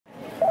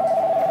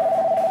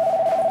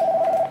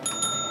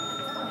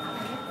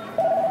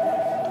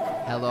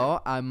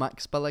I'm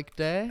Max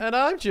Balegde. And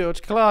I'm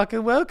George Clarke,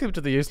 and welcome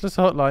to the Useless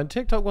Hotline.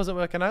 TikTok wasn't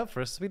working out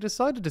for us, so we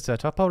decided to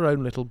set up our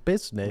own little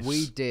business.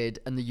 We did,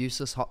 and the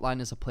Useless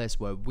Hotline is a place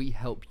where we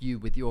help you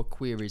with your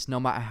queries, no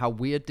matter how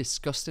weird,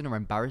 disgusting, or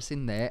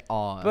embarrassing they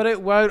are. But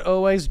it won't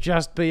always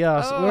just be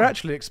us. We're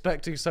actually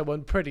expecting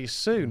someone pretty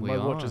soon. My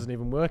watch isn't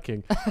even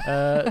working.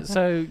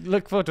 So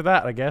look forward to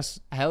that, I guess.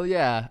 Hell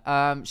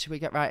yeah. Should we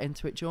get right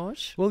into it,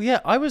 George? Well, yeah,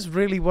 I was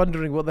really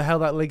wondering what the hell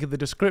that link in the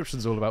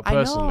description's all about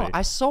personally. I know.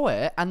 I saw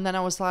it, and then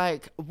I was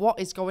like, what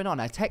is going on?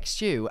 I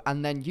text you,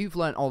 and then you've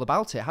learnt all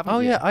about it, haven't you?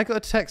 Oh, yeah, I got a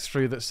text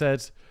through that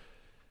said,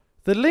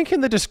 the link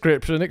in the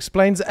description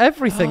explains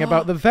everything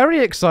about the very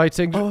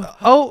exciting... God.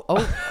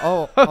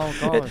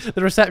 The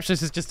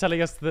receptionist is just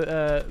telling us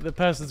that the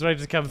person's ready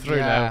to come through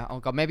now. Oh,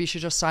 God. Maybe you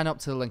should just sign up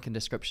to the link in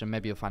description.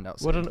 Maybe you'll find out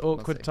soon. What an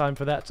awkward time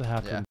for that to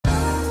happen. Yeah.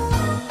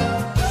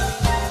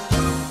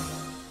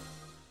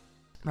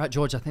 Right,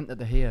 George, I think that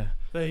they're here.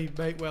 They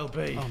may well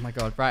be. Oh, my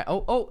God. Right.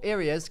 Oh, here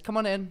he is. Come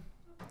on in.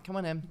 Come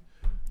on in.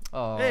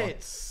 Oh.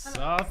 It's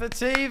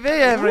ArthurTV,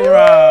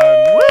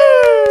 everyone!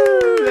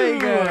 Woo! There you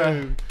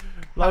go.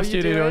 Live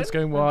studio, it's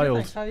going wild.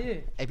 Thanks, how are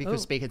you? If you could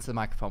speak into the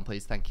microphone,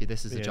 please. Thank you.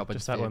 This is a job interview.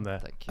 Just that one there.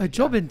 Thank you. A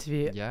job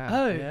interview? Yeah.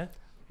 Oh. Yeah.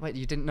 Wait,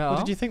 you didn't know? What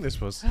did you think this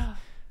was?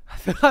 I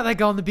feel like they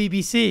go on the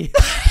BBC.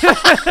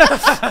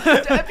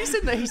 Have you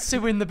seen that he's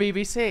suing the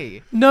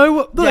BBC?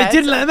 No, they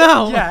didn't let him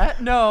out. Yeah,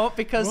 no,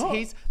 because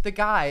he's the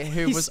guy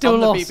who He's was still on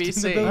the lost in the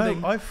BBC.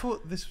 building. I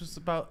thought this was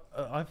about...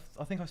 I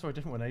think I saw a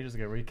different one ages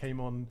ago where he came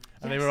on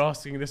and they were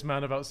asking this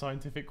man about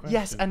scientific questions.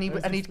 Yes, and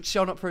he'd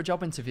shown up for a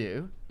job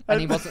interview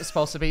and he wasn't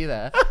supposed to be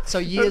there. So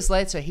years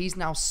later, he's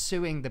now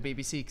suing the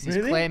BBC because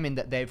he's claiming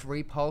that they've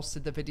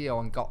reposted the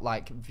video and got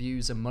like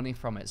views and money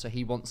from it. So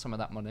he wants some of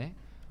that money.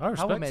 I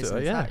respect How amazing it.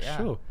 is Yeah, that? Yeah.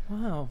 sure.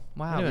 Wow.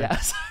 Wow. Anyway.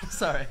 Yes.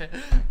 Sorry.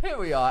 Here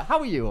we are. How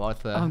are you,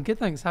 Arthur? I'm good,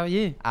 thanks. How are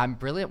you? I'm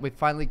brilliant. We've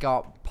finally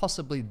got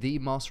possibly the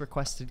most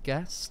requested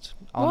guest.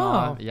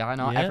 Wow. Yeah, I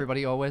know. Yeah.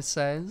 Everybody always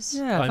says.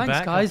 Yeah, I'm thanks,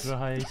 back guys. after a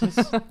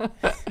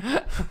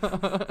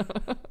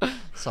hiatus.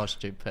 So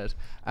stupid.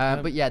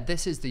 But yeah,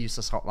 this is the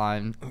Useless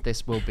Hotline.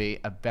 This will be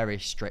a very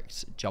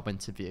strict job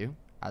interview.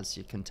 As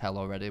you can tell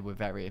already, we're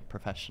very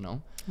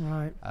professional.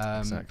 Right.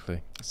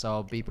 Exactly.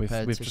 So be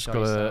prepared We've to just show got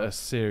yourself. a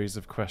series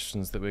of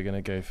questions that we're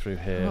going to go through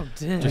here. Oh,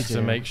 dear. Just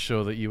to make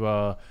sure that you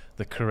are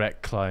the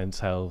correct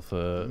clientele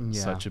for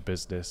such a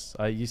business.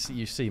 You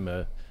seem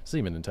an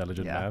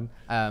intelligent man.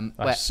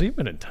 I seem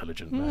an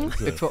intelligent man.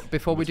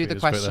 Before we do the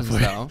questions,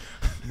 though,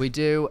 we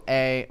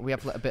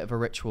have a bit of a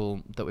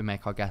ritual that we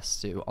make our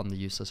guests do on the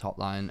Useless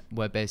Hotline,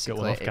 where basically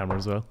Got one off camera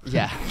as well.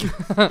 Yeah,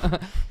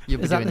 you'll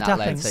be Is that doing the that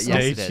tapping? later.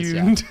 Stay Yes,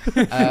 tuned. it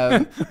is.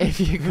 Yeah. If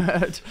you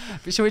could,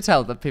 should we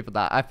tell the people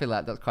that? I feel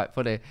like that's quite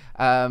funny.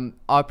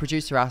 Our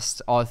producer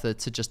asked Arthur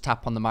to just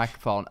tap on the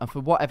microphone, and for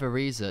whatever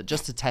reason,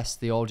 just to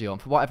test the audio,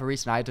 and for whatever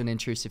reason, I had an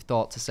intrusive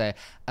thought to say,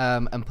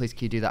 and please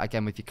can you do that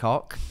again with your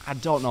cock? I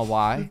don't know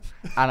why,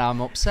 and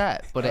I'm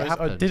upset, but it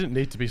happened. I didn't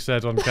need to be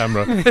said on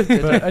camera.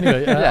 But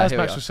anyway, as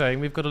Max was saying,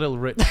 we've got a little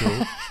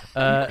ritual.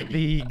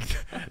 The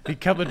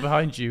cupboard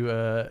behind you,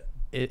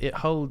 it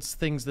holds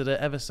things that are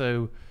ever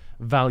so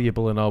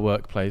valuable in our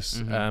workplace,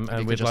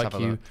 and we'd like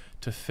you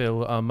to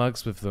fill our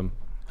mugs with them.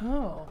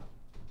 Oh.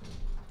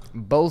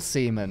 Bull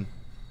semen.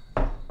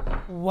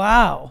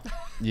 Wow.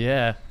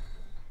 Yeah.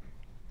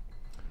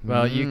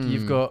 Well,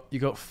 you've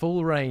got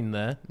full reign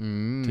there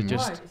to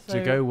just Right,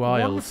 to go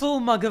wild. One full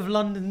mug of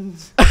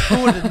London's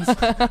Gordon's.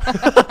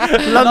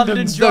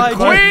 London's dry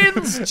The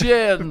Queen's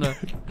gin.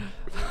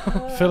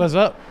 Fill us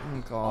up.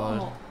 Oh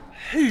God.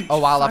 Hooch.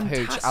 Oh, I'll have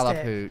hooch. I'll have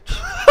Fantastic.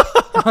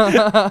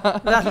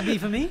 hooch. That'll be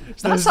for me.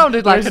 That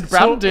sounded like a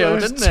brand deal,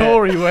 didn't it?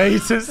 Tory way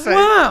to say.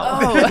 Wow.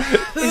 Oh.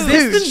 Is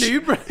this the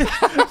new brand?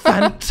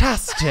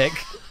 Fantastic.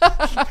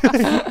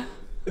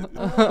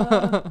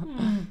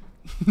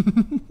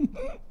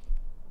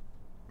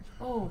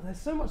 Oh, there's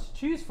so much to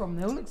choose from.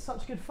 They all look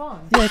such good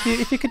fun. Yeah,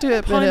 if you could do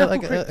it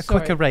at a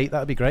quicker rate,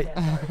 that'd be great.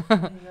 Yeah,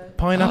 sorry.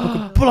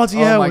 Pineapple. Bloody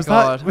Oh hell! my Was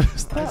God. that? What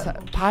is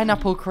that?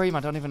 Pineapple cream. I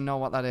don't even know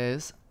what that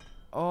is.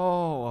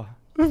 Oh.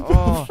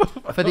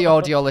 For the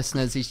audio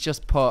listeners, he's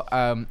just put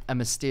a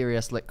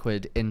mysterious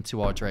liquid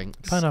into our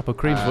drinks. Pineapple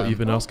cream's what you've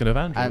been asking of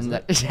Andrew. And Isn't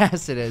it?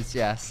 yes, it is.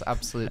 Yes,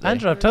 absolutely.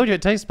 Andrew, I've told you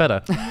it tastes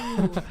better.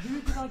 Who did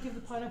I give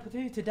the pineapple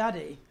to? To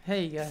Daddy. Here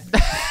you go.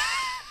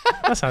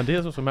 That's handy.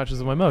 That's also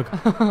matches on my mug.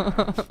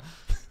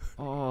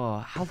 Oh,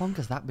 how long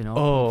has that been on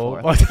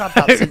Oh, for? I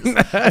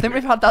think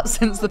we've had that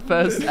since the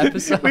first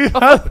episode. We've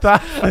had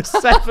that for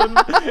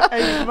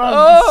 7-8 months.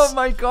 Oh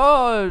my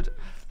God.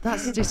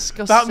 That's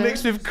disgusting. That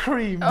mixed with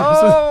cream.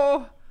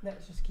 Oh.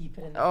 Let's just keep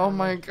it in the Oh family.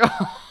 my God.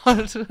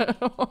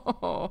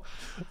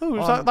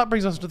 Oh, that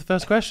brings us to the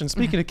first question.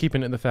 Speaking of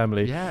keeping it in the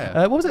family,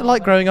 Yeah. what was it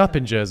like growing up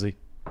in Jersey?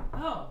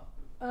 Oh,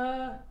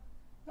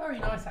 very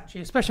nice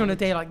actually, especially on a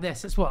day like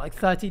this. It's what, like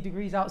 30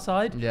 degrees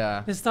outside?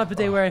 Yeah. This is the type of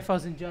day where if I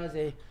was in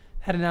Jersey,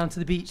 heading down to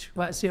the beach,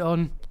 wetsuit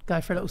on, go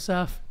for a little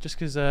surf. Just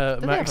because they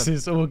Max have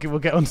is, we'll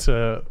get on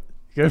to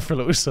go for a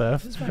little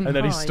surf It's very and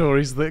any high.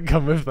 stories that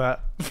come with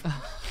that.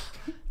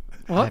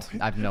 What?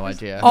 I have no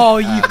idea. Oh,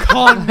 you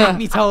can't make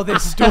me tell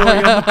this story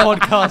on the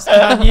podcast,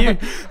 can you?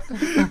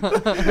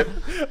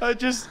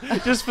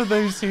 Just for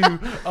those who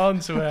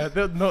aren't aware,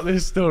 not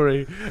this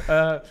story.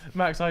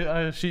 Max,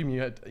 I assume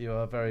you're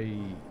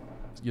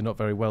not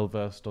very well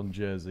versed on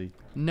Jersey.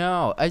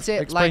 No, is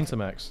it Explain to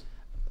Max.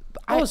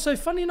 So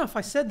funny enough,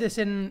 I said this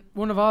in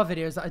one of our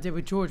videos that I did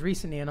with George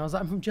recently, and I was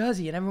like, I'm from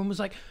Jersey, and everyone was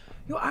like,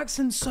 your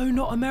accent's so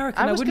not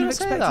American. I wouldn't have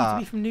expected you to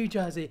be from New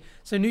Jersey.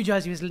 So New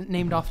Jersey was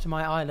named after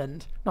my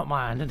island. Not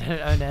my island, I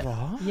don't own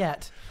it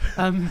yet.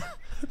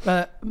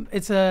 But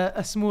it's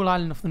a small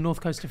island off the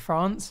north coast of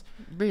France.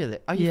 Really?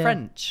 Are you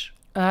French?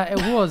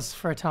 It was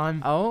for a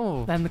time.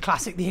 Oh. Then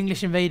the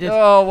English invaded.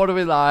 Oh, what are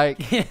we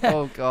like? Yeah.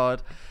 Oh,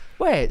 God.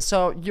 Wait,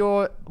 so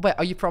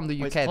are you from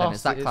the UK then?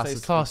 Is that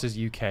class as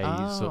UK?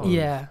 Sort of,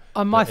 yeah.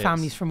 My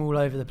family's from all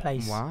over the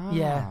place. Wow.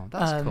 Yeah.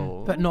 That's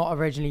cool. But not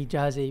originally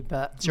Jersey.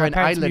 But so you're an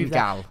island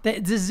gal.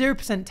 There's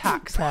 0%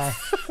 tax there.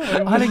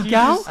 Island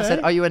gal? I said,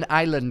 are you an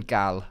island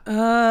gal?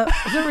 I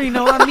don't really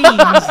know what that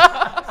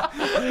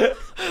means.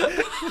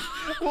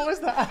 What was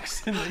that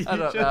accent that you I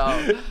don't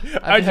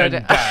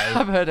know.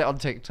 I've heard it on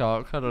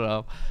TikTok. I don't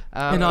know.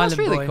 That's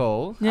really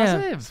cool.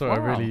 Yeah. Sorry, I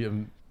really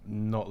am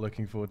not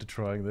looking forward to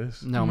trying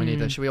this. No, me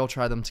neither. Should we all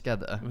try them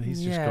together? Well,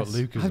 he's just got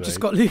Lucas. I've just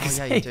got Lucas.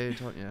 Oh, yeah, you do,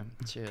 don't you?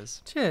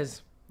 Cheers.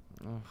 Cheers.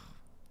 Oh.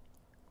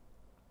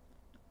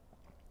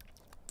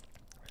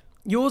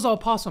 Yours I'll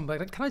pass on,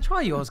 but can I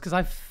try yours? Because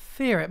I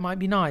fear it might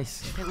be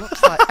nice. It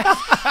looks like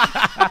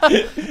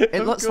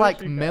it looks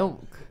like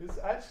milk. It's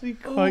actually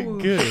quite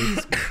good.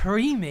 It's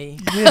creamy.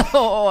 Yeah.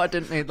 Oh, I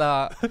didn't need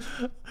that.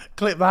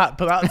 Clip that.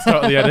 Put that at the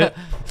start of the edit.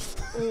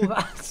 Oh,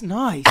 that's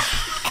nice.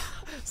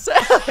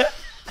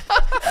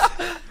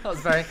 That was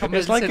very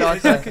convincing.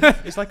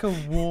 It's like a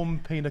warm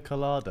pina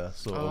colada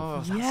sort of.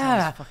 Oh, that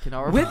sounds fucking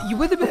horrible.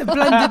 With a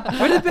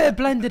bit of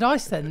blended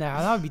ice then there,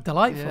 that would be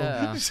delightful.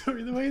 Yeah.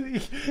 Sorry, the way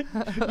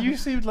that you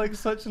seemed like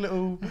such a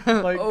little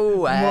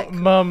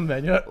mum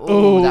then. You're like,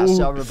 oh, that's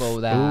horrible.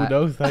 That. Oh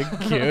no,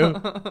 thank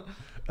you.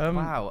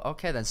 Wow.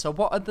 Okay then. So,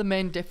 what are the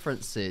main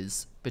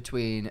differences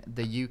between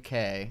the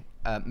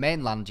UK,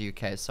 mainland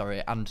UK,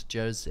 and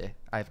Jersey?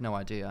 I have no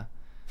idea.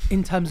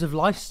 In terms of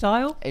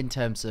lifestyle? In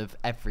terms of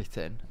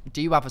everything.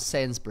 Do you have a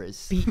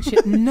Sainsbury's? Beach?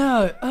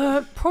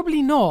 No,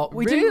 probably not.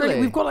 We really? didn't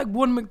really. We've got like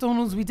one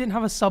McDonald's. We didn't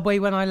have a Subway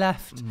when I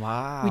left.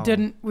 Wow. We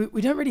don't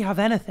really have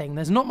anything.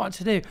 There's not much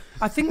to do.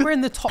 I think we're in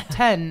the top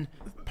 10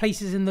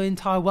 places in the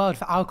entire world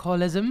for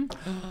alcoholism.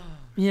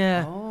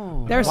 Yeah.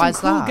 Oh. There are some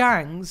cool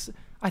gangs.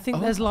 I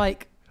think there's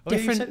like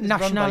different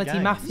nationality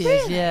mafias.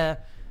 Really? Yeah.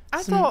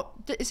 I thought,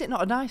 is it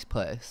not a nice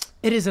place?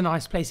 It is a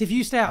nice place. If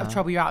you stay out of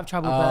trouble, you're out of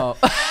trouble. Oh.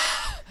 But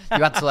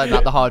you had to learn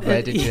that the hard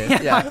way, did you?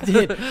 Yeah, I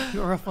did.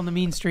 You were off on the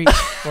mean street.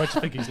 Why do you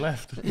think he's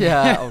left?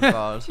 Yeah, oh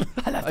God.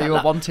 Are you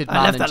a wanted man?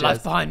 I left that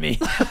life behind me.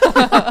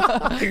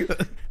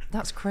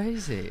 That's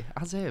crazy.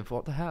 As if,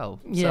 what the hell?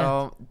 Yeah.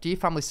 So, do your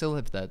family still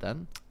live there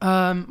then?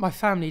 My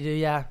family do,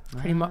 yeah.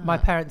 Pretty much. My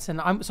parents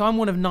and I'm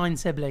one of 9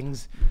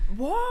 siblings.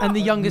 What? And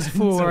the youngest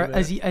 4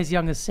 as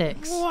young as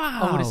 6.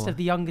 Wow. Oldest of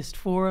the youngest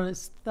 4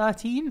 is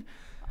 13.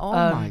 Oh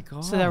my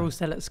God. So they're all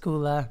still at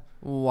school there.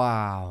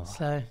 Wow.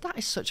 So that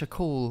is such a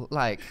cool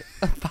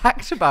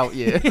fact about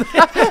you.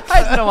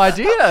 I had no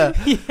idea.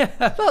 Yeah.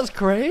 That's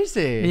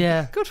crazy.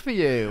 Yeah. Good for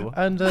you.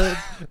 And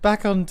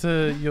back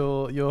onto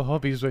your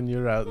hobbies when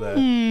you're out there.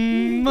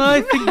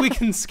 I think we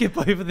can skip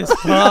over this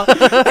part.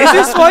 Is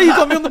this why you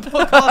got me on the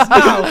podcast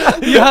now?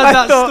 You had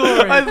that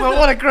story. I thought,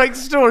 what a great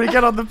story.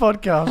 Get on the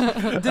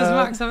podcast. Does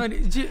Max have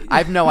any? I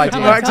have no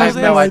idea. Max I have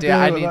no idea.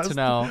 I idea. need to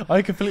know.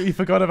 I completely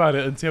forgot about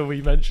it until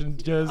we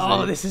mentioned Jersey.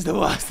 Oh, this is the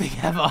worst thing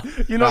ever.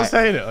 You're not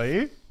saying it, are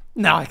you?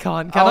 No, I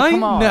can't. Can I?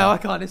 Come on. No, I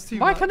can't. It's too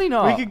much. Why can he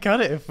not? We can cut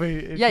it if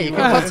we. Yeah, you can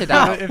cut it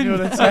out. If you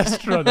want to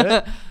test run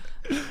it.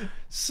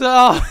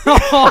 So,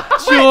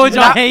 George,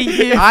 I hate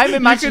you. I'm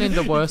imagining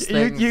the worst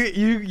thing.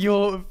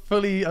 You're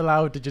fully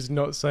allowed to just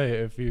not say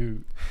it if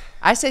you.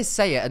 I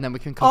say it and then we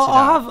can cut it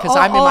out because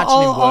I'm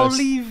imagining worse. I'll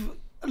leave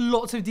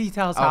lots of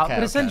details out,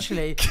 but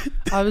essentially,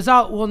 I was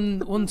out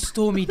one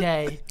stormy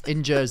day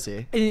in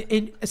Jersey.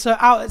 So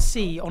out at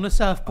sea on a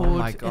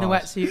surfboard in a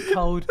wetsuit,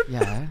 cold.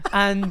 Yeah.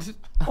 And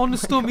on the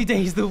stormy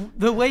days,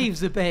 the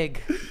waves are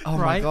big. Oh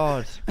right? my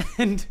God.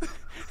 And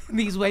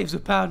these waves are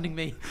pounding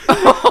me.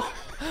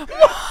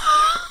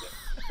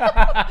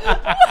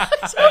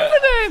 What's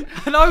happening?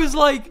 And I was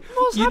like,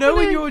 What's know happening?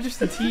 when you're just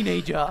a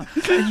teenager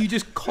and you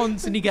just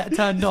constantly get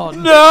turned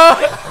on? No.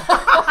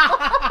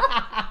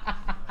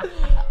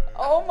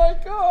 Oh my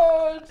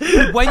God.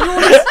 When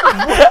you're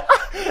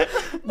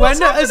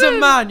when as a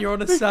man you're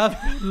on a surf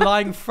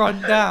lying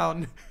front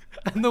down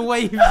and the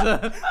waves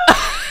are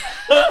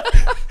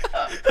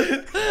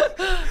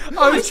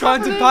I was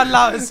trying to paddle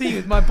out at sea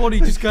with my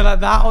body just going like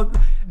that.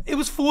 It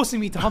was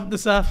forcing me to hump the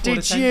surfboard.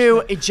 Did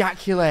you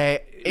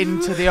ejaculate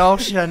into the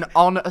ocean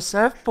on a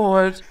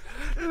surfboard?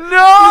 No!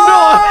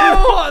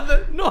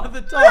 Not at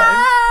the time.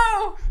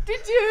 No!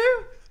 Did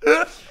you?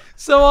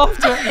 So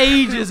after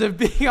ages of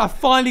being, I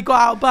finally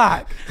got out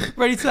back,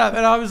 ready to surf,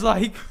 and I was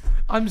like,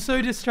 I'm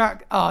so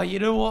distracted. Oh, you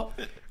know what?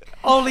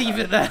 I'll leave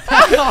it there.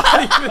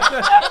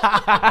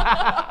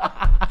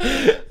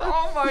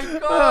 Oh my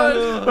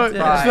god!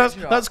 Right,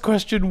 so that's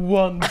question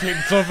 1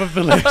 ticked off of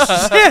the list.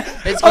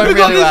 It's going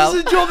really well.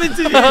 This is a job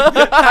interview.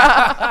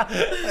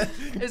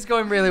 It's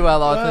going really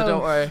well, Arthur.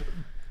 Don't worry.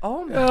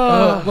 Oh my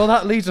god. Well,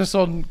 that leads us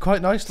on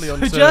quite nicely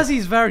on.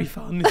 Jersey's very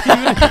fun,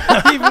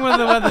 even when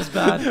the weather's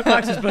bad.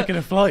 Max is booking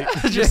a flight.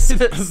 Just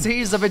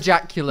seas of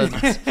ejaculant.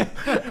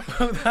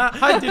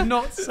 I did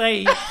not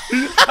say.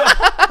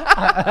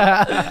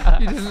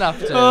 You didn't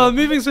have to.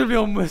 Moving swiftly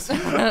onwards.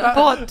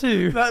 Part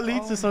 2. That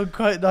leads us on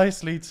quite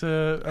nicely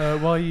to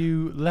why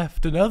you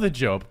left another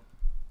job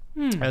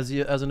as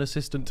an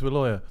assistant to a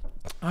lawyer.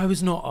 I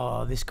was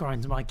not. This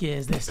grinds my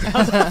gears. This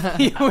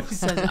he always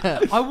says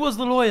that. I was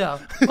the lawyer.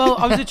 Well,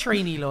 I was a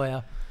trainee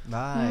lawyer.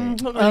 Right.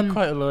 Not really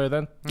quite a lawyer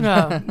then.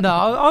 No,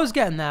 I was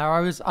getting there.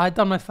 I'd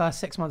done my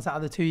first 6 months out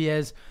of the 2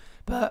 years,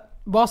 but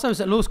whilst I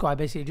was at law school, I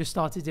basically just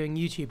started doing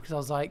YouTube because I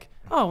was like,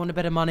 I want a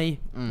bit of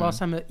money.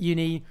 Whilst I'm at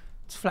uni,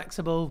 it's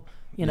flexible.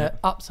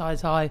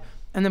 Upside's high.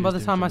 And then by the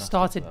time I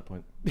started,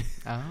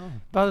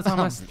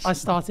 I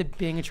started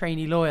being a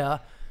trainee lawyer,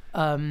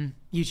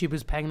 YouTube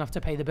was paying enough to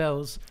pay the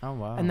bills. Oh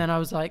wow! And then I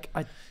was like,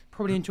 I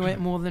probably enjoy it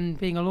more than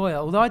being a lawyer.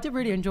 Although I did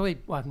really enjoy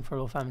working for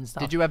a law firm and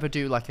stuff. Did you ever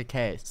do like a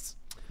case?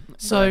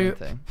 So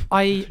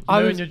I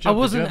wasn't. Did you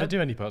ever do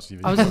any parts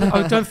of your video?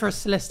 I was going for a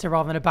solicitor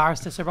rather than a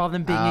barrister. So rather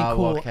than being in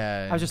court,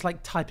 okay. I was just like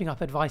typing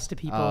up advice to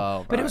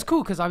people. But it was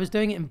cool because I was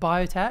doing it in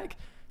biotech.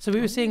 So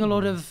we were seeing a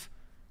lot of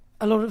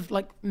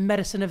like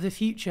medicine of the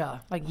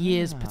future, like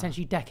years,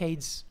 potentially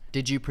decades.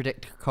 Did you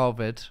predict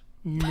COVID?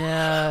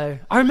 No,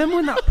 I remember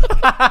when that.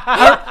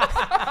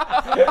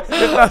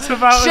 That's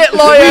about shit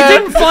lawyer. We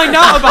didn't find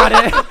out about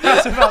it.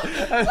 That's about.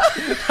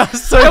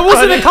 That's so there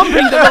wasn't a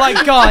company that were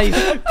like, guys.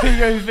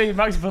 POV,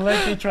 Max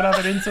Balegde trying to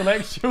have an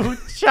intellectual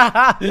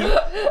chat.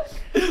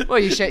 Well,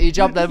 you shit your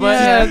job then,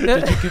 weren't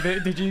you?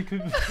 Did you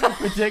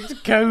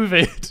predict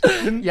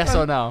COVID? Yes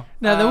or no?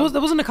 No,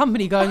 there wasn't a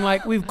company going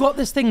like, we've got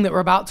this thing that we're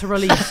about to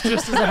release,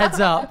 just as a heads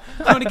up.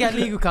 I want to get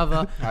legal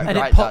cover, and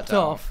it popped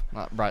off.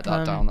 Write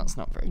that down. That's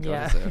not very good,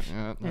 is it?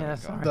 Yeah,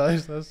 sorry.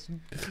 That's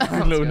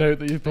a little note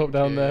that you popped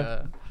down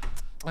there.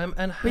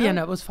 But yeah,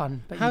 no, it was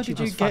fun. But how YouTube did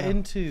you was get funner.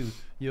 into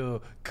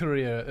your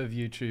career of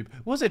YouTube?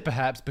 Was it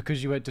perhaps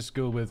because you went to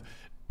school with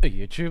a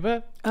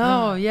YouTuber?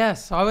 Oh,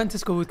 yes. So I went to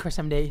school with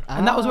ChrisMD.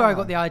 And that was where I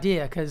got the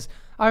idea, because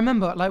I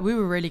remember like we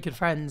were really good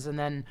friends, and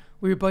then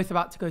we were both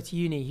about to go to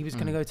uni. He was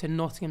going to go to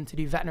Nottingham to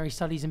do veterinary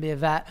studies and be a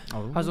vet. I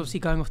was obviously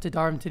going off to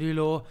Durham to do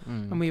law.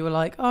 And we were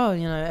like,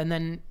 and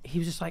then he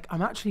was just like,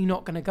 I'm actually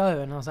not going to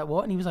go. And I was like,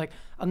 what? And he was like,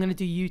 I'm going to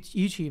do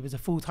YouTube as a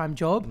full-time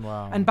job.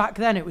 Wow. And back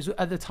then it was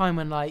at the time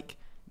when like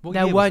what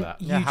there weren't that?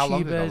 YouTubers. Yeah, how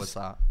long ago was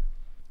that?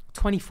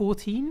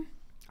 2014.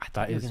 I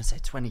thought you were going to say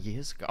 20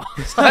 years ago.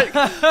 It's like,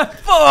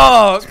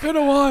 fuck! It's been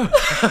a while.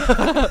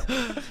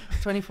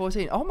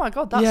 2014. Oh my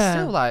god, that's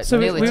still like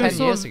nearly we 10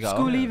 were years ago.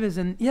 School leavers,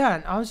 and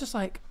and I was just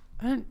like,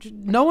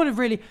 no one had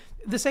really.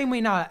 The same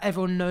way now,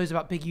 everyone knows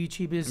about big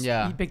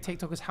YouTubers, big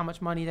TikTokers, how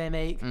much money they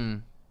make.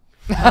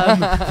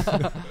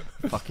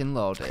 Fucking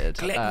loaded.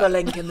 Click the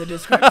link in the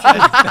description.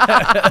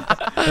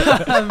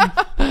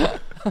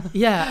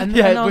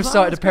 And we've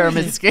started a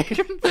pyramid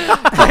scheme.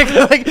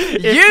 like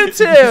you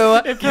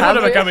two. If you want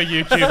to become a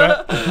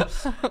YouTuber,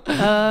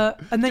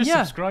 and then just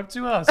subscribe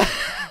to us.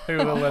 Who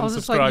will then I was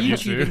just like, subscribe you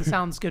YouTubing to?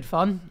 sounds good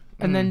fun.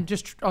 And then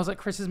I was like,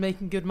 Chris is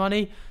making good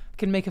money,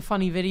 can make a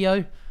funny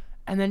video.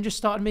 And then just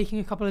started making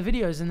a couple of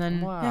videos, and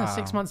then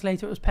 6 months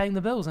later it was paying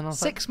the bills, and I was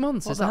 6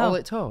 months, is that all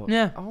it took?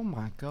 Yeah. Oh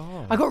my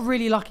god. I got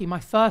really lucky.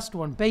 My first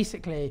one,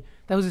 basically,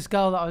 there was this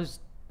girl that I was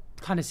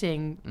kind of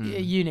seeing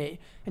at uni,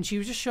 and she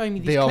was just showing me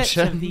these clips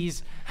of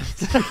these.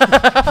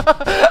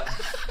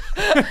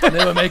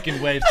 They were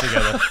making waves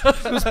together.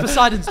 It was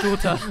Poseidon's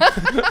daughter.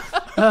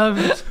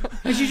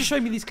 And she just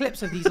showed me these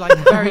clips of these like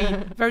very,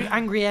 very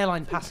angry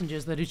airline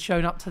passengers that had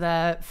shown up to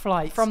their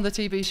flight from the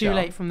TV show. Too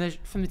late from the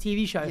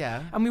TV show.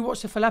 Yeah. And we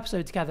watched a full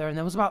episode together, and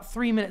there was about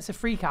 3 minutes of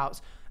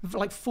freakouts,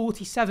 like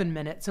 47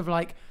 minutes of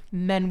like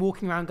men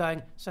walking around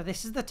going, so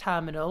this is the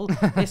terminal,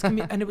 this can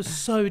be, and it was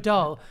so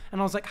dull.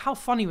 And I was like, how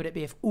funny would it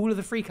be if all of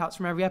the freakouts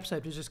from every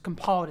episode was just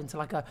compiled into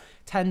like a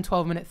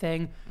 10-12 minute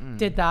thing?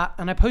 Did that,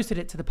 and I posted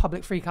it to the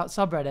public freakout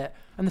subreddit,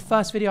 and the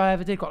first video I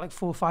ever did got like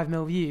 4 or 5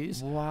 mil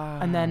views. Wow.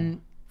 And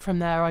then from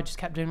there I just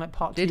kept doing like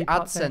part 2. Did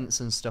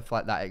AdSense and stuff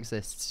like that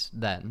exist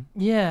then?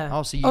 Yeah.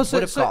 Oh, so you would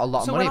have got a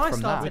lot of money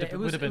from that.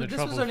 This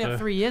was only like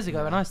 3 years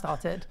ago when I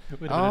started.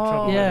 It would have been a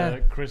trouble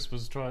when Chris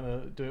was trying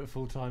to do it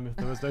full time if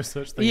there was no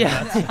such thing.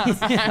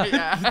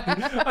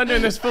 I'm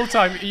doing this full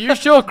time. Are you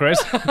sure,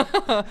 Chris?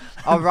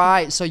 All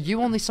right. So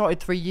you only started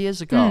 3 years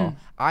ago.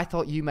 I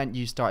thought you meant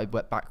you started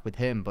back with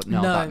him, but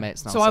no, that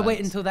makes no sense. So I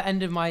waited until the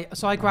end of my.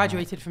 So I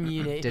graduated from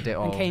uni Did it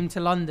all. and came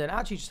to London,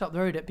 actually just up the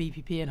road at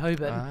BPP in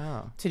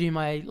Holborn, to do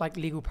my like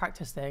legal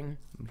practice thing,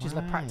 which is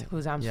like practical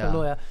exams for a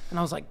lawyer. And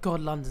I was like, God,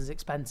 London's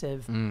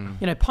expensive.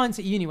 You know, pints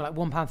at uni were like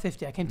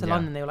 £1.50. I came to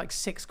London, they were like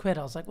 £6.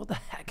 I was like, what the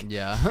heck?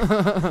 Yeah.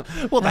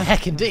 What the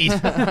heck, indeed.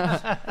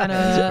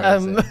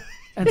 And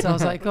And so I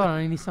was like, God,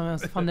 I need something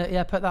else to fund it.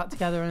 Yeah, put that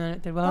together, and then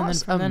it did well.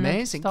 That's and then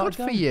amazing. Good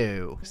for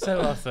you.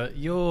 So Arthur,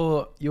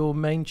 your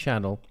main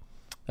channel,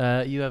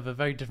 you have a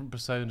very different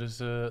persona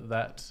to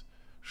that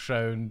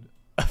shown,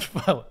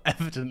 well,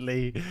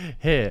 evidently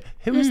here.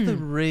 Who is the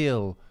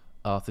real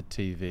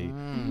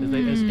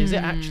ArthurTV? Is it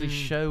actually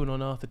shown on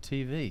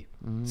ArthurTV?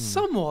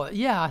 Somewhat,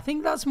 yeah. I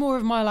think that's more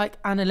of my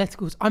like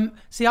analyticals. I'm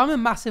a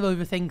massive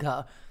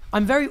overthinker.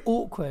 I'm very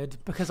awkward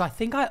because I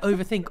think I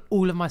overthink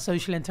all of my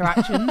social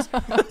interactions,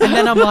 and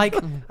then I'm like,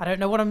 I don't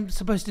know what I'm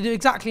supposed to do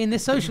exactly in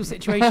this social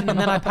situation, and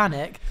then I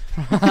panic.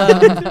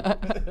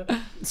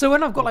 So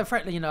when I've got like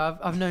friendly,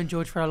 I've known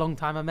George for a long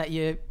time. I met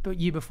you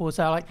before,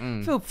 so I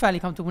feel fairly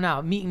comfortable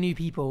now. Meeting new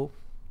people,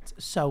 it's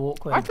so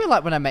awkward. I feel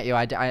like when I met you,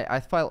 I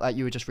felt like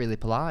you were just really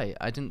polite.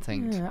 I didn't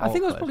think. I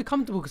think I was probably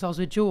comfortable because I was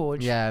with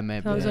George. Yeah,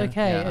 maybe. That was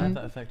okay. Yeah, and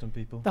that effect on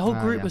people. the whole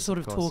group was sort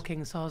of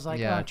talking, so I was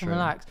like, I can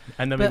relax.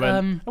 And then we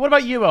went, what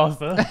about you,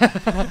 Arthur?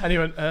 And he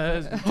went,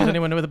 does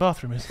anyone know where the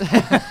bathroom is?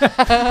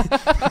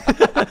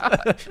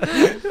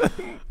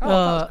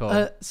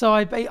 So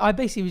I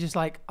basically was just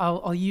like,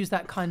 I'll use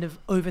that kind of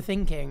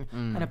overthinking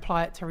and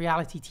apply it to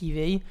reality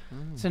TV.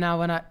 So now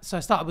I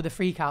started with the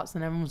freakouts,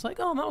 and everyone was like,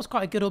 oh, that was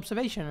quite a good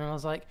observation. And I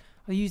was like,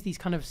 I'll use these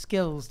kind of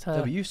skills to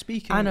were you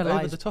speaking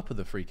over the top of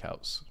the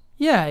freakouts?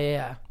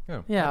 Yeah.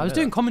 I was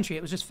doing commentary.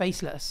 It was just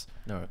faceless.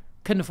 No.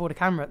 Couldn't afford a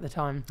camera at the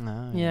time.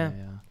 Yeah.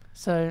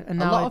 So and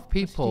now a lot of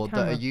people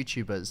that are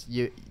YouTubers,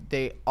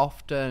 they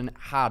often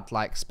had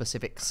like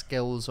specific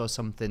skills or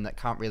something that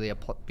can't really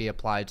be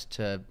applied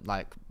to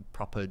like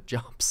proper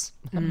jobs.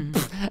 And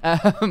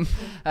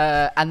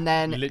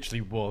then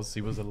he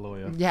was a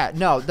lawyer. Yeah,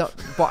 no,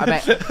 what I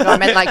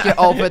meant like you're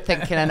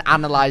overthinking and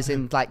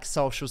analysing like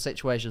social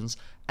situations,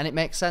 and it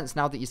makes sense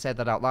now that you say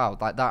that out loud.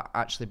 Like that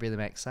actually really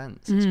makes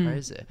sense. It's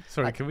crazy.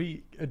 Sorry, like, can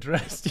we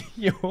address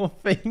your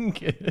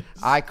fingers?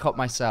 I cut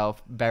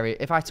myself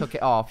if I took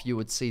it off, you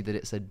would see that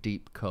it's a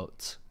deep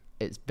cut.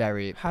 It's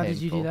very How painful.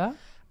 did you do that?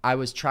 I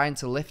was trying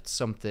to lift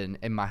something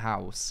in my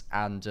house,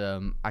 and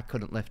I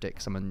couldn't lift it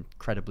because I'm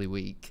incredibly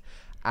weak.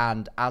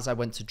 And as I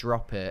went to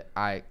drop it,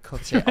 I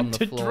cut it on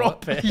the floor.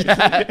 Drop it?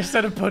 Yeah.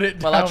 Instead of put it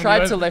down. Well, I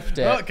tried to lift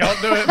it. Oh,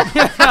 can't do it.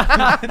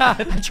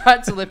 I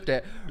tried to lift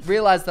it,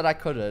 realised that I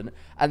couldn't,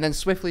 and then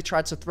swiftly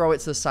tried to throw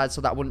it to the side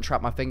so that I wouldn't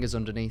trap my fingers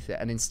underneath it.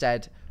 And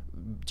instead,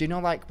 do you know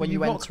like when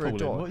you enter a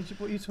door? What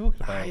are you talking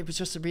about? It was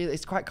just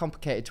it's quite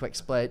complicated to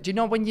explain. Do you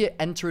know when you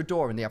enter a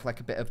door and they have like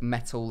a bit of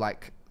metal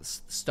like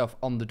stuff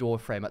on the door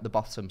frame at the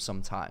bottom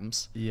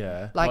sometimes?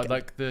 Yeah, like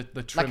the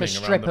trimming like a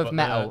strip around of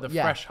metal, the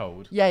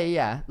threshold.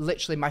 Yeah.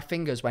 Literally, my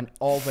fingers went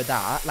over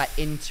that, like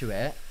into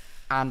it,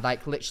 and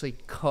like literally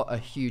cut a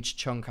huge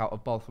chunk out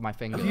of both of my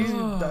fingers.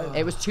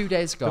 It was 2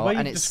 days ago,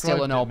 and it's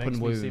still an open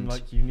wound. It seem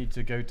like you need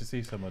to go to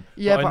see someone.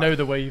 Yeah, but I know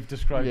the way you've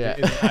described it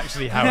isn't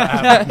actually how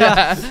it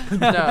happened.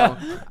 No,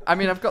 I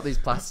mean I've got these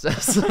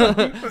plasters.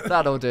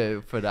 That'll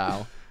do for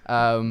now.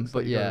 But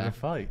like yeah, in a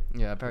fight.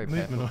 Yeah, very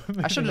painful.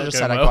 I should have just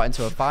said I got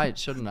into a fight,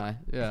 shouldn't I?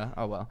 Yeah.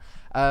 Oh well.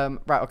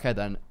 Right. Okay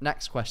then.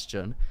 Next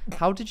question.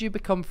 How did you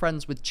become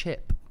friends with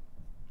Chip?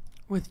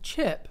 With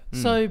Chip?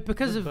 So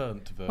because of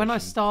when I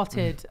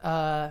started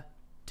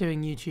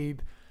doing YouTube,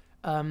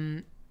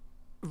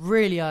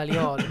 really early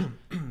on,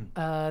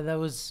 there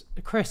was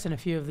Chris and a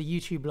few of the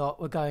YouTube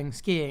lot were going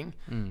skiing,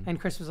 and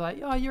Chris was like,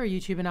 "Oh, you're a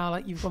YouTuber now.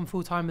 Like you've gone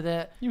full time with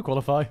it. You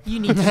qualify. You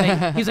need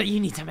to." He was like, "You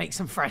need to make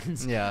some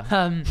friends." Yeah.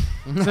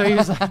 So he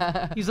was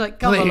like,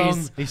 "Come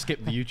along." He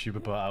skipped the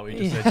YouTuber part out.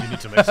 He just said, "You need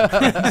to make some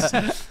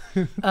friends."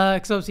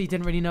 Because obviously he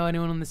didn't really know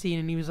anyone on the scene,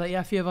 and he was like, "Yeah,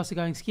 a few of us are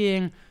going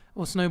skiing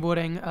or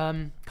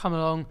snowboarding. Come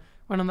along."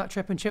 Went on that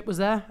trip, and Chip was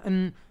there,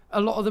 and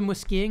a lot of them were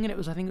skiing, and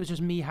I think it was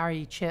just me,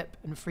 Harry, Chip,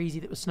 and Freezy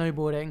that was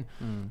snowboarding.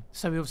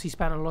 So we obviously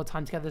spent a lot of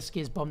time together. The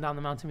skiers bombed down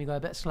the mountain. We go a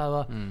bit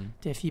slower.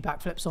 Did a few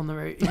backflips on the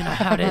route. You know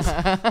how it is.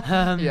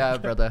 Yeah,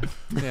 brother.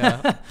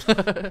 Yeah.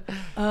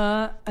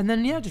 And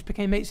then just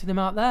became mates with him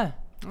out there.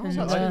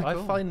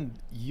 I find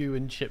you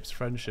and Chip's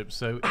friendship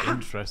so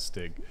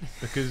interesting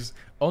because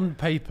on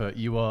paper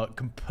you are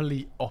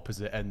complete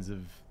opposite ends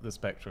of the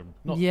spectrum.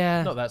 Not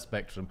that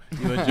spectrum.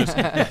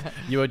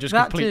 You are just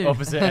complete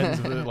opposite ends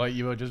of the, like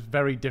you are just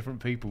very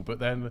different people. But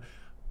then,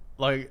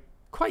 like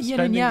quite yin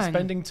and yang.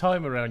 Spending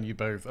time around you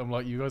both, I'm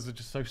like you guys are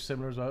just so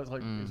similar as well.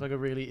 It's like a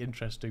really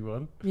interesting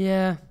one.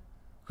 Yeah.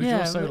 Because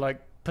you're so like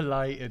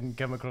polite and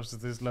come across as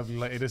this lovely,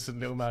 like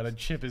innocent little man, and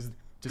Chip is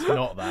just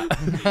not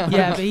that.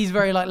 Yeah, but he's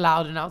very like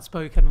loud and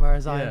outspoken,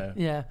 whereas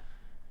I.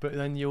 But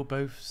then you'll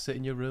both sit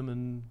in your room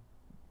and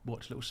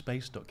watch little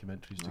space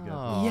documentaries together.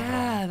 Oh.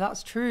 Yeah,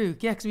 that's true.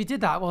 Yeah, because we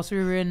did that whilst we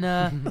were in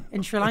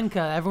Sri Lanka.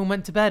 Everyone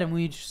went to bed and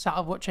we just sat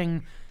up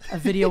watching a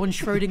video on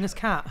Schrodinger's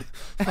cat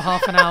for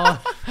half an hour.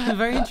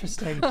 Very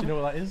interesting. Do you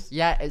know what that is?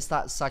 Yeah, it's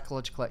that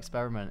psychological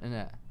experiment, isn't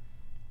it?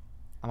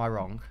 Am I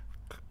wrong?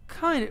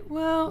 Kind of.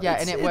 Well,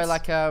 yeah, in it where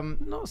like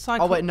not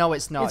psycho. Oh wait, no,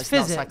 it's not. It's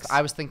physics. Not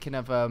I was thinking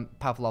of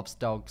Pavlov's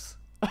dogs.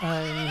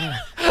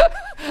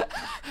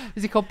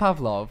 Is he called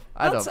Pavlov?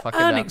 I don't fucking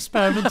know. An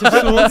experiment of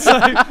sorts. So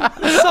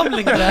there's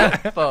something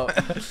there. But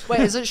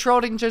wait, is it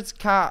Schrodinger's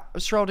cat?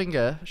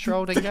 Schrodinger?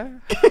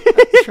 Schrodinger.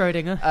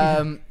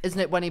 Isn't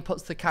it when he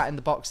puts the cat in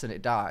the box and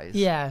it dies?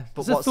 Yeah,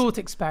 But it's a thought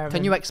experiment.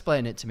 Can you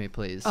explain it to me,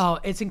 please? Oh,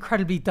 it's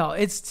incredibly dull.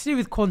 It's to do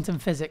with quantum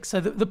physics. So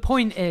the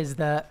point is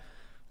that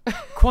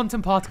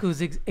quantum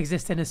particles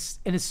exist in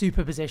a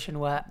superposition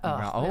where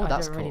I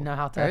that's don't really cool. know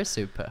how to. Very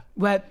super.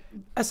 Where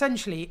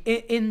essentially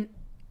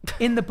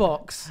in the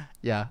box,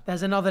 yeah,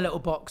 there's another little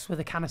box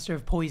with a canister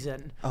of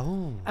poison.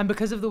 Oh. And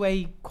because of the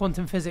way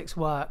quantum physics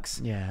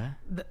works, yeah,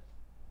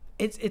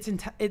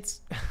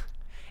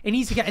 it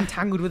needs to get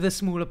entangled with a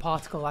smaller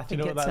particle. I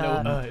think. Do you know what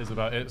that little is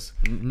about? It's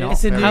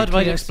how do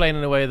I explain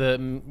in a way that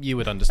you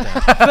would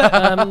understand?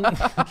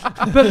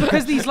 But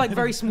because these like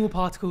very small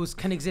particles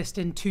can exist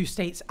in two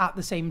states at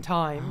the same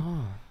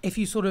time, if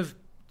you sort of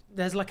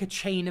there's like a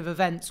chain of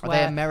events where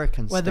they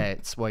American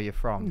states where you're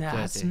from.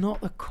 Nah, it's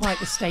not quite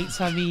the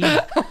states. I mean,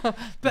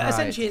 but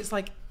essentially it's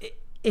like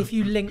if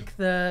you link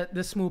the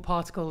small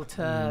particle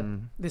to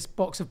this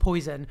box of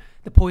poison,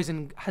 the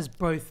poison has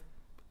both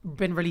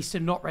been released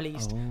and not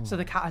released. So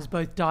the cat has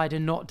both died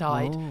and not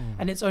died.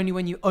 And it's only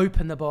when you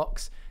open the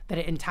box that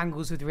it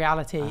entangles with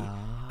reality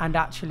and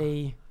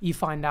actually you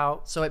find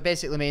out. So it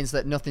basically means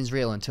that nothing's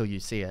real until you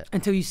see it.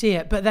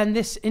 But then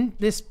this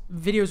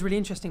video is really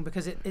interesting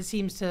because it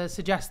seems to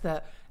suggest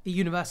that the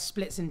universe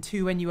splits in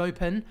two when you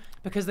open,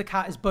 because the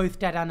cat is both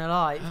dead and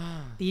alive.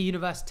 The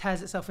universe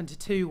tears itself into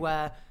two,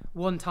 where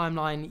one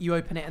timeline you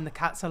open it and the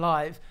cat's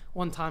alive,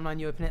 one timeline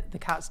you open it, the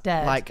cat's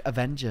dead. Like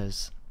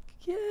Avengers.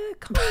 Yeah,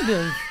 kind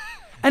of.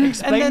 And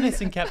explain this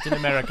in Captain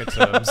America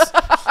terms.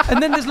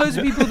 And then there's loads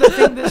of people that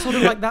think that sort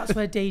of like that's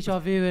where deja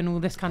vu and all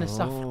this kind of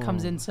stuff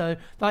comes in. So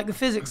like the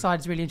physics side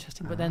is really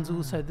interesting, but then there's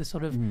also the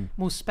sort of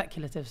more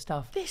speculative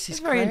stuff. This is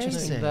very crazy.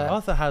 interesting. But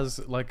Arthur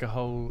has like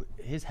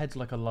his head's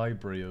like a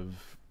library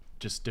of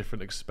just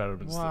different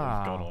experiments that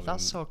have gone on.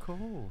 That's so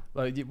cool.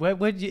 Like,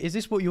 is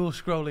this what you're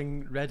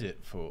scrolling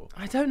Reddit for?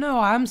 I don't know.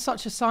 I am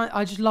such a science.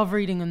 I just love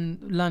reading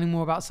and learning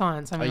more about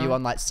science. I mean, Are you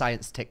on like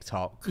science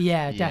TikTok?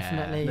 Yeah,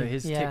 definitely. No,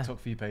 his TikTok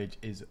view page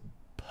is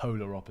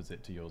polar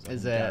opposite to yours. I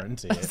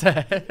guarantee it.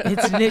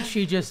 It's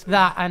literally just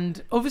that,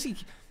 and obviously,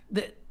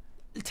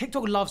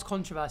 TikTok loves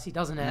controversy,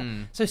 doesn't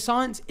it? So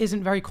science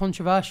isn't very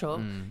controversial,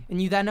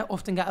 and you then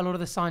often get a lot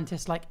of the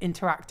scientists like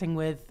interacting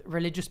with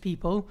religious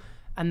people.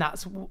 And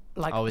that's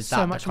like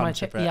so much of my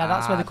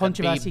that's where the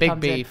controversy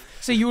comes in.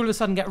 So you all of a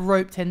sudden get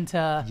roped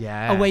into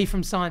away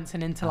from science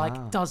and into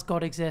like, does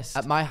God exist?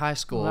 At my high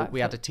school,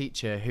 we had a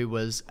teacher who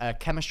was a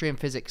chemistry and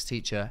physics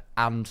teacher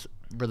and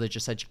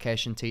religious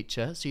education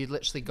teacher. So you'd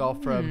literally go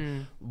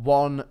from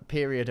one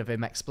period of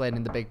him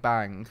explaining the Big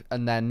Bang,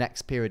 and then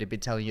next period he'd be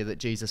telling you that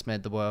Jesus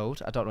made the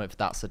world. I don't know if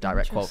that's a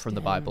direct quote from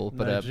the Bible,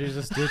 but no,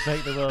 Jesus did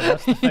make the world.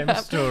 That's the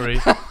famous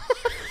story.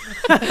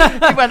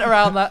 He went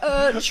around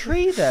that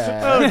tree there.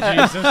 Oh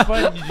Jesus!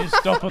 Why didn't you just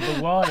stop at the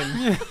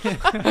wine?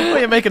 What are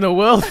you making a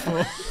world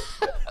for?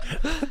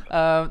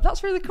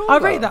 That's really cool. I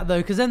rate that though,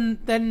 because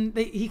then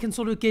he can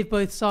sort of give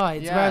both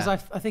sides. Whereas I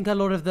think a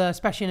lot of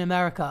especially in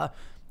America,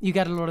 you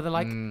get a lot of the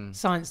like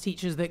science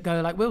teachers that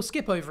go like, we'll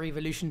skip over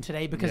evolution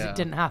today because it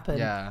didn't happen.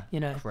 Yeah, you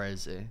know,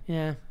 crazy.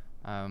 Yeah.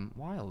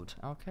 Wild.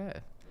 Okay.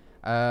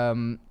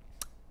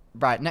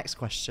 Right. Next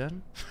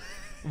question.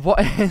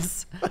 What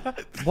is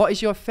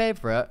your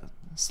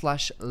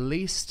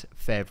favourite/least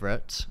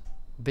favourite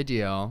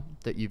video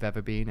that you've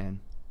ever been in?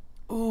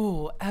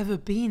 Oh, ever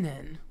been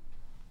in?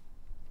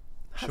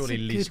 Surely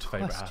least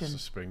favourite has to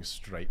spring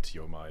straight to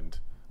your mind.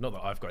 Not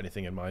that I've got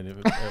anything in mind.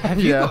 Have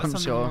you got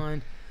something in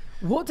mind?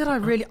 What did I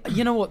really...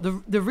 You know what?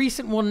 The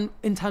recent one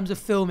in terms of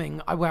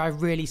filming where I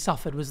really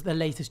suffered was the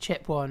latest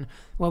Chip one,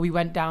 where we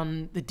went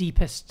down the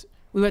deepest...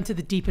 We went to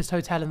the deepest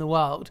hotel in the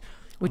world,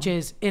 which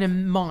is in a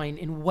mine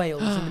in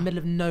Wales in the middle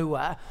of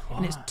nowhere.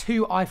 And it's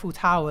 2 Eiffel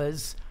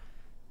Towers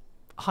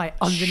high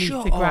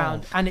underneath the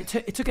ground. And it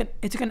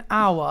took an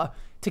hour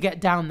to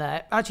get down there.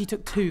 It actually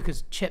took 2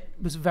 because Chip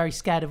was very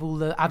scared of all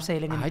the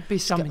abseiling and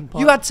jumping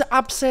parts. You had to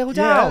abseil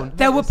down?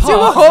 There were parts, to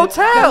a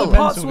hotel? There were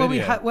parts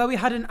where we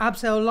had an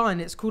abseil line.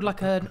 It's called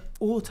like an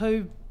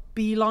auto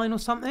B line or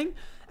something.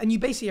 And you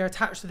basically are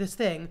attached to this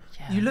thing.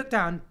 Yeah. You look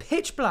down,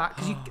 pitch black,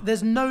 because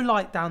there's no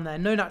light down there,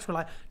 no natural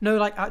light, no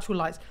like actual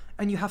lights.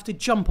 And you have to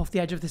jump off the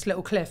edge of this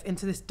little cliff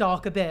into this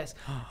dark abyss.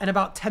 And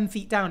about 10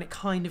 feet down, it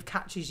kind of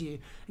catches you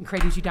and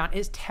cradles you down.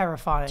 It's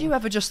terrifying. Do you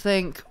ever just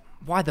think,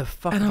 why the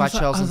fuck have I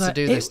chosen to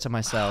do this to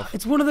myself?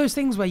 It's one of those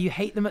things where you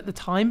hate them at the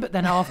time, but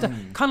then after,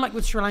 kind of like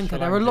with Sri Lanka,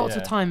 there were lots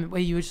of time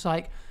where you were just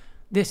like,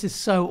 this is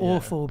so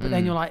awful, but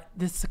then you're like,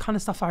 this is the kind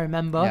of stuff I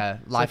remember. Yeah,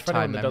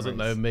 lifetime memories. That doesn't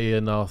know, me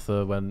and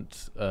Arthur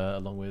went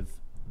along with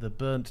the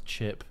burnt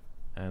Chip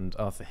and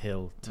Arthur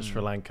Hill to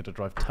Sri Lanka to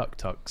drive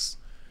tuk-tuks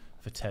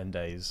for 10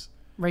 days.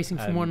 Racing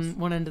from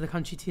one end of the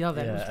country to the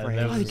other. Yeah, it was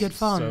really good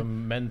fun.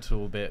 Some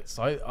mental bits.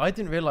 I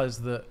didn't realise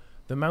that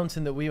the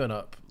mountain that we went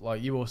up,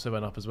 like you also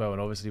went up as well,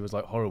 and obviously it was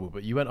like horrible,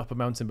 but you went up a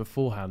mountain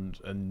beforehand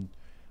and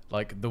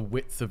like the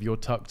width of your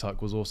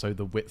tuk-tuk was also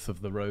the width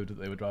of the road that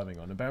they were driving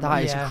on. And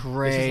that is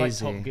crazy. This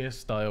is like Top Gear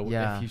style.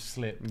 Yeah. If you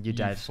slip, you're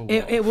dead.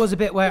 It was a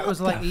bit where it was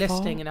like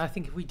listing, and I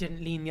think if we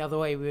didn't lean the other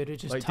way, we would have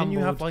just tumbled. Didn't you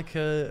have like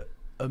a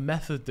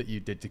method that you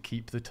did to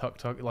keep the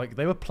tuk-tuk? Like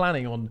they were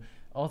planning on.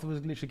 Arthur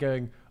was literally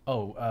going,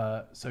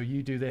 so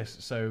you do this,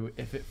 so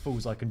if it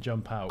falls, I can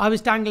jump out. I was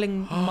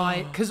dangling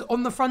because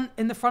in the front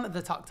of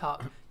the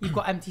tuk-tuk, you've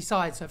got empty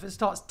sides, so if it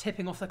starts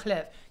tipping off the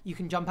cliff, you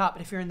can jump out.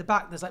 But if you're in the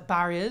back, there's like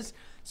barriers.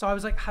 So I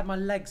was like, had my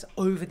legs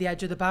over the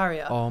edge of the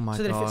barrier. Oh my God.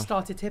 So that if it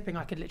started tipping,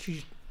 I could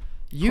literally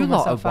You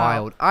lot are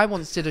wild. I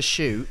once did a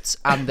shoot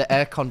and the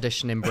air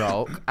conditioning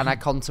broke, and I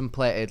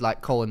contemplated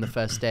like calling the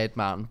first aid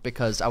man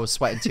because I was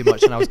sweating too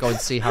much and I was going to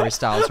see Harry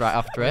Styles right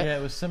after it. Yeah,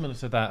 it was similar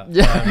to that.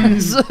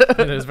 Yes. It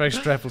was a very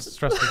stressful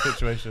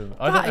situation.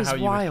 I don't know how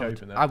wild. you would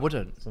cope in that. I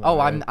wouldn't.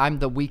 I'm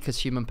the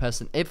weakest human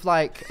person. If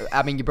like,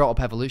 I mean, you brought up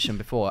evolution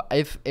before.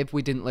 If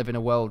we didn't live in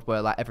a world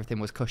where like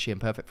everything was cushy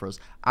and perfect for us,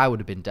 I would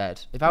have been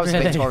dead. If I was a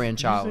Victorian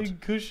child. You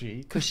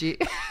cushy? Cushy.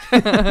 Do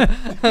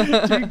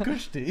you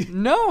cushy?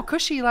 No,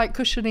 cushy like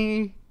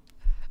cushiony.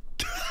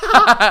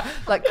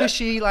 Like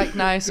cushy, like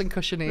nice and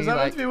cushiony. Is that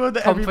like meant to be a word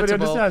that comfortable.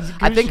 everybody understands?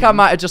 I think I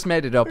might have just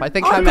made it up. I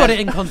think I got it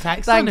in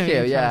context. Thank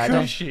you. Yeah,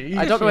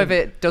 I don't know if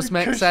it does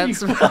make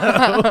sense, but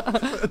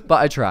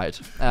I tried.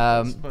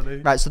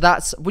 Right, so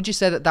that's. Would you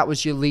say that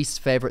was your least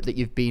favourite that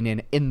you've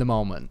been in the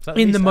moment?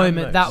 In the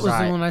moment, that was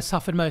the one I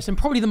suffered most, and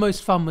probably the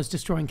most fun was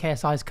destroying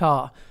KSI's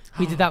car.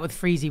 We did that with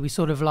Freezy. We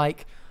sort of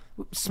like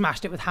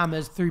smashed it with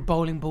hammers, threw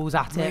bowling balls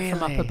at it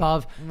from up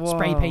above,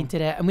 spray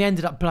painted it, and we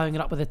ended up blowing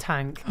it up with a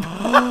tank.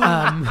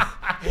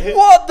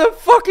 What the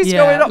fuck is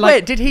going on? Like,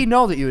 wait, did he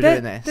know that you were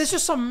doing this? There's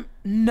just some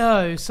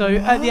So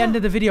at the end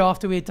of the video,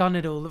 after we had done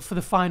it all, for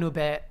the final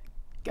bit,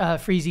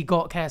 Freezy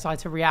got KSI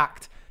to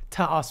react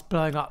to us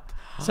blowing up.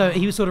 So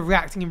he was sort of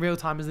reacting in real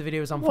time as the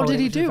video was unfolding. What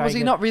did he do? Was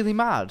he not really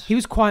mad? He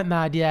was quite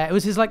mad, yeah. It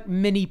was his like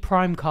mini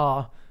prime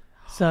car.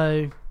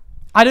 So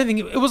I don't think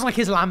it was like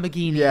his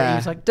Lamborghini. Yeah. He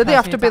was, like, did they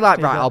have to be like,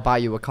 right, I'll buy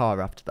you a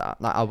car after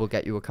that? Like, I will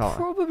get you a car.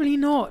 Probably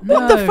not. No.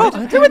 What the fuck?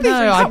 I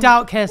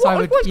doubt KSI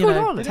would, what's going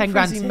on? 10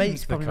 grand. Did he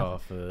make the car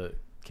for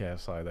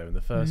KSI though in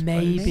the first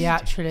place? Maybe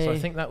actually. So I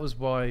think that was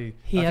why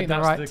he had the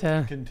right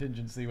to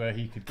contingency where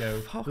he could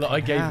go, look, I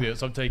gave you it,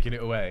 so I'm taking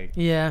it away.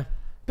 Yeah.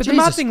 But the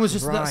mad thing was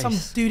just that some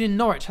dude in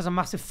Norwich has a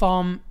massive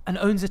farm and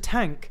owns a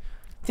tank.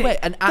 Wait,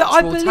 an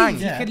actual tank?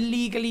 You could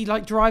legally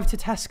like drive to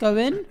Tesco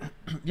in.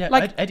 Yeah,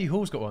 like Eddie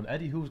Hall's got one.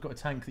 Eddie Hall's got a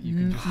tank that you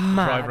can just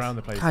drive around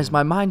the place. Guys,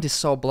 my mind is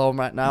so blown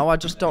right now. I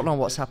just don't know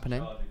what's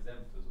happening.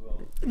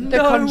 No the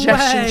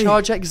congestion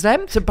charge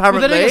exempt,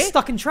 apparently. Well, they don't get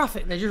stuck in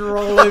traffic. They just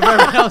roll over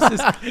everyone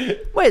else's.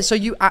 Wait, so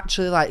you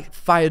actually like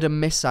fired a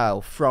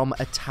missile from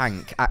a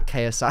tank at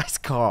KSI's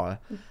car?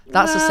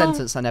 That's a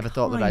sentence I never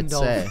thought that I'd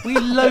say. We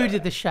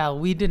loaded the shell.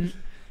 We didn't.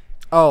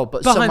 Oh,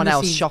 but someone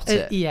else shot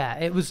it. Yeah,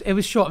 it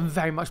was shot and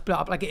very much blew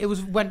up. Like it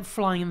went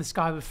flying in the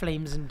sky with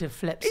flames and did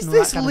flips. Is and all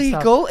this that kind legal?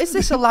 Of stuff. Is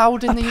this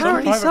allowed in the UK?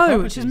 Apparently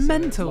so, which is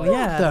mental.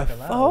 Yeah. What the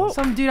fuck?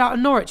 Some dude out of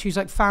Norwich who's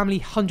like family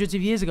hundreds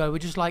of years ago were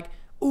just like,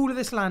 all of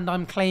this land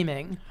I'm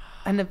claiming,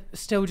 and have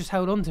still just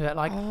held on to it.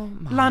 Like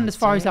land as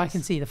far as I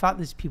can see. The fact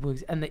there's people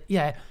and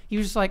he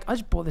was just like, I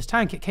just bought this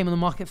tank. It came on the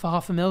market for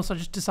 $500,000, so I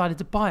just decided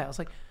to buy it. I was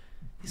like,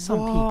 some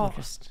people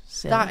just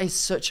silly. That is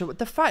such a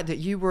the fact that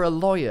you were a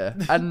lawyer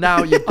and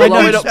now you're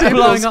blowing up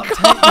people's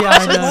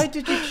cars. Why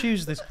did you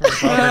choose this career?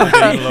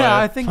 Yeah,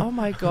 I think. Oh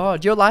my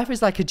god, your life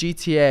is like a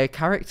GTA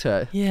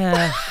character.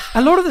 Yeah,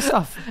 a lot of the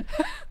stuff.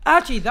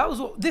 Actually, that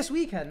was this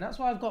weekend. That's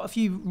why I've got a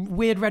few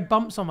weird red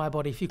bumps on my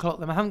body. If you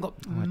clock them, I haven't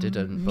got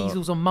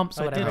measles or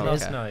mumps or whatever it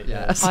is. Last night.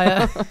 Yes.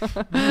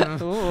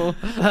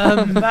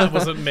 That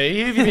wasn't me.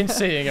 Who have you been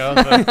seeing,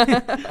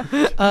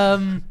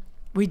 Arthur?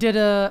 We did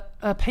a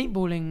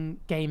paintballing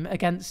game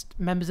against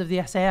members of the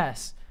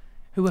SAS,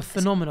 who were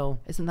phenomenal.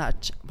 Isn't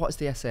that what is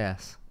the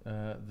SAS?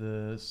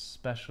 The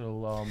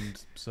Special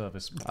Armed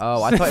Service.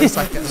 Oh, I thought it was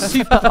like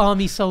Super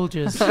Army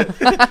Soldiers.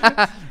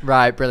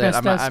 Right,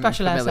 brilliant. I'm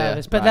Special Air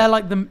Service, but they're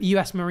like the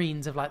US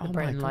Marines of like the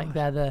Britain. Like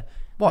they're the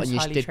what? And you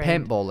did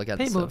paintball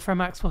against them? Paintball for a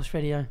Max Posh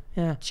video.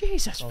 Yeah.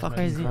 Jesus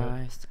fucking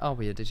Christ! Oh,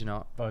 well, did you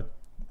not? But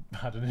I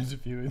had an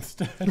interview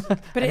instead.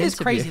 But it is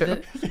crazy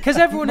that because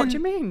everyone. What do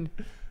you mean?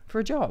 For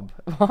a job?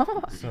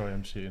 What? Sorry,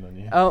 I'm cheating on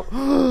you.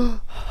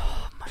 Oh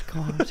my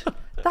god,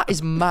 that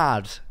is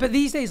mad. But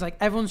these days, like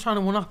everyone's trying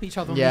to one up each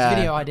other on these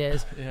video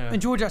ideas. Yeah.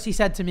 And George actually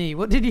said to me,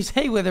 "What did you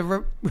say with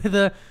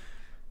a?"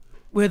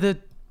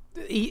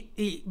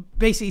 He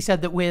basically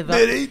said that we're the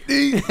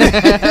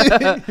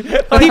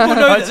people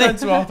know I turned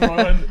to Arthur and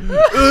I went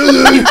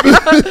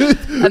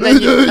and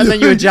then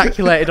you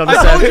ejaculated on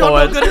the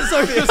surfboard.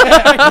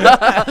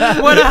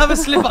 When I have a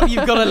slip up,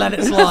 you've got to let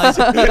it slide.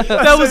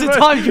 There was a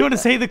time, do you want to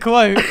say the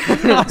quote?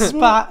 I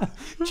spat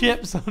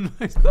chips on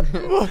my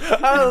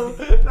Oh,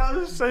 that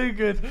was so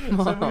good.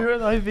 So we were in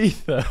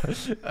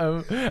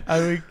Ibiza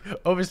and we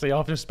obviously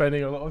after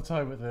spending a lot of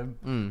time with him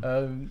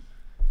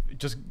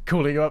just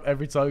calling him up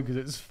every time because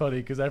it's funny.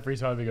 Because every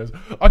time he goes,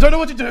 I don't know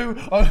what to do.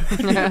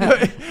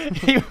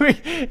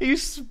 He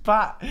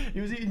spat.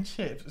 He was eating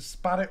chips,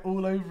 spat it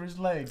all over his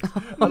legs.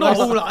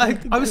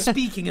 I was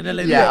speaking and a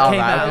little bit came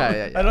out.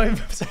 Okay, and I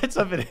said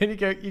something, and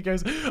he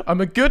goes,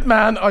 I'm a good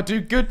man. I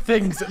do good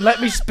things.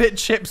 Let me spit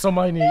chips on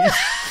my knees.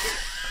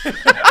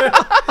 It's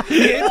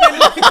been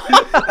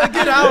like a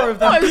good hour of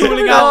them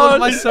calling out all of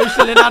my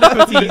social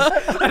inadequacies,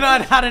 and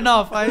I'd had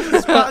enough. I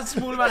spat a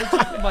small amount of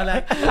chips on my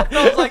leg, and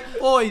I was like,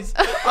 boys,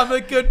 I'm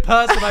a good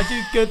person, I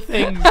do good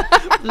things,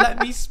 let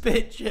me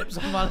spit chips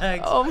on my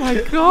legs. Oh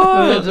my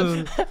god.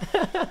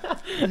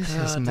 This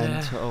is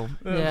mental.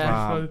 Yeah.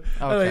 Wow.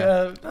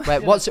 Okay.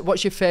 Wait,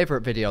 what's your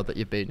favourite video that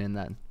you've been in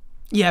then?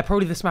 Yeah,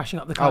 probably the smashing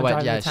up the car. Oh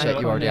wait, yeah, shit,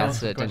 you already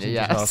answered it, didn't you?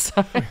 Yes.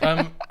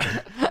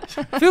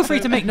 Feel free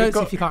to make notes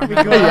if you can't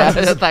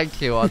remember. Thank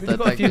you, Arthur. We've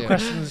got a few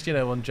questions,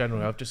 on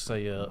general. I'll just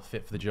say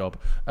fit for the job.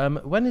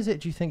 When is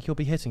it, do you think you'll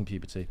be hitting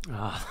puberty?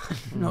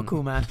 Not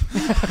cool, man.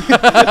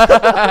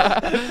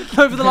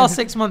 Over the last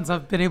 6 months,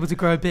 I've been able to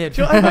grow a beard.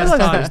 I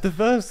realised the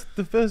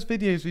first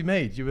videos we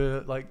made, you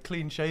were like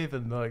clean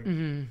shaven, like.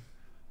 No?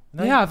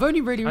 Yeah, I've only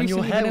really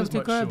recently been able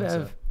to grow a bit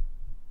of.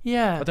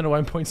 Yeah. I don't know why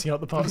I'm pointing out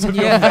the parts of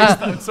your face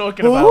that I'm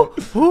talking about.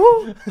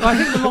 I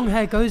think the long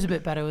hair goes a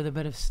bit better with a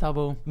bit of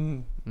stubble.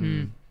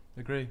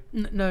 Agree.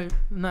 No,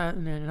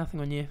 nothing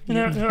on you.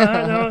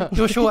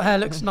 Your short hair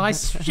looks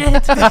nice.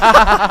 Shit.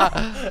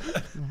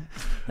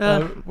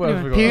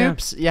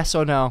 Pubes, yes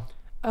or no?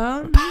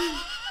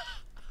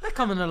 They're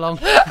coming along.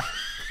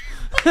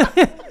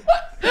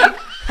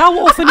 How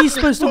often are you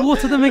supposed to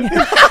water them again?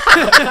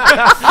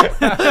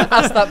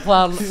 That's that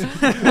plant.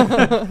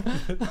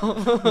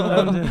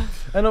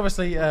 And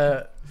obviously,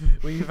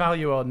 we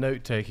value our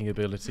note-taking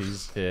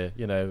abilities here,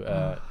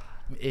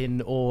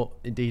 in or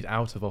indeed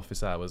out of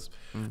office hours.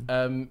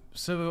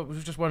 So I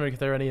was just wondering if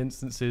there are any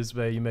instances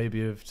where you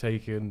maybe have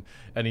taken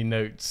any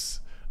notes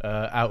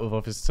out of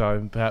office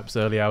time, perhaps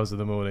early hours of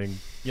the morning,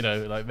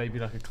 like maybe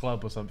like a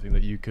club or something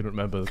that you couldn't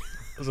remember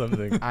or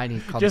something. I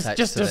need context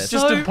just to this.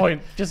 Just a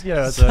point.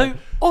 So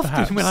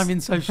often when I'm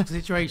in social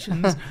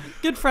situations,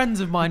 good friends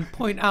of mine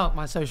point out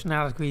my social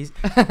inadequacies.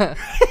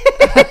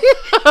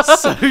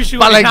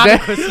 Social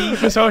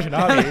inadequacies.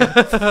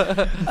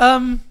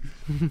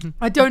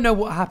 I don't know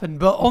what happened,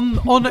 but in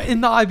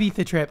the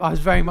Ibiza trip, I was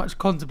very much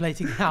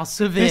contemplating how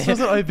severe. This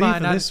wasn't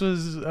Ibiza. This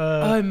was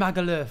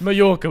Magaluf.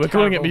 Mallorca. We're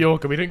calling it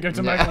Mallorca. We didn't go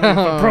to Magaluf.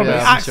 I promise.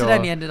 Yeah,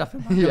 accidentally ended up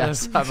in Magaluf.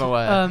 Yes, I'm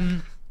aware.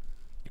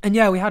 And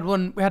yeah, we had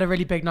a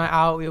really big night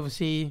out. We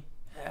obviously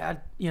had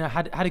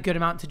a good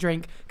amount to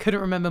drink. Couldn't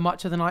remember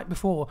much of the night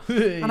before.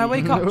 And I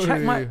wake up,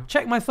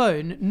 check my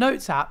phone,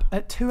 notes app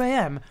at 2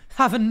 a.m.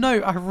 Have a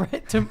note I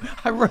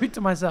wrote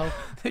to myself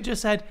that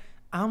just said,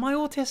 am I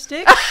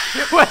autistic?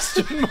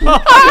 Question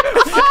mark.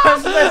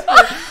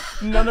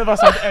 None of us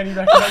had any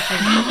recollection.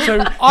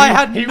 So I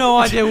had no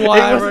idea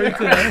why I wrote it.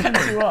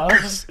 To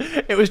us.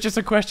 It was just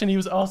a question he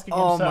was asking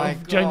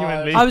himself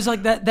genuinely. I was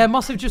like, there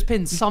must have just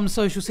been some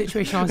social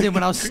situation I was in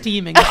when I was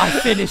steaming that I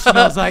finished and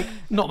I was like,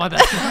 not my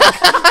best work.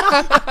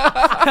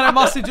 And I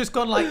must have just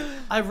gone like,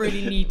 I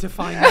really need to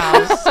find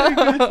out. So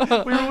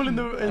good. We were all in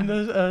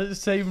the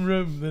same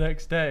room the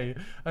next day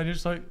and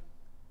just like,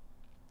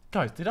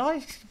 guys, did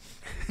one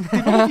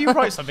of you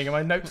write something in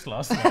my notes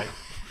last night?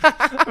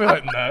 We're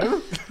like,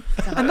 no.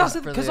 And that's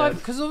because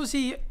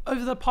obviously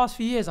over the past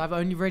few years I've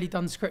only really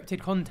done scripted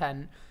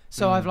content,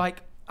 so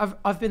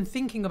I've been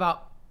thinking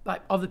about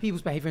like other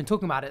people's behavior and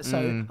talking about it,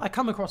 so I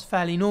come across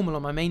fairly normal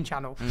on my main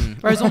channel,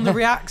 whereas on the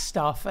React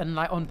stuff and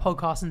like on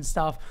podcasts and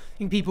stuff, I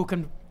think people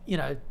can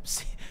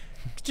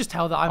just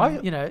tell that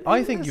I'm,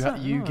 I think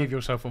you give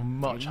yourself a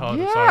much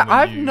harder time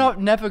than I've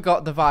never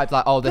got the vibe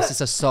like, this is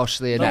a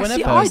socially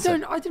inept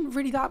person. I didn't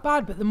really that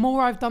bad, but the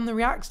more I've done the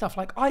React stuff,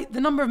 like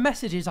the number of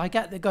messages I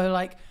get that go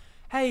like,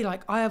 hey,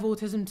 like I have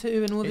autism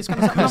too and all this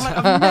kind of stuff. And I'm like,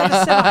 I've never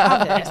said I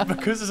have it. It's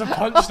because there's a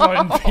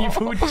punchline.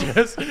 People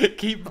just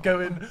keep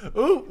going,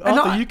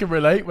 Arthur, you can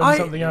relate when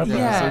something happens.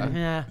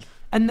 Yeah.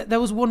 And there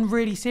was one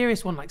really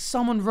serious one, like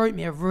someone wrote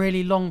me a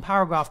really long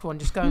paragraph one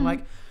just going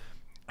like,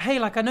 hey,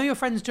 like I know your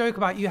friends joke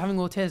about you having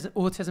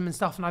autism and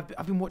stuff, and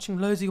I've been watching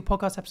loads of your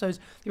podcast episodes,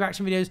 your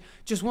reaction videos.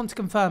 Just want to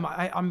confirm,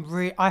 I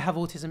have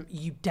autism.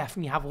 You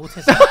definitely have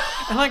autism.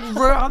 And like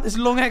wrote out this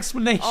long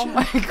explanation. Oh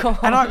my god!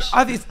 And I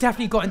think it's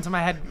definitely got into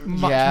my head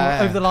much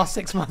more over the last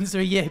 6 months or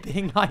a year,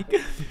 being like,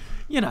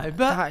 but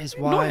that is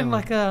wild. Not in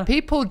like a.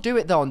 People do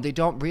it though, and they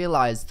don't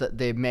realize that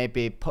they may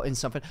be putting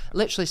something.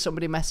 Literally,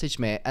 somebody messaged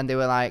me, and they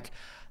were like,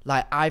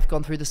 I've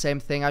gone through the same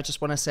thing. I just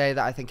want to say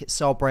that I think it's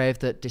so brave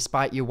that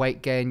despite your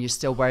weight gain, you're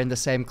still wearing the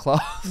same clothes.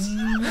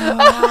 No.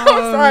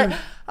 I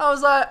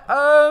was like,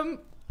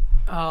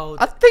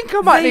 I think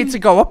I might need to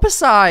go up a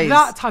size.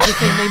 That type of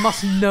thing, they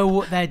must know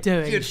what they're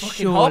doing. You'd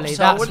surely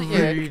that's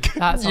rude.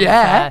 That's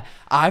unfair.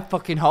 I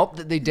fucking hope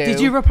that they do.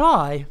 Did you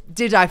reply?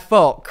 Did I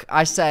fuck?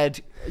 I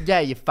said, yeah,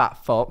 you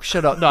fat fuck.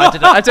 Shut up. No, I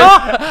didn't. I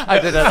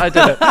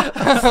didn't.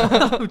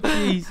 Oh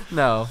jeez.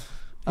 No.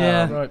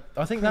 Yeah. Right.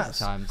 I think that's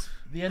times.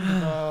 the end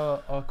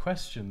of our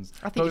questions.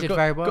 I think you did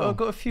very well. I've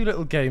got a few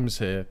little games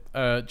here,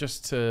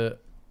 just to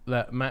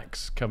let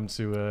Max come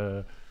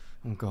to.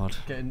 Oh God!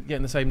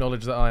 Getting the same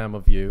knowledge that I am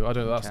of you. I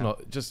don't. That's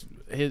not just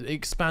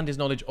expand his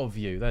knowledge of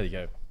you. There you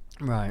go.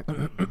 Right.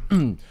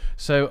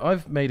 So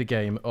I've made a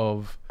game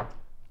of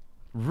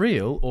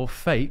real or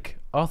fake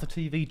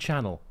ArthurTV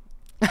channel.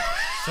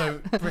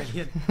 So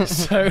brilliant.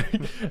 So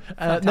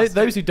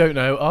those who don't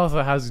know,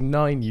 Arthur has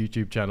 9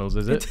 YouTube channels.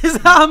 Is it? Is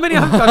that how many?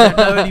 I don't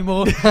know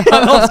anymore.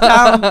 I lost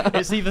count.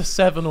 It's either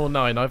 7 or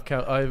 9.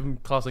 I'm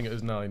classing it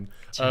as 9.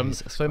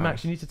 So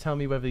Max, you need to tell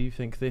me whether you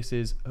think this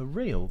is a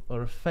real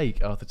or a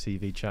fake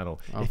ArthurTV channel.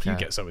 Okay. If you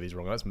get some of these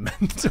wrong, that's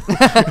mental.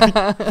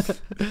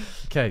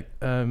 Okay.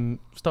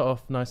 Start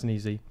off nice and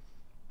easy.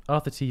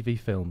 ArthurTV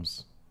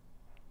films.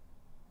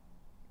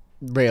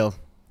 Real.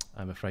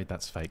 I'm afraid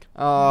that's fake.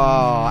 Oh,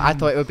 I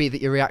thought it would be that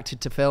you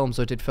reacted to films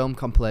or did film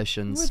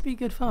compilations. It would be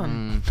good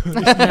fun.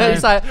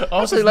 It's like,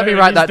 actually, let me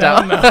write that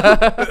down.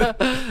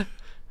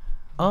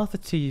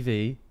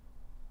 ArthurTV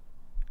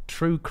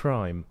true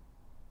crime.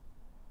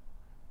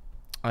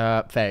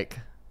 Fake.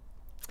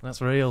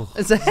 That's real.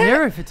 Is it?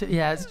 0 for 2.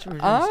 Yeah, it's true.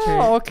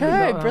 Oh,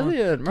 okay,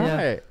 brilliant. Right.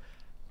 Yeah.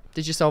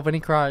 Did you solve any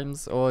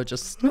crimes or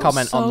just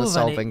comment on the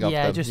solving of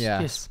them?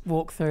 Just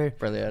walk through.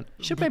 Brilliant.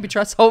 You should maybe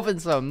try solving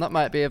some. That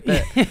might be a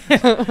bit.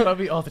 That'd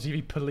be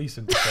ArthurTV police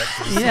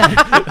inspectors. Yeah.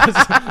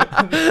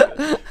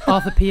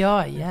 Arthur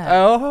PI, yeah.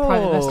 Oh,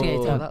 private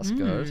investigator. That's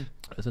good.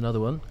 There's another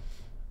one.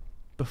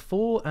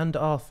 Before and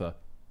Arthur.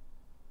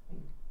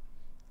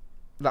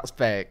 That's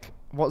fake.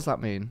 What does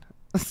that mean?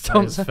 It's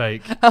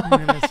fake.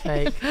 It's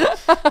fake.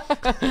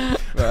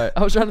 Right.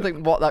 I was trying to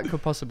think what that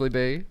could possibly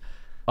be.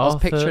 I was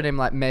picturing him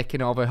like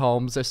making over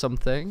homes or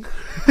something.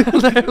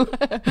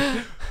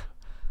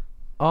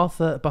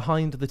 Arthur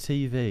behind the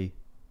TV.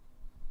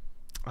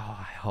 Oh,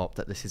 I hope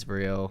that this is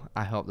real.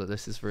 I'm going to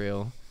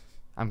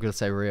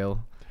say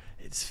real.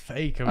 It's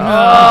fake.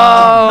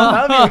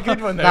 That would be a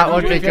good one, though. That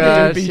would be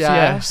good.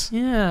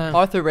 Yeah.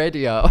 Arthur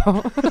Radio.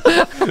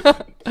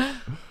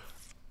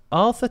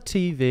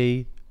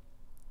 ArthurTV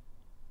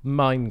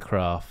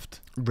Minecraft.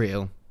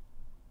 Real.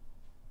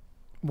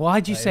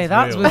 Why'd you say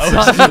that? That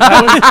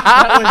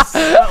was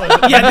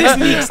yeah, this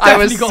needs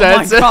definitely got a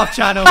Minecraft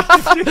channel.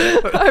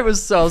 I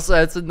was so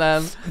certain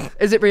then.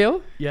 Is it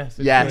real? Yes.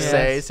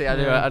 Yes. See, I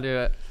knew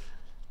it.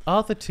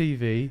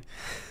 ArthurTV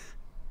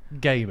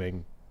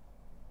gaming.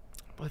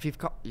 Well, if you've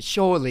got,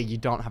 surely you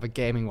don't have a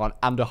gaming one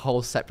and a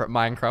whole separate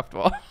Minecraft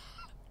one.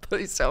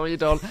 Please tell me you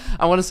don't.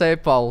 I want to say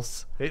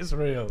false. It's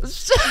real. What?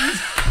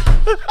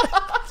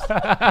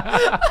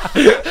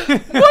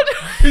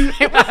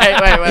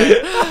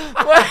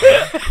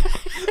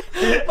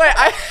 Wait,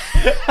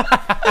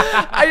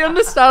 I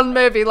understand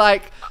maybe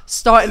like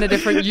starting a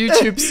different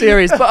YouTube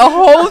series, but a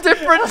whole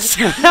different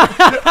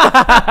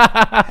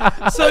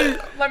so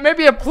like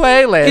maybe a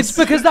playlist. It's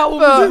because that one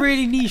was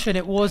really niche and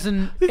it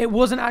wasn't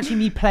actually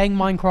me playing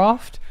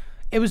Minecraft.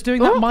 It was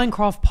doing that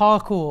Minecraft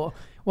parkour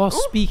while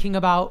speaking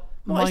about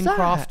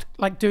Minecraft,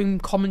 like doing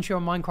commentary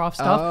on Minecraft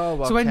stuff.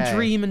 Okay. So when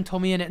Dream and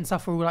Tommy in it and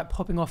stuff were like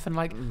popping off and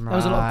like there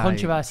was a lot of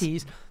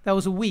controversies. There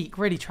was a week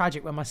really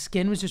tragic where my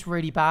skin was just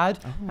really bad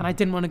and I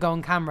didn't want to go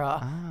on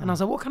camera. And I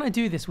was like, what can I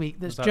do this week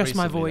that's just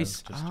my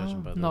voice? Just judging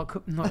by not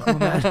cool,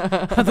 man.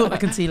 I thought the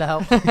concealer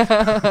helped.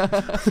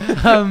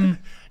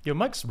 Your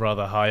mic's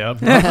rather high up.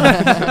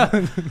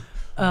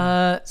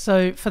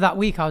 So for that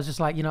week I was just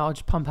like, I'll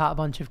just pump out a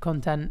bunch of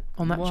content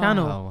on that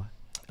channel.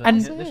 And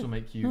this will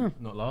make you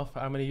not laugh.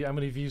 How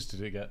many views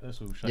did it get? This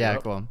will show you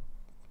up. Go on.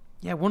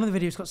 Yeah, one of the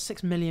videos got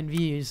 6 million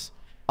views.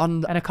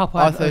 And a couple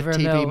had over a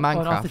mil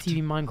Minecraft. on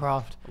ArthurTV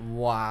Minecraft.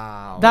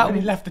 Wow. That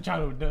he left the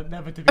channel,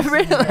 never to be seen.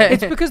 Really?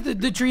 It's because the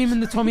Dream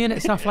and the Tommy in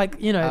it stuff, like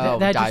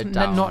they're just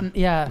not.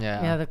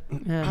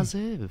 As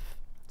if.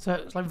 So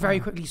it's like very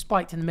quickly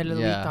spiked in the middle of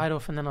the week, died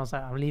off, and then I was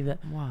like, I'll leave it.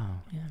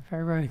 Wow. Yeah,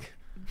 very rogue.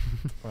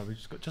 Right, we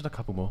just got a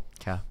couple more.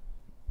 Okay.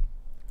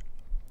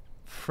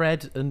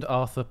 Fred and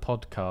Arthur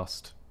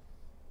podcast.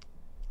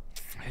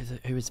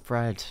 Who is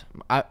Fred?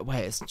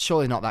 Wait, it's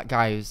surely not that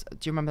guy who's... Do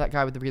you remember that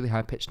guy with the really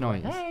high-pitched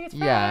noise? Hey, it's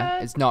yeah,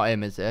 it's not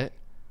him, is it?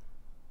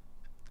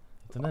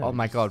 I don't know. Oh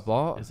my God,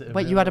 what?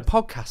 Wait, you real... had a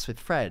podcast with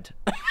Fred?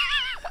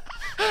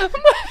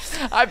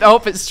 I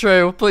hope it's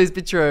true. Please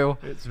be true.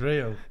 It's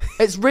real.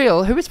 It's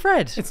real? Who is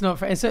Fred? It's not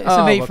Fred. It's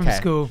a mate from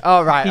school.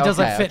 Oh, right. He does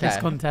like fitness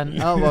content.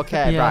 Oh,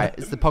 okay, right.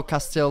 Is the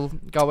podcast still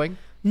going?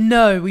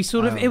 No, we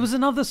sort of. It was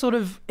another sort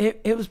of.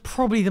 It was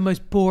probably the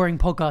most boring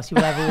podcast you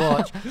will ever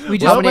watch. We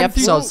just how many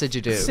episodes did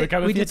you do?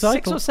 We did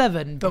 6 or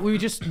 7, but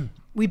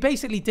we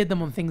basically did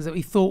them on things that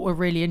we thought were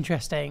really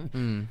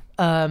interesting,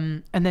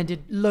 and then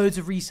did loads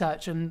of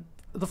research. And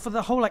for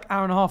the whole like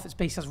hour and a half, it's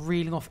basically us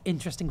reeling off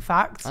interesting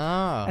facts.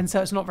 And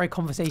so it's not very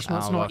conversational.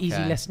 It's not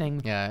easy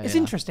listening. It's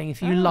interesting if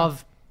you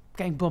love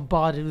getting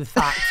bombarded with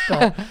facts,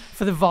 but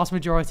for the vast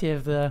majority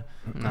of the...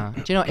 No.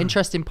 Do you know,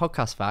 interesting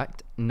podcast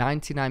fact,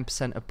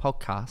 99% of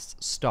podcasts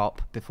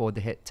stop before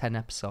they hit 10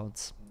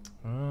 episodes.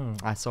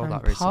 I saw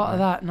that recently. Part of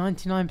that,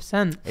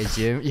 99%. Is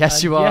you?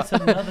 Yes, you are. Yet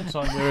another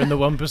time we're in the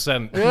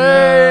 1%.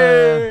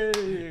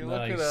 Yay!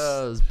 Look at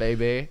us,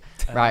 baby.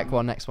 Right, go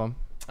on, next one.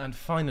 And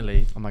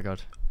finally, oh my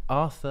god,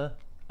 Arthur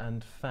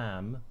and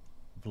Fam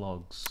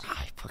vlogs.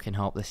 I fucking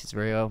hope this is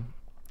real.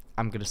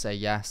 I'm gonna say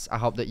yes. I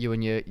hope that you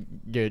and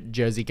your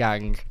Jersey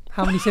gang.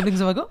 How many siblings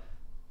have I got?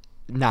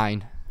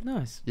 9.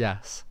 Nice.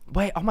 Yes.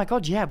 Wait. Oh my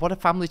god. Yeah. What a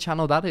family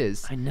channel that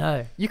is. I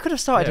know. You could have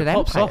started an it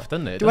pops empire. off,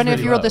 doesn't it? Do any of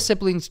your other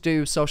siblings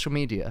do social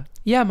media?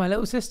 Yeah, my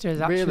little sister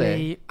is actually.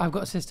 Really? I've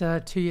got a sister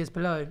 2 years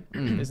below.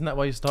 Isn't that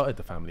why you started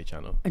the family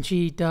channel? And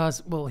she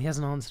does. Well, he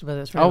hasn't answered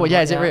whether it's real. Oh, or well, yeah.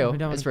 not Is it yet. real? We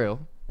don't It's wanna-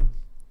 real.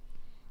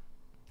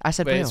 I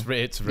said Wait, real.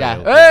 it's real. Yeah.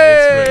 Yeah,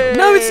 Hey! it's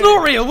real. No, it's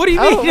not real. What do you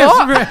Oh, mean?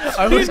 what? It's real.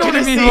 I was He's going to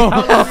giving me see more.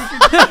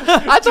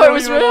 I thought it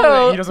was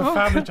real. He does a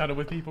family channel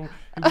with people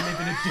who live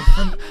in a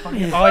different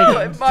fucking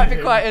island. It might be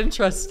quite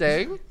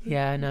interesting.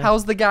 Yeah, I know.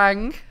 How's the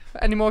gang?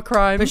 Any more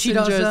crimes But she in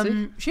does.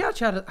 Jersey? She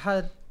actually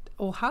had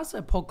or has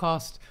a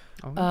podcast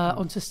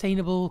on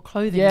sustainable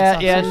clothing. Yeah,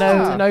 and yeah,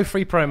 stuff. So no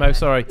free promo,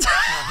 sorry.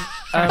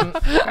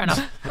 fair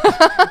enough.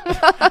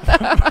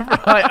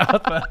 Right,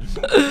 Arthur.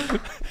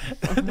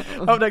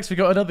 Up next, we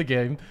got another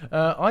game.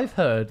 I've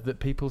heard that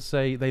people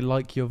say they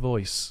like your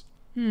voice.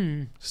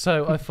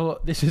 So I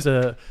thought this is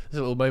a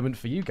little moment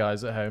for you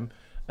guys at home.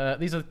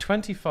 These are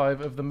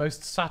 25 of the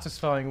most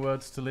satisfying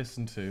words to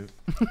listen to.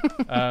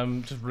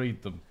 Just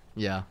read them.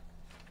 Yeah.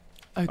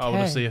 Okay. I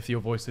want to see if your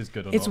voice is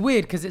good or It's not.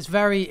 weird because it's a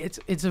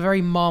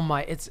very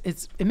Marmite.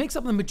 It makes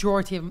up the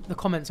majority of the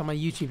comments on my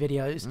YouTube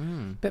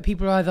videos. But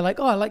people are either like,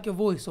 "Oh, I like your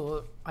voice,"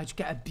 or I just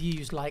get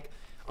abused. Like,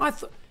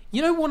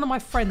 one of my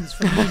friends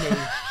from uni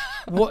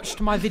watched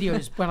my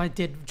videos when I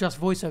did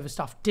just voiceover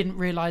stuff. Didn't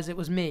realize it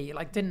was me.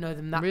 Like, didn't know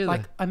them that. Really?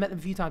 Like, I met them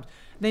a few times.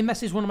 They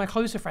messaged one of my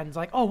closer friends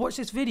like, "Oh, watch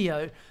this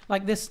video.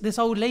 Like this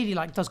old lady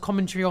like does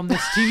commentary on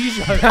this TV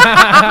show."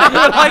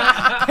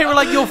 they were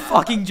like, "You're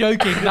fucking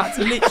joking. That's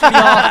literally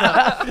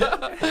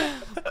Arthur."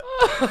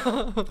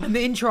 And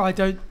the intro I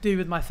don't do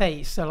with my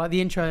face. So like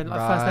the intro and like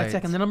first, Right. third,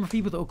 second. The number of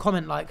people that will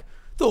comment like,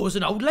 "Thought it was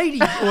an old lady,"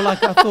 or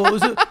like, "I thought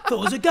it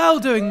was a girl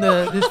doing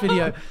this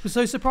video." I was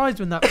so surprised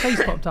when that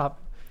face popped up.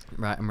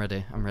 Right, I'm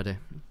ready.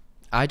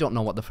 I don't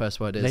know what the first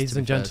word is. Ladies to be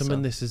and fair, gentlemen,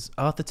 so- this is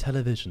Arthur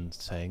Television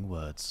saying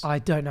words. I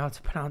don't know how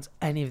to pronounce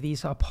any of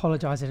these, so I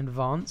apologise in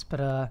advance. But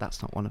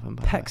That's not one of them.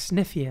 by the way.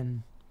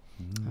 Pecksniffian.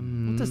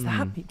 What does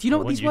that mean? Do you know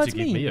I what want these you words to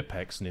give mean? me a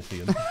peck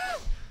sniffian.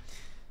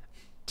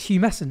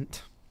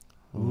 Tumescent.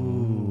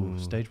 Ooh,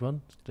 stage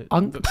 1.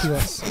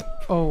 Unctuous.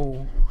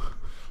 Oh.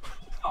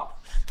 Oh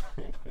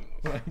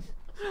my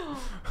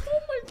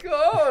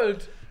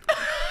god!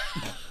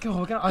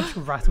 God, I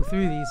should rattle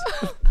through these.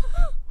 Oh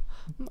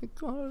my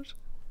god.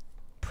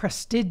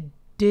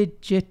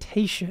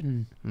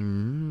 Prestidigitation.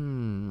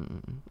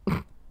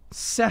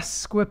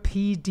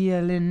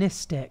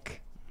 Sesquipedalianistic.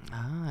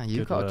 Ah, you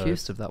Good got word.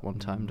 accused of that one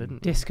time,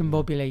 didn't you?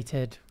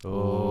 Discombobulated.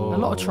 Oh. A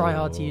lot of try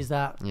hard to use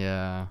that.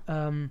 Yeah.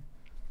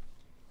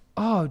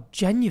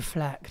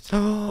 Genuflect.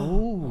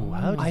 Oh,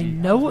 how did I you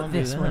know how what did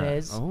you this do one that?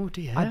 is. Oh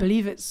dear. I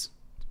believe it's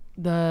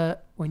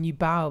when you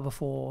bow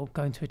before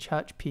going to a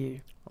church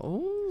pew.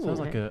 Oh. Sounds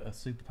like a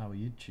superpower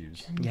you'd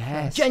choose.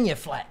 Yes.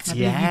 Genuflect. I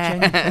believe you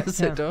Yes,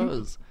 genuflect, it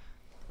does.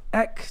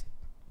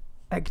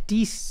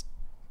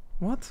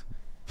 What?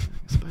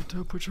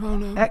 Expecto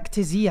Patronum.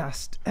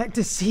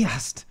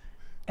 Ectesiast.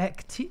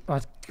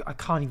 I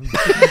can't even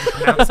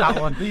pronounce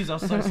that one. These are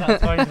so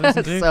satisfying to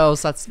listen to. So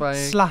satisfying.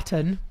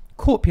 Slattern.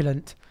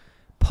 Corpulent.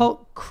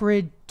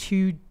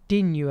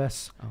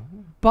 Pulchritudinous.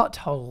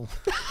 Butthole.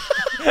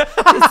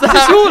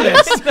 That's your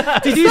list.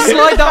 Did you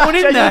slide that one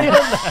in there?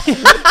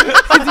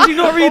 Did you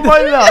not read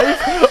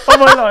On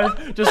my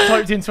life, just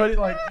typed in 20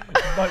 like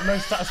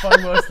most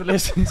satisfying words to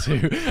listen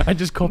to, and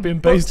just copy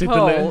and pasted the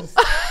Butthole. list.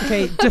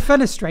 Okay,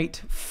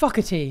 defenestrate.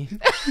 Fuckety.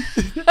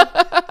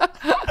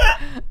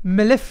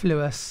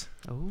 Mellifluous.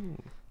 Oh.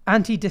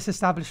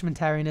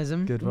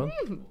 Anti-disestablishmentarianism. Good one.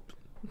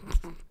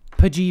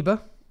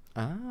 Pajiba.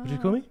 Ah. What did you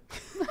call me?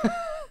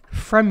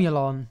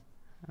 Fremulon.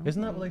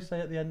 Isn't that what they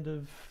say at the end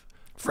of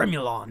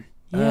Fremulon.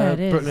 Yeah, it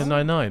is. Brooklyn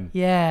Nine-Nine?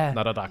 Yeah.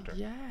 Not a doctor.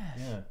 Yes.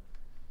 Yeah.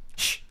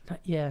 Shh.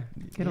 Yeah.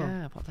 Get on.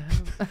 Yeah, what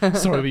the hell?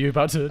 Sorry, were you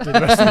about to do the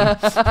rest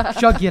of them?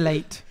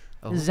 Jugulate.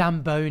 Oh.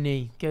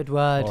 Zamboni. Good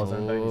word. Oh,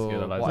 Zamboni's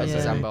good. I like What is a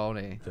Yeah.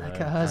 Zamboni?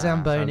 Look at her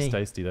Zamboni. Sounds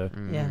tasty though.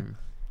 Yeah.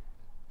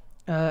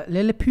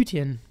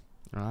 Lilliputian.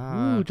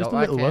 Ah, Ooh, just don't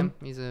a little like him.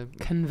 one. He's a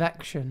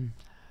Convection.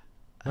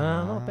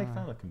 I'm not a big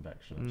fan of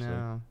convection. Actually.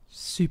 no.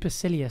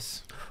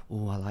 Supercilious.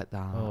 Oh, I like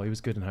that. Oh, he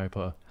was good in Harry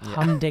Potter. Yeah.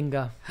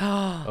 Humdinger.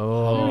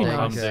 Oh, Very nice.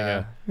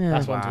 humdinger. Yeah.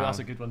 That's Wow. That's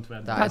a good one to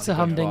end. That That's is a good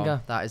humdinger.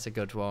 one. That is a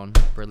good one.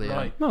 Brilliant.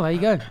 Right. Well, there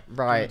you go.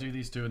 Right. We'll do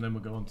these two and then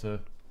we'll go on to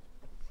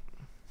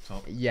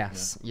top.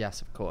 Yes.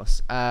 Yes, of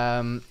course.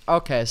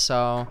 Okay,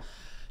 so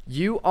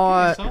you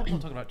are. I'm not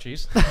talking about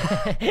cheese.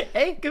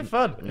 Hey, good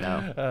fun.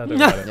 No. Don't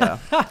worry. Yeah.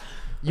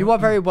 You are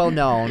very well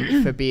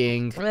known for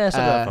being.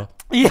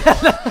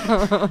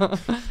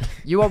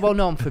 You are well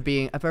known for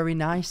being a very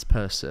nice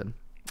person.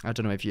 I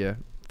don't know if you're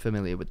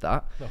familiar with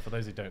that. Well, for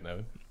those who don't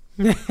know.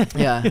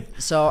 Yeah.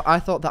 So I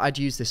thought that I'd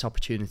use this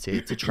opportunity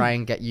to try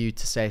and get you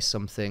to say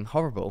something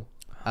horrible.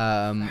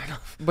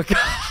 Because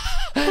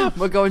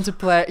We're going to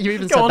play. You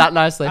even said that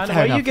nicely.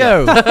 There you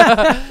go.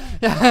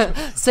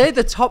 Say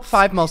the top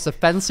 5 most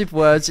offensive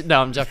words.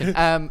 No, I'm joking.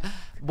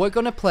 We're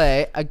going to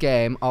play a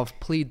game of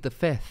Plead the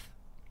Fifth.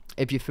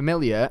 If you're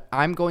familiar,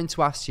 I'm going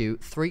to ask you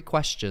 3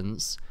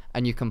 questions,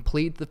 and you can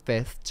plead the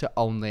fifth to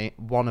only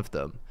one of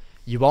them.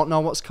 You won't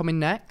know what's coming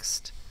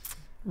next.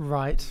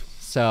 Right.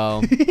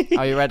 So,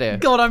 are you ready?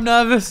 God, I'm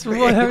nervous.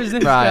 Where is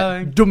this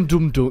going? Dum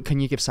dum dum. Can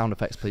you give sound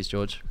effects, please,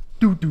 George?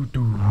 Do do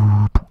do.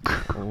 Oh,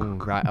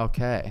 right.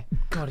 Okay.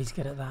 God, he's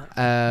good at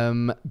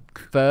that.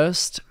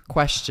 First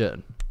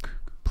question.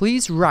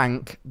 Please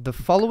rank the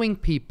following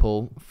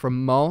people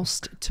from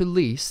most to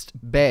least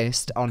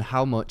based on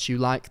how much you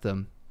like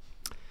them.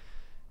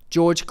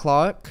 George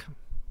Clarke,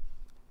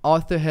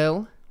 Arthur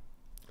Hill,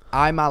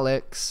 I'm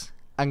Alex,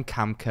 and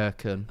Cam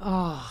Kirken.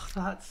 Oh,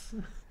 that's...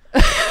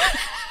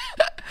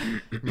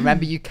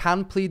 Remember, you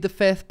can plead the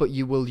fifth, but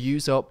you will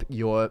use up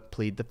your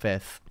plead the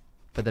fifth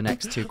for the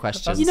next 2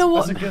 questions. You know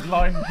what? That's a good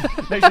line.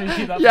 Make sure you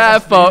keep that. Yeah,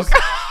 fuck.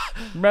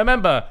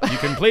 Remember, you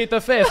can plead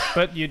the fifth,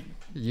 but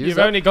you've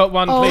only got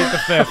one plead the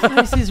fifth.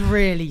 This is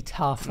really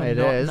tough and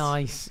not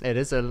nice. It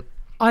is a...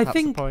 I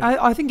think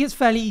it's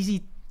fairly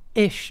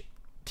easy-ish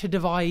to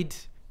divide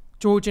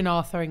George and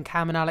Arthur and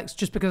Cam and Alex,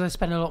 just because I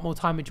spend a lot more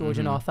time with George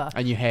and Arthur.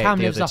 And you hate Cam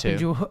the lives other up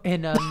two.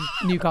 in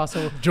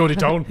Newcastle. Geordie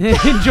Town.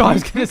 I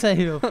was going to say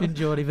in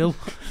Geordieville.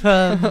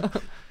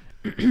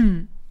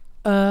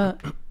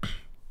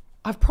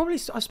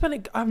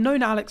 I've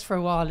known Alex for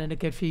a while and a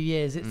good few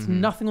years. It's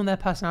nothing on their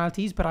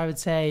personalities, but I would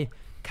say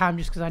Cam,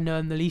 just because I know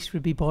him the least,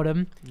 would be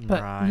bottom.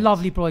 But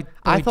lovely boy.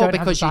 I thought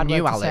because you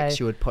knew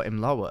Alex, you would put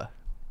him lower.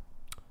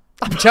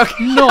 I'm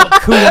joking. Not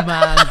cool,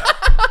 man.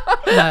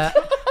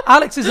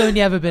 Alex has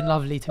only ever been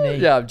lovely to me.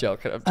 Yeah, I'm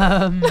joking.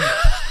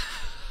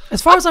 As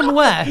far as I'm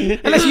aware,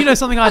 unless you know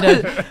something I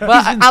don't.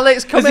 Well,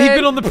 Alex, come in. He's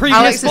been on the previous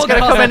Alex is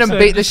going to come in and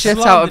beat the shit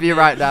out of you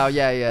right now.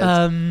 Yeah.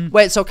 Um,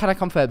 Wait, so can I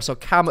confirm? So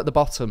Cam at the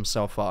bottom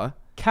so far.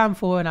 Cam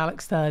 4 and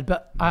Alex 3rd,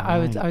 but I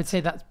would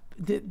say that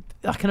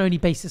I can only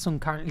base this on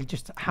currently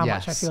just how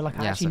much I feel like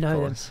I actually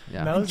know them.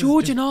 Yeah. And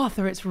George and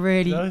Arthur, it's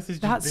really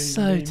that's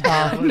so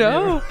tough.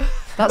 No,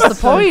 that's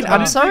the point.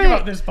 I'm sorry.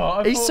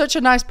 He's such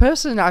a nice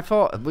person. I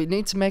thought we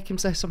need to make him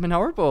say something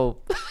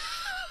horrible.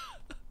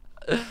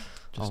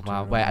 Oh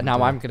wow! Wait,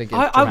 now I'm gonna give.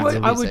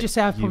 I would just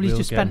say I've probably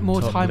just spent more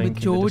time with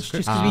George,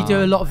 just because we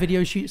do a lot of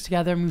video shoots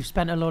together, and we've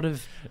spent a lot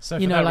of. So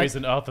for that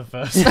reason, Arthur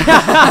first.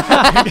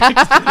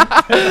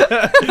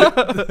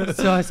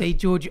 So I say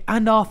George,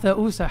 and Arthur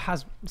also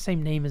has the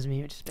same name as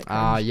me, which is a bit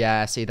cringe.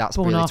 Yeah. See, that's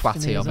really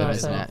twatty of him,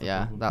 isn't it?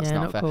 Yeah, that's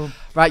not fair. Cool.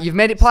 Right, you've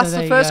made it past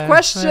the first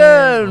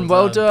question.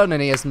 Well done,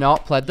 and he has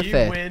not pled the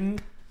fifth. Win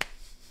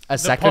a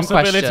second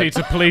possibility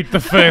question to plead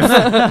the fifth.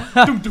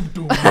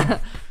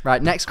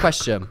 Right, next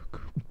question.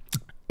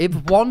 If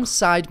one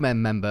Sidemen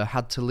member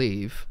had to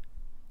leave,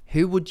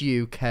 who would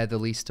you care the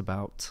least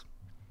about?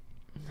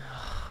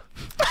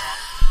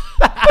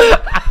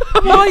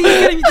 Why are you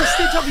getting me to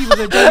stitch up people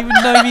that don't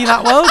even know me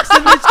that well? Because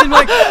then they're just going to be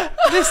like,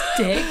 this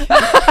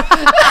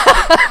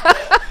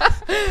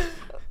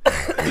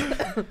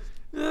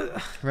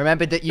dick.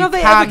 Remember that you Have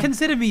they ever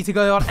considered me to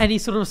go on any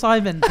sort of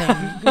assignment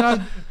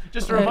thing?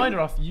 Just a reminder,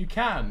 Arthur, you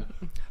can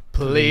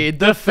plead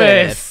the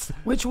fifth.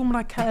 Which one would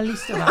I care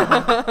least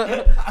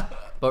about?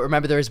 But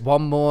remember, there is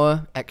one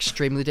more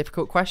extremely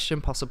difficult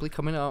question possibly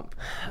coming up.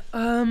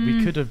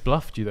 We could have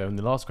bluffed you, though, and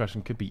the last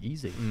question could be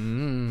easy.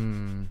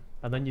 And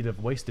then you'd have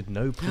wasted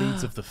no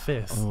pleads of the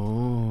fifth.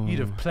 Oh. You'd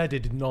have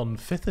pleaded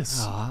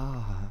non-fifthus.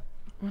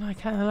 When I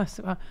care less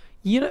about...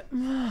 You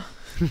know...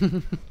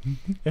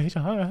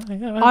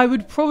 I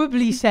would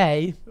probably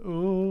say,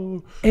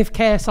 if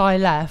KSI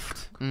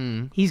left,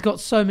 he's got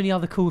so many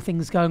other cool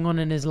things going on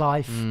in his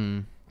life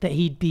that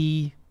he'd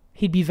be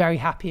very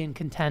happy and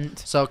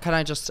content. So can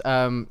I just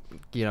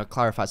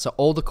clarify? So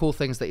all the cool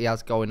things that he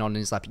has going on in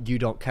his life, you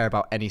don't care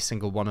about any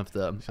single one of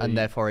them, so and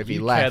therefore if he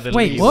left,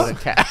 wait, what?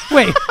 Care.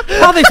 Wait,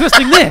 how are they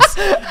twisting this?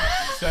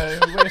 So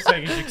we're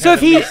saying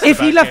if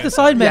he left the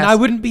Sidemen, I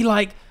wouldn't be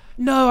like,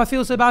 no, I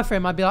feel so bad for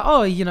him. I'd be like,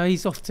 oh,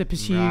 he's off to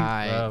pursue.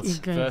 Right.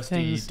 First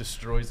he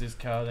destroys his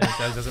car, then he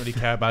says doesn't really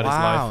care about his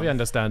life. We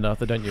understand,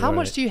 Arthur, don't you? How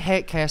much do you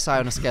hate KSI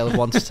on a scale of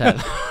 1 to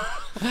 10?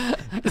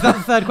 Is that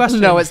the third question?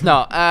 No, it's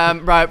not.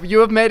 Right, you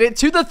have made it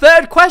to the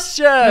third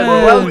question.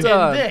 Well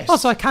done. Oh,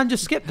 so I can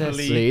just skip this.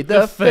 Plead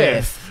the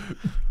fifth.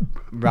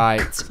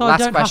 Right, so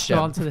last I don't question.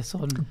 have to answer this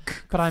one,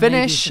 but I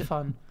may do for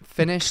fun.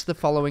 Finish the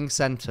following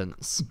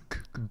sentence.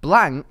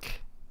 Blank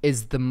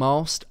is the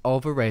most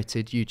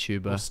overrated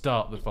YouTuber. We'll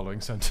start the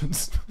following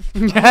sentence.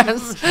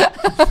 Yes.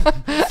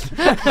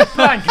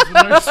 Blank is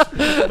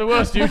the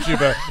worst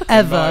YouTuber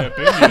ever.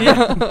 In my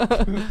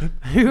opinion.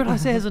 Who would I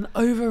say is an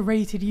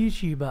overrated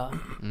YouTuber?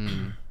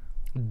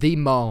 The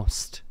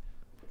most.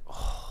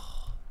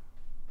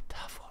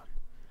 Tough one.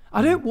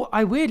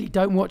 I weirdly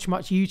don't watch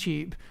much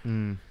YouTube.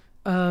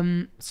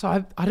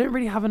 So I don't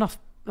really have enough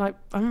I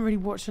haven't really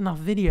watched enough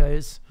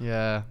videos.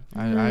 Yeah,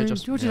 I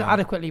just. George is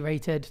adequately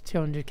rated,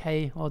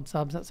 200k odd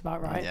subs. That's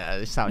about right. Yeah,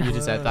 you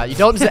deserve that. You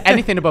don't deserve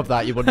anything above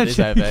that. You wouldn't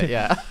deserve it.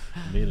 Yeah.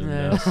 Mean and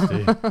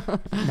nasty,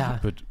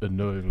 but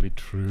annoyingly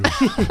true.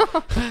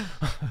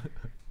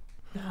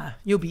 Nah,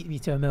 you'll beat me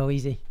to a mil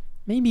easy.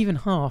 Maybe even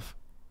half.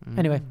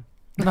 Anyway,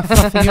 enough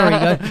for your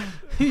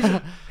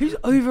ego. Who's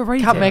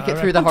overrated? Can't make it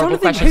through the horrible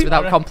questions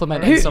without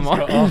complimenting someone.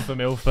 Arthur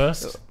Mill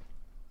first.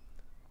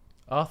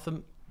 Arthur.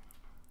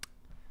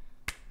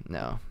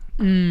 No.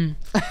 I'm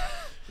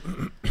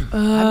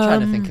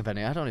trying to think of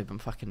any. I don't even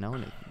fucking know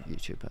any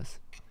YouTubers.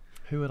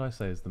 Who would I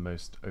say is the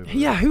most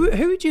overrated? Yeah,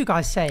 who would you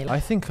guys say?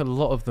 I think a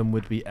lot of them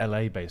would be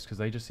LA based because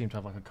they just seem to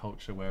have like a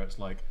culture where it's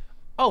like,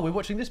 oh, we're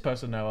watching this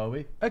person now, are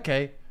we?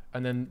 Okay.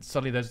 And then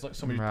suddenly there's like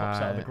somebody who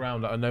pops out of the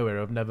ground out of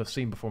nowhere I've never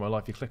seen before in my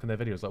life. You click on their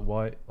videos, like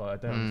why? Like, I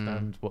don't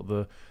understand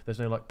what there's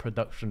no like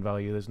production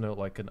value. There's no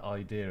like an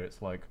idea.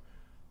 It's like,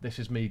 this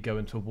is me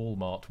going to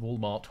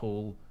Walmart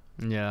haul.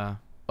 Yeah.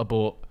 I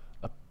bought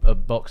a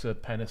box of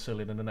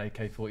penicillin and an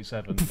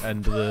AK-47.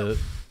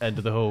 end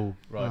of the haul.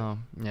 Right. Oh,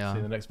 yeah. See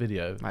you in the next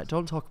video. Right.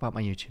 Don't talk about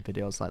my YouTube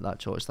videos like that,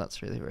 George.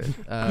 That's really rude.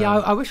 Yeah,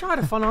 I wish I had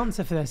a fun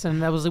answer for this,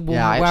 and there was a one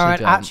where I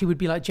actually would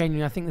be like,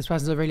 genuinely, I think this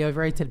person's really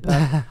overrated,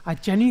 but I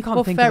genuinely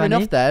can't think of any. Fair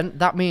enough then.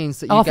 That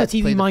means that you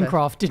ArthurTV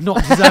Minecraft did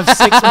not deserve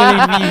 6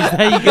 million views.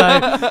 There you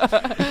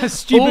go. A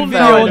stupid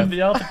video on the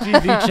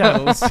ArthurTV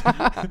channels.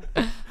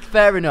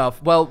 Fair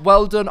enough.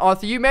 Well done,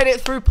 Arthur. You made it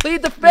through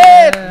Plead the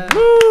Fifth. Yeah.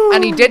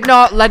 And he did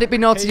not, let it be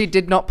noted, he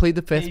did not plead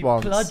the fifth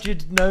once. He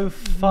bludgeoned no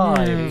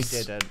fives.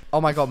 He didn't.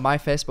 Oh my God, my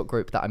Facebook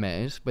group that I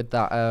made with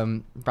that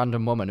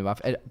random woman who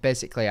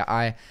basically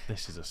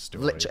This is a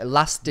story.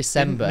 Last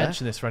December. Didn't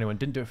mention this for anyone.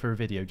 Didn't do it for a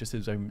video, just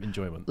his own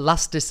enjoyment.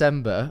 Last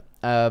December,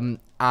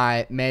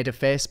 I made a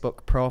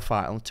Facebook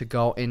profile to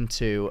go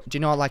into, do you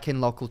know, like in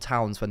local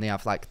towns when they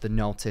have like the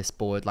notice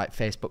board, like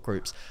Facebook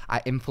groups,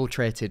 I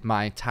infiltrated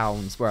my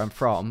towns where I'm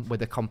from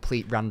with a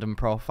complete random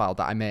profile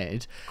that I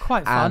made.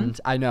 Quite fun.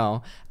 And I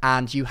know.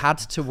 And you had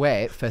to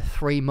wait for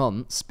 3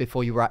 months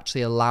before you were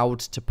actually allowed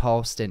to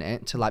post in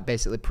it to like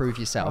basically prove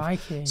yourself.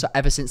 Crikey. So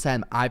ever since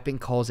then, I've been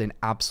causing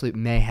absolute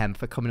mayhem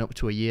for coming up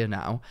to a year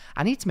now.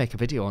 I need to make a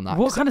video on that.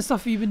 What kind of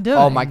stuff have you been doing?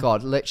 Oh my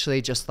God,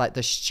 literally just like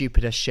the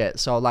stupidest shit.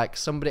 So like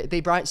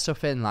they write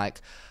stuff in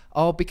like,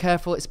 oh, be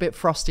careful, it's a bit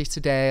frosty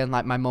today, and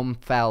like my mum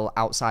fell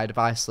outside of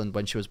Iceland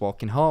when she was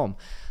walking home.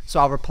 So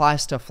I'll reply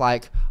stuff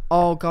like,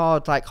 oh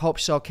God, like, hope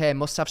she's okay,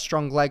 must have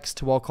strong legs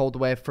to walk all the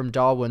way from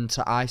Darwin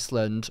to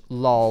Iceland,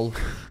 lol.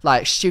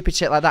 Like, stupid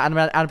shit like that. And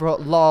I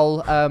wrote,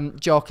 lol,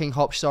 joking,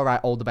 hope she's alright,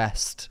 all the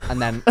best. And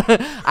then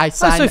I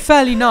signed... That's so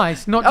fairly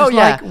nice, not just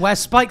like, wear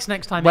spikes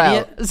next time,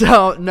 idiot.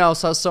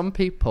 So some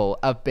people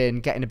have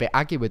been getting a bit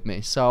aggy with me.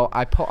 So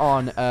I put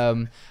on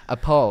a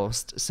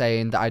post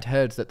saying that I'd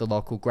heard that the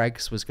local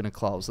Greggs was going to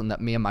close and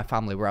that me and my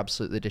family were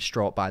absolutely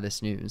distraught by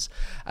this news.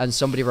 And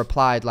somebody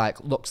replied,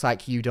 like, looks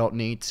like you don't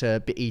need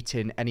to be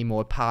eating any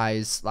more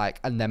pies, like,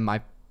 and then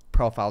my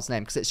profile's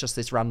name, because it's just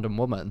this random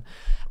woman.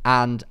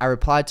 And I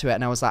replied to it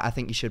and I was like, I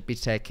think you should be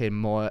taking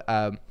more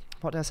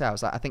what did I say? I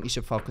was like, I think you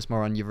should focus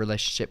more on your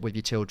relationship with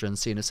your children,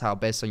 seeing as how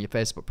based on your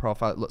Facebook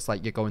profile it looks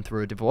like you're going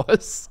through a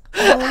divorce.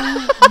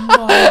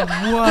 Oh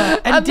my word.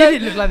 And did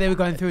it look like they were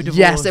going through a divorce?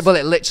 Yes, well,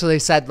 it literally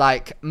said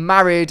like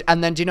married,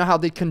 and then do you know how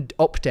they can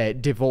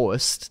update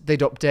divorced?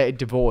 They'd updated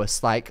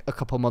divorce like a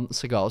couple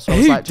months ago. So I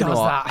was like, do you know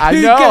what? I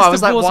know. I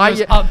was like, why are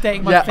you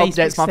updating my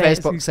Facebook updates my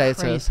Facebook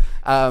status?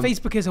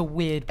 Facebook is a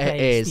weird place.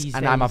 It is, these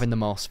and days. I'm having the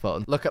most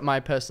fun. Look at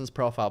my person's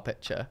profile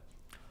picture.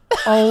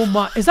 Oh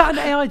my! Is that an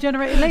AI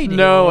generated lady?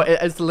 No,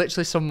 it's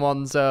literally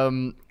someone's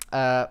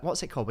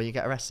what's it called when you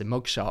get arrested?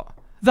 Mugshot.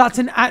 That's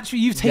an actual.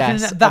 You've taken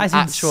that as an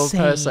actual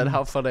insane person.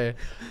 How funny!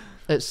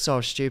 It's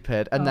so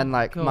stupid. And then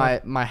like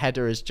God. my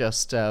header is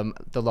just the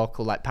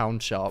local like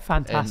pound shop.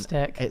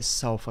 Fantastic. It's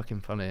so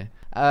fucking funny.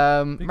 We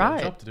got a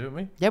Right. job to do, haven't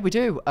we? Yeah, we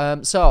do.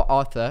 So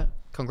Arthur,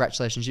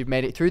 congratulations, you've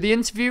made it through the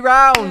interview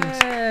round.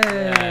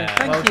 Yeah.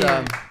 Thank Well you.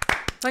 done.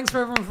 Thanks for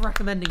everyone for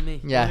recommending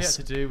me. All you had Yes.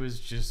 to do was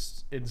just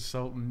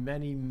insult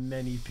many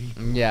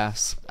people.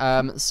 Yes.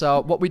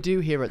 So what we do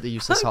here at the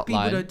Useless Hope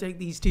people Hotline. don't take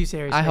these too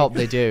seriously. I hope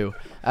they do.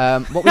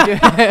 What we do,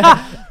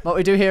 what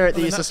we do here at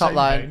the Useless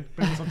Hotline.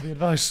 Bring us on to the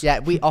advice. Yeah,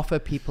 we offer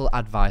people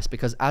advice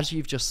because, as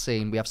you've just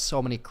seen, we have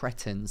so many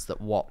cretins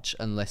that watch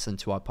and listen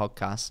to our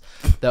podcast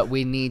that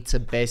we need to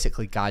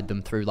basically guide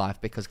them through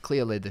life because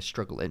clearly they're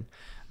struggling.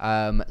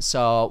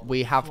 So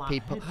we have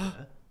people.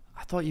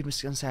 I thought you were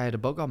going to say I had a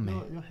bug on me.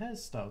 Your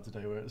hairstyle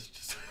today, where it's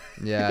just.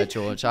 Yeah,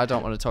 George, I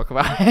don't want to talk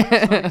about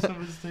It's it. like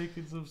someone's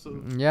taking some sort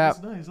of. Yeah.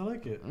 It's nice. I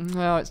like it.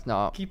 No, it's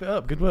not. Keep it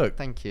up. Good work.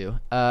 Thank you.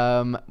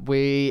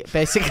 We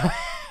basically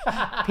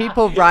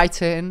people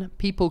write in,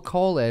 people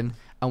call in,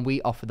 and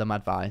we offer them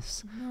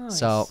advice. Nice.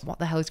 So what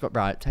the hell is got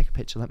right? Take a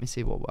picture. Let me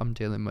see what I'm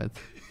dealing with.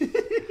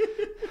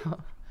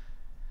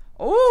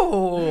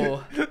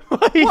 Oh,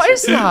 what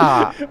is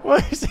that? Why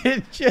is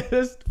it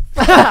just?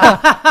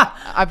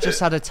 I've just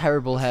had a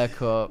terrible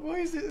haircut. Why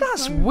is it?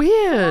 That's so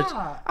weird.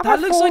 flat? Have That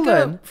I looks fallen?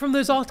 like from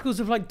those articles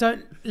of like,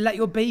 don't let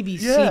your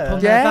babies sleep on Yeah.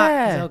 their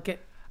back 'cause they'll get.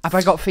 Have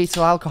I got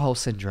fetal alcohol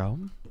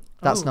syndrome?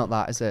 That's not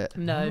that, is it?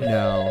 No.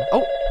 No.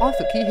 Oh,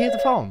 Arthur, can you hear the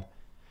phone?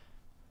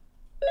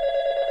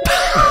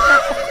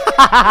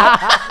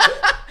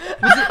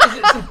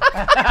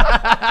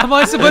 Am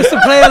I supposed to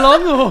play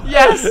along? Or?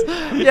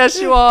 Yes,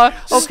 you are.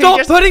 Okay,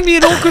 Stop putting me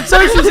in awkward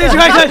social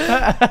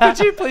situations. Could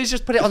you please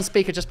just put it on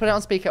speaker? Just put it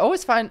on speaker. Oh,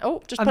 it's fine.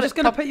 Oh, I'm just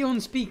going to put you on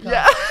speaker.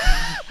 Yeah.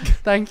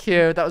 Thank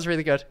you. That was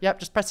really good. Yep,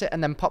 just press it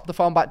and then pop the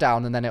phone back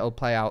down and then it'll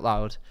play out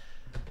loud.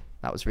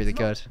 That was really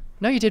good.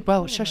 No, you did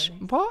well. Shush.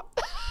 What?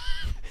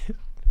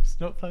 It's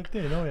not plugged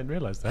in. Oh, I didn't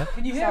realise that.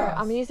 Can you hear us?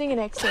 I'm using an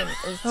accent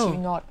as to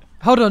not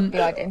Hold on. be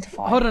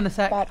identified. Hold on a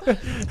sec. But,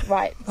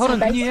 right. Hold so on,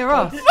 can you hear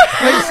us?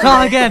 basically, Wait,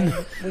 start again.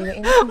 We were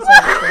in the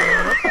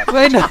conservatory.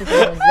 Wait, no.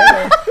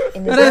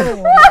 In the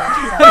building,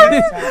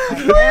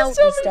 now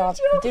we start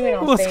doing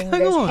our What's thing.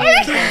 going There's on?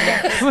 hands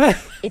on deck.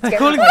 It's They're getting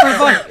calling quite for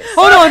advice. serious.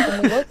 Hold on.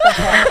 And we look back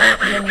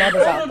up, and your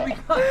mother's out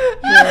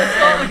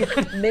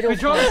there. Your middle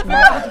class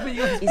mother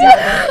is out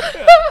there,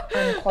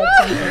 and quite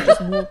simply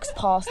just walks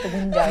past the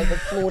window, the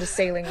floor to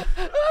ceiling.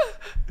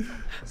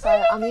 So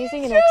I'm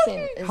using an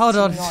accent as Hold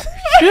to on. not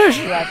Shush.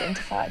 be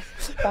identified.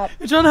 But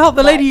You're trying to help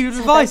the lady who'd so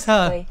advise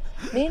her. basically,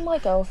 me and my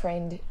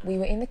girlfriend, we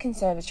were in the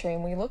conservatory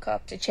and we look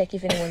up to check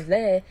if anyone's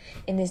there,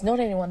 and there's not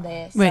anyone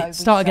there. So Wait, we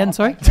start again,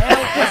 sorry.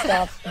 Now we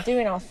start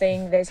doing our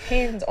thing. There's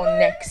hands on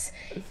necks.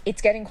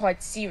 It's getting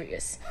quite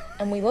serious.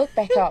 And we look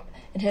back up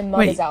and her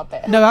mother's Wait, out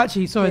there. no,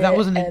 actually, sorry, that Yeah,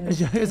 wasn't it.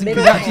 It was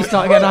middle because actually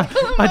start again.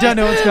 I don't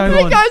know what's going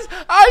Hey on. guys,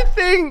 I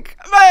think,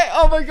 mate,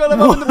 oh my god, I'm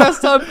having the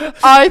best time.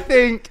 I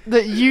think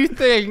that you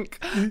think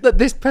that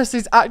this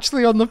person's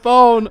actually on the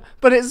phone,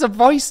 but it's a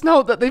voice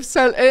note that they've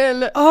sent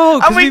in. Oh,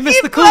 because And we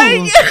missed the keep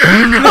playing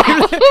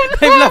calls.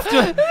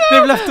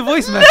 they've left a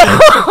voice message.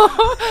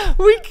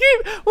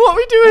 What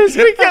we do is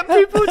we get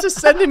people to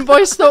send in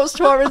voice notes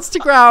to our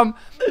Instagram,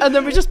 and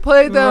then we just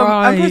play them and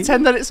Right.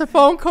 pretend that it's a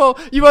phone call.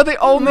 You are the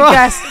only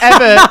guest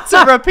ever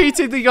to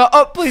repeatedly go,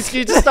 oh, please, can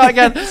you just start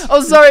again?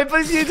 Oh, sorry,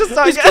 please, can you just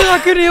start It's because again? I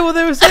couldn't hear what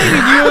they were saying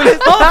and you were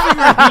laughing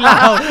really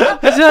loud. I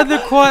just heard the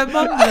quiet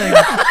mumbling.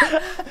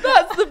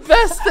 That's the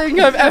best thing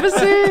I've ever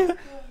seen.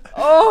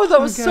 Oh, that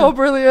was so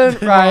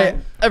brilliant. Right,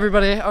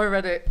 everybody, are we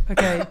ready?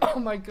 Okay. Oh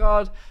my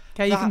god.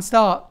 Okay, you can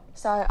start.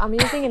 So I'm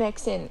using an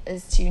accent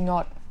as to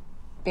not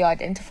be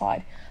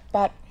identified.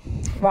 But,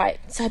 right,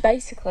 so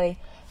basically,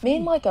 me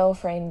and my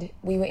girlfriend,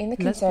 we were in the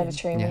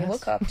conservatory and we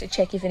look up to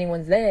check if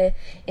anyone's there,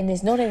 and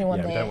there's not anyone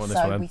Yeah, we there. don't want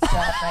this So one. we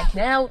start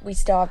making out, we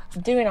start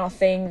doing our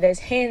thing. There's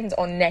hands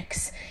on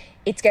necks.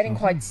 It's getting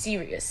quite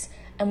serious.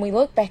 And we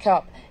look back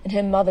up and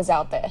her mother's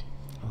out there.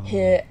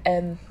 Her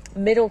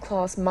middle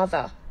class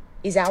mother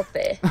is out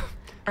there.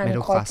 And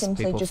Middle quite class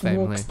simply people just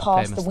walks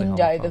past the famously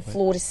window, the homophobic.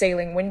 floor to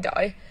ceiling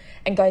window,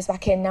 and goes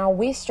back in. Now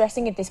we're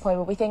stressing at this point,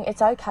 but we think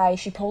it's okay.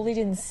 She probably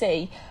didn't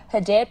see.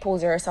 Her dad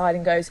pulls her aside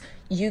and goes,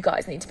 "You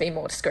guys need to be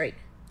more discreet."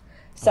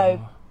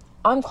 So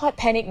I'm quite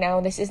panicked now,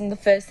 and this isn't the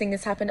first thing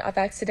that's happened. I've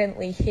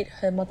accidentally hit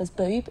her mother's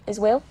boob as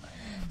well.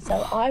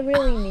 So I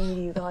really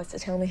need you guys to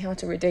tell me how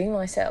to redeem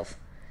myself.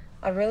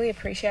 I really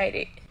appreciate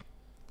it.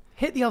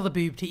 Hit the other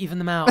boob to even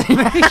them out.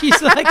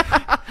 She's like,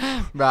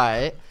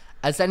 Right.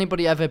 Has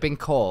anybody ever been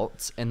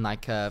caught in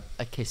like a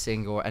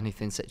kissing or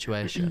anything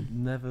situation?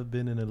 Never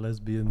been in a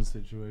lesbian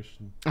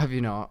situation. Have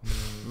you not?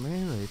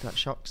 Really? That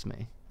shocks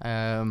me.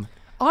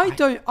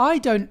 I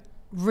don't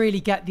really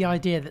get the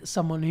idea that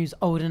someone who's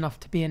old enough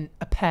to be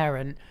a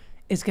parent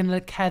is going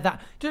to care that.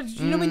 Do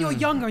you know when you're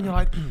younger and you're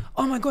like,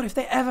 oh my God, if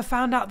they ever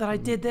found out that I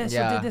did this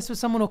or did this with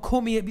someone or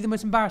caught me, it'd be the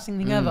most embarrassing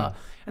thing ever.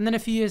 And then a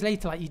few years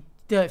later, like you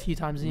do it a few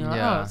times and you're like,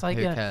 oh, it's like,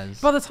 who cares?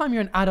 by the time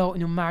you're an adult and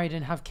you're married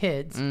and have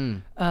kids,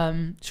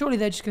 surely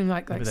they're just going to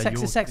like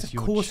sex is sex. It's Of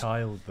your course,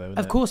 child, though,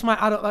 of course, my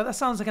adult, like that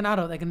sounds like an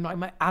adult. They're going to like,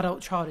 my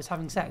adult child is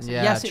having sex.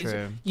 Yeah, Yes,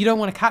 true. you don't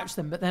want to catch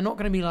them, but they're not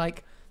going to be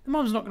like, the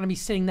mom's not going to be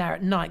sitting there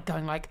at night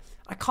going like,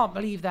 I can't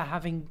believe they're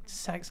having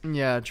sex.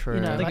 Yeah, true.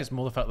 You know, I think like- it's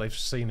more the fact they've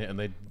seen it and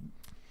they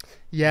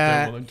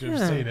Yeah. don't want them to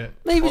have seen it.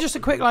 Maybe just a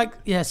quick like,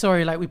 yeah,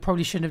 sorry, like we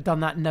probably shouldn't have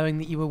done that knowing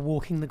that you were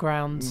walking the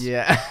grounds.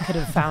 Yeah. Could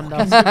have found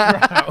us.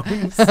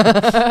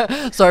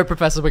 Sorry,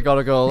 Professor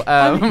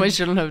McGonagall. We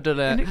shouldn't have done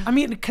it. I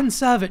mean, a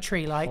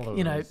conservatory, like,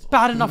 you know,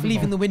 bad enough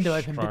leaving the window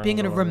open, but being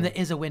in a room that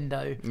is a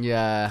window.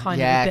 Yeah. Kind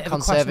Yeah, of a bit of a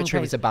conservatory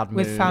questionable was a place bad move.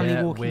 with family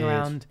Yeah, walking weird.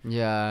 around.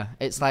 Yeah.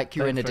 It's like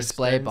you're in a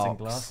display box.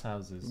 Glass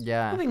houses.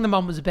 Yeah. I think the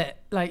mum was a bit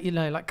like, you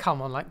know, like,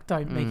 come on, like,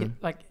 don't make it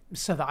like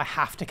so that I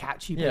have to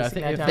catch you. Yeah, I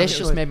Basically, think if I This don't-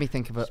 just made me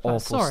think of an like,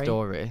 awful sorry.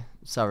 story.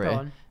 Sorry.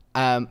 Go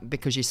on.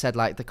 Because you said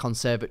like the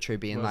conservatory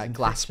being Was like it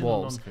glass fiction or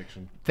walls.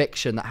 non-fiction?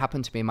 Fiction that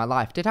happened to me in my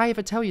life. Did I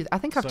ever tell you? I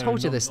think I've So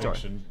told you this story.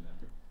 non-fiction.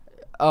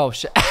 Oh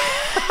shit.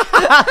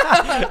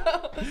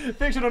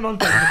 Fiction or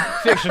non-fiction?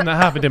 Fiction that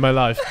happened in my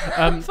life.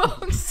 For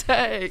fuck's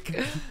sake.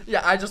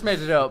 Yeah, I just made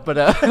it up, but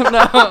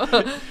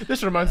no.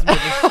 This reminds me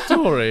of a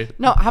story.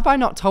 No, have I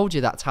not told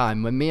you that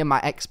time when me and my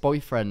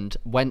ex-boyfriend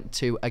went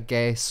to a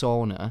gay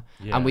sauna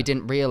and we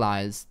didn't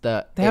realise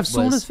that They have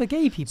saunas for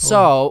gay people.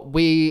 So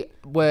we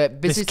were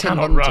visiting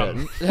cannot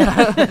London.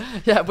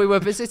 Yeah, we were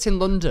visiting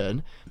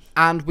London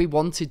and we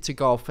wanted to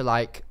go for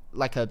like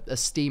like a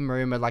steam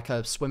room or like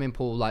a swimming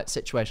pool like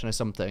situation or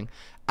something.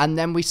 And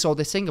then we saw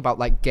this thing about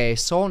like gay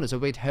saunas,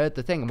 and we'd heard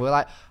the thing, and we were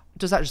like,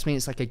 does that just mean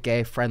it's like a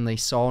gay friendly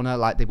sauna?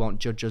 Like they won't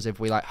judge us if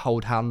we like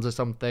hold hands or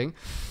something.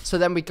 So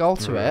then we go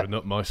to it.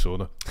 Not my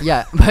sauna.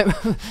 Yeah.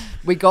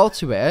 We go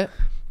to it,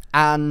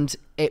 and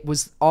it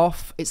was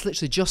off, it's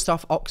literally just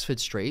off Oxford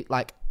Street,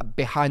 like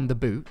behind the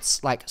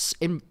Boots, like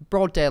in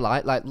broad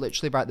daylight, like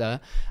literally right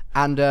there.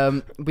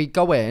 And we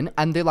go in,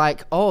 and they're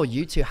like, oh,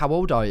 you two, how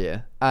old are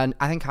you? And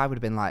I think I would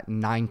have been like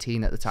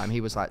 19 at the time.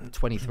 He was like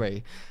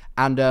 23.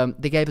 And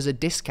they gave us a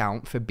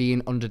discount for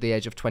being under the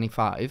age of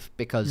 25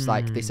 because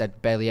like they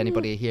said barely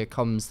anybody here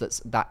comes that's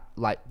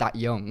that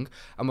young.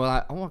 And we're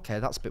like, oh, okay,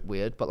 that's a bit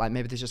weird, but like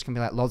maybe there's just gonna be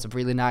like loads of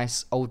really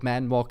nice old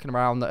men walking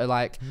around that are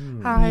like,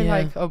 hi,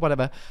 like, or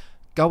whatever.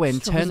 Go in,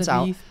 turns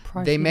out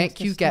they make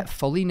you get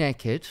fully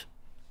naked,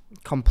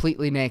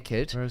 completely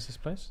naked. Where is this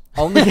place?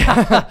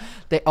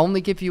 They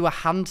only give you a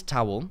hand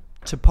towel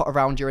to put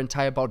around your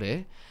entire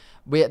body.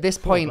 We at this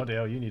point, bloody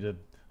hell, you need a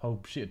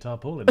whole sheet of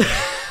tarpaulin there.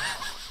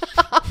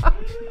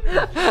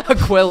 A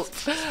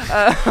quilt.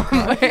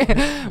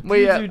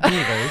 We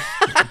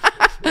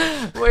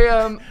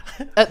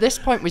at this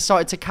point we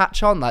started to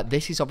catch on that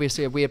this is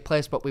obviously a weird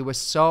place, but we were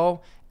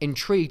so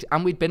intrigued,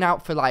 and we'd been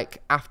out for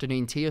like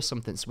afternoon tea or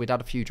something, so we'd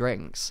had a few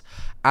drinks,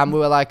 and we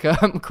were like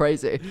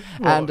crazy.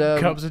 What,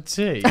 and cups of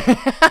tea?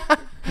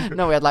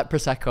 No, we had like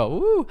prosecco.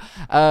 Woo.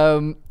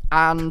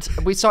 And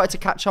we started to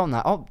catch on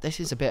that, oh, this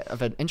is a bit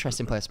of an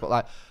interesting place, but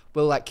like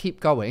we'll like keep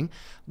going.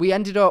 We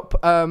ended up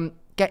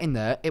getting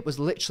there. It was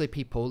literally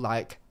people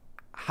like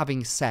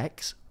having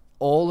sex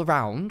all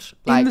around,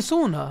 like in the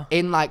sauna,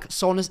 in like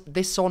saunas.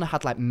 This sauna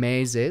had like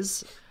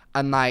mazes,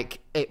 and like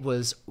it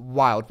was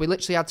wild. We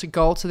literally had to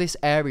go to this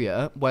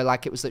area where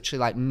like it was literally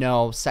like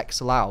no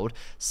sex allowed,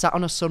 sat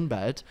on a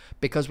sunbed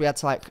because we had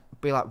to like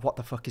be like, what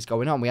the fuck is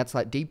going on? We had to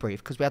like debrief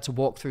because we had to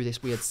walk through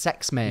this weird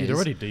sex maze. You'd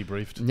already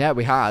debriefed. Yeah,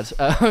 we had.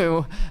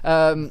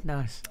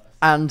 Nice.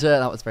 And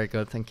that was very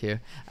good, thank you.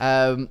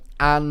 And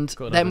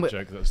then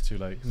joke that's too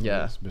late.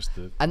 Yeah.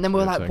 And then we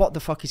were like, what the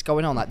fuck is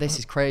going on? Like, this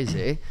is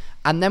crazy.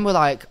 And then we're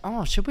like,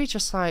 oh, should we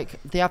just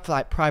like, they have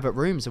like private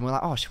rooms, and we're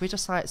like, oh, should we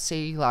just like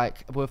see,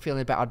 like, we're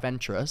feeling a bit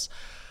adventurous.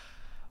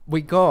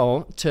 We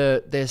go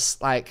to this,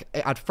 like,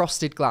 it had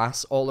frosted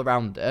glass all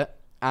around it.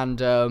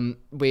 And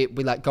we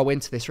like go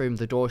into this room,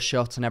 the door's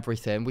shut and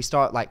everything. We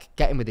start like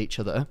getting with each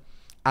other.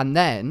 And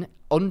then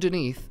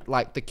underneath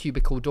like the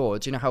cubicle door,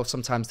 do you know how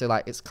sometimes they're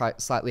like, it's quite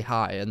slightly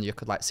high and you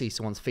could like see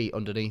someone's feet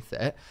underneath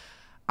it?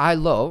 I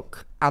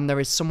look, and there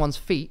is someone's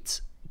feet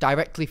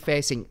directly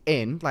facing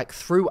in, like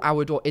through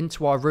our door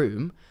into our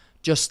room,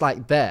 just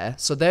like there.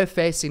 So they're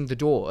facing the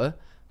door,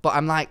 but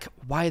I'm like,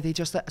 why are they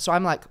just there? So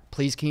I'm like,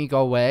 please, can you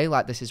go away?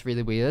 Like, this is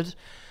really weird.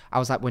 I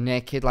was like, we're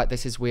naked. Like,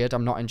 this is weird.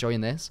 I'm not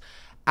enjoying this.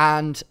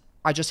 And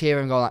I just hear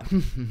him go like,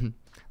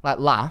 like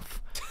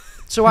laugh.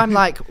 So I'm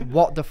like,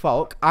 what the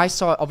fuck? I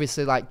saw it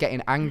obviously like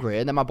getting angry,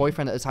 and then my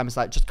boyfriend at the time was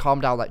like, just calm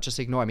down, like just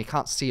ignore him. He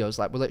can't see us.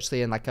 Like, we're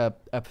literally in like a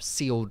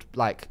sealed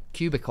like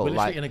cubicle. We're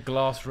literally like in a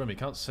glass room. He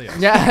can't see us.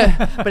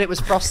 Yeah, but it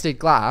was frosted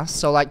glass,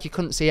 so like you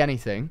couldn't see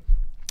anything.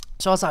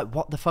 So I was like,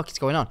 what the fuck is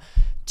going on?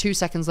 2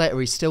 seconds later,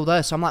 he's still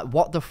there. So I'm like,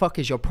 what the fuck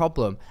is your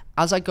problem?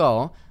 As I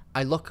go,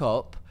 I look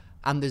up,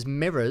 and there's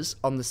mirrors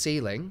on the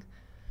ceiling.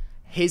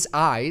 His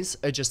eyes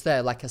are just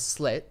there like a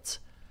slit.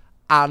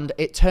 And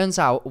it turns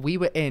out we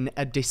were in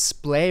a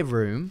display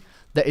room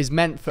that is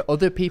meant for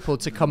other people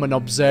to come and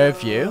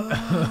observe you.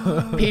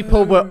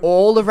 People were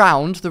all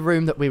around the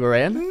room that we were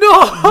in.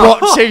 No!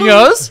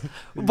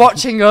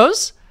 Watching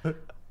us.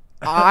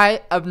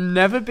 I have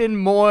never been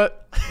more,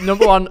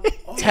 number one,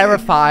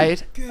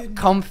 terrified,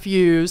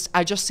 confused.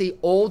 I just see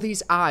all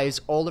these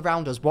eyes all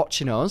around us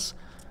watching us.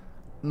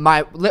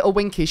 My little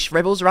winky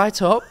shrivels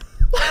right up.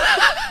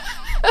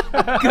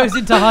 Goes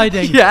into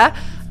hiding. Yeah.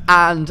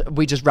 And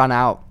we just ran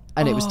out.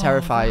 And it was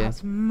terrifying.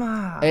 That's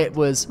mad. It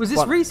was. Was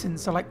this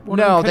recent? So like,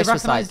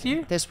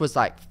 this was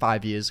like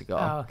 5 years ago.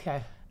 Oh,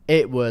 okay.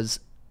 It was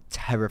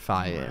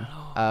terrifying.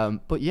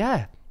 But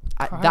yeah,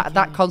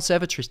 that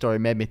conservatory story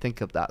made me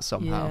think of that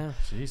somehow. Yeah.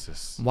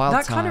 Jesus. Wild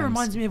that kind of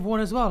reminds me of one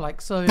as well.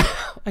 Like, so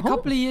a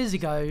couple of years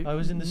ago, I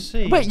was in the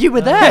sea. Wait, you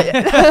were there?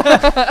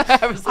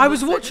 I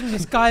was watching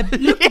this guy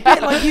look a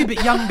bit like you,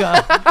 but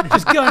younger,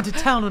 just going to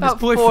town on his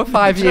boyfriend. 4 or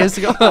 5 years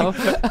ago.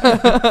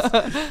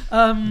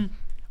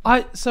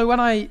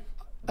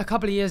 A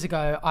couple of years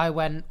ago, I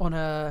went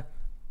on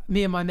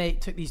me and my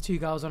mate took these two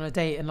girls on a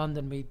date in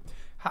London. We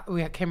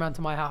came around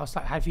to my house,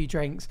 like had a few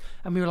drinks,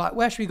 and we were like,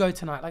 where should we go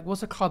tonight? Like,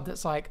 what's a club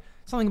that's like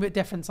something a bit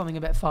different, something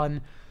a bit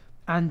fun?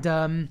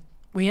 And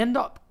we end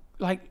up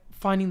like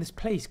finding this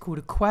place called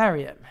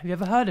Aquarium. Have you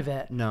ever heard of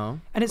it? No.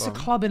 And it's a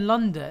club in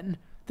London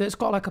that's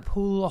got like a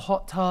pool, a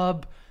hot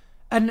tub,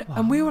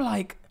 and we were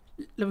like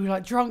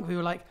drunk. We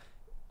were like,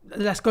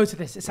 let's go to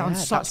this. It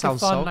sounds such fun.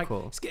 So like,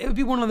 cool. It would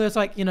be one of those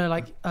like, you know,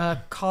 like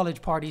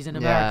college parties in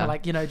America.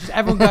 Like, you know, just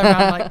everyone going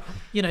around like,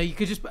 you know, you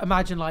could just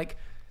imagine like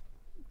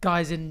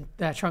guys in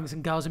their trunks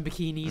and girls in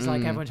bikinis,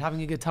 like everyone's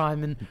having a good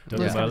time and Don't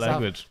know my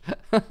language.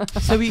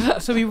 So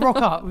we rock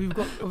up. We've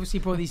got obviously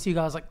brought these two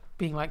guys like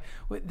being like,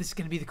 this is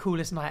going to be the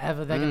coolest night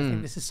ever. They're going to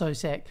think this is so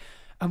sick.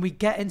 And we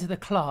get into the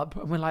club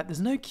and we're like, there's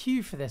no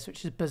queue for this,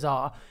 which is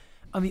bizarre.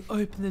 And we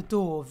open the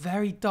door,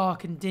 very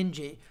dark and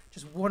dingy.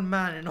 Just one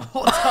man in a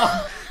hot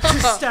tub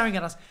just staring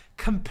at us,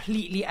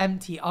 completely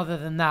empty other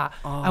than that.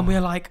 And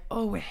we're like,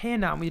 oh, we're here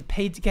now. And we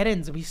paid to get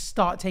in. So we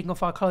start taking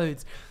off our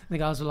clothes. And the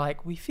guys were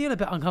like, we feel a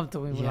bit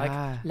uncomfortable. And we're like,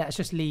 let's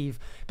just leave.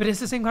 But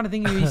it's the same kind of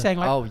thing you were saying,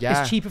 like,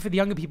 it's cheaper for the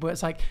younger people.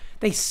 It's like,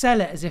 they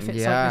sell it as if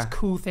it's like this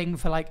cool thing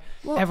for like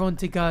everyone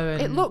to go.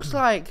 And it looks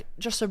like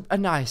just a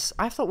nice,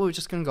 I thought we were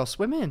just going to go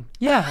swimming.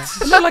 Yeah.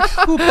 It's like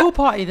a cool pool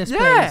party, this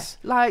place.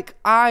 Like,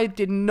 I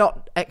did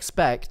not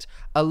expect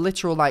a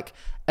literal, like,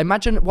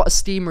 imagine what a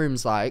steam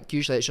room's like.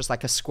 Usually it's just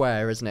like a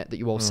square, isn't it, that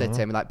you all sit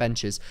in with like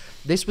benches.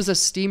 This was a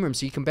steam room,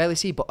 so you can barely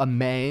see, but a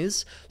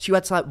maze. So you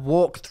had to like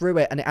walk through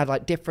it, and it had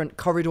like different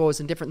corridors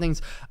and different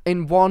things.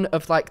 In one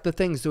of like the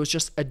things, there was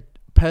just a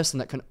person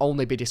that can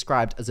only be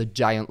described as a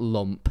giant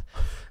lump,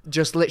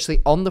 just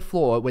literally on the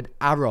floor with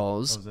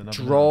arrows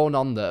drawn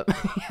on them.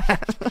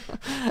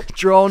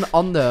 Drawn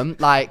on them,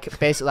 like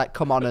basically like,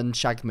 come on and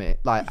shag me.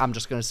 Like, I'm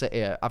just gonna sit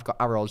here. I've got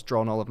arrows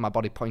drawn all over my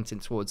body pointing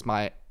towards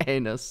my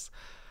anus.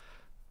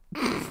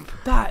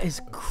 That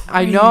is crazy.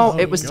 I know,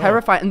 it was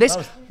terrifying. And this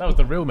that was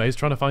the real maze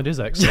trying to find his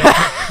ex.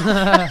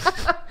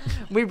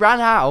 we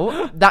ran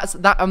out.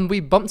 And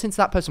we bumped into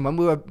that person when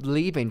we were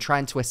leaving,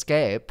 trying to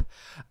escape,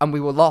 and we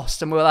were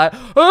lost. And we were like,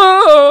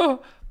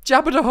 oh,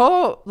 Jabba the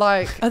Hutt.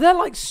 Like, are there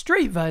like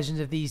street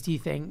versions of these? Do you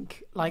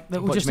think like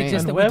that will just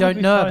exist that we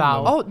don't know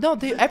about? Oh no,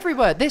 they're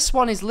everywhere. This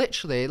one is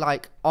literally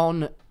like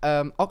on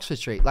Oxford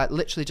Street, like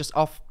literally just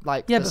off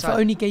like. Yeah, but for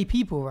only gay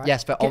people, right?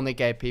 Yes, for only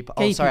gay people.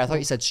 Oh, sorry, I thought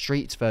you said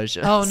streets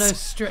version. Oh no,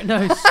 street.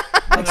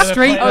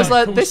 I was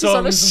like, this is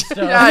on a.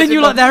 Yeah, and then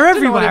you're like, they're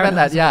everywhere.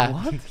 Yeah,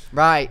 what?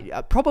 Right.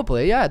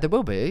 Probably, yeah, there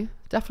will be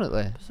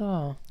definitely.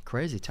 Bizarre.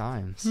 Crazy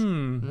times.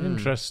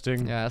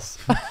 Interesting. Yes.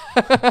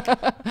 Remember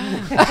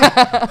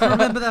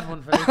that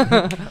one,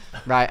 Freddie.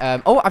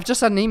 Right. I've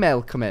just had an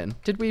email come in.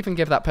 Did we even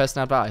give that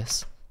person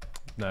advice?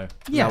 No.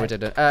 Yeah. No, we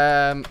didn't.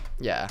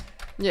 Yeah.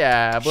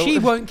 Well, she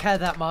won't care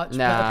that much,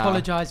 but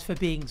apologise for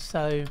being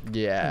so.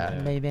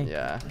 Yeah. Maybe.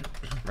 Yeah.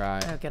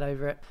 Right. I'll get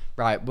over it.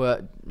 Right.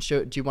 Well,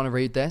 do you want to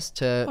read this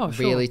to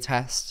really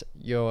test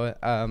your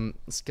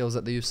skills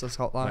at the Useless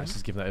Hotline? Let's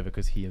just give that over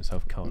because he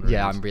himself can't read.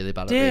 Yeah, I'm really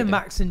bad at Dear reading.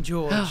 Max and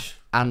George.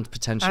 And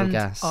potential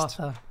guest.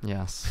 Arthur.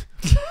 Yes.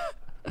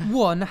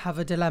 One, have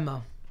a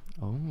dilemma.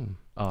 Oh.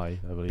 I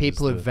believe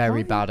people are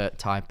very bad at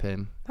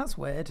typing. That's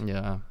weird.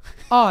 Yeah.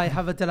 I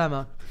have a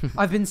dilemma.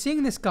 I've been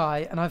seeing this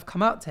guy and I've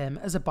come out to him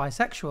as a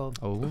bisexual.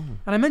 Oh. And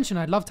I mentioned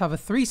I'd love to have a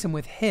threesome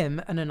with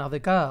him and another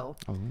girl,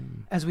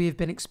 as we have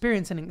been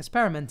experiencing and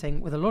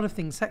experimenting with a lot of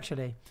things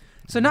sexually.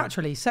 So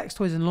naturally, sex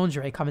toys and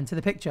lingerie come into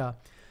the picture.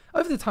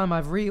 Over the time,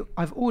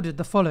 I've ordered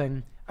the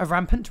following: a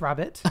rampant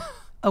rabbit,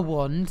 a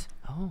wand,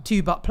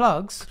 2 butt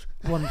plugs,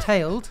 one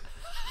tailed.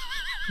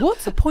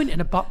 What's the point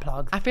in a butt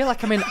plug? I feel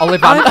like I'm in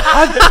Ollivander.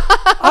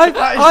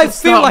 I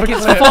feel like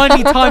it's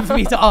finally time for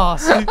me to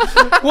ask.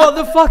 What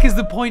the fuck is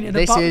the point in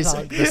a butt plug? This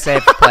is the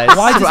safe place.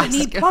 Why does it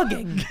need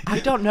plugging? I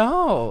don't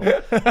know.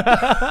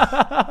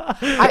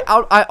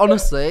 I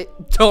honestly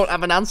don't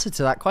have an answer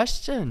to that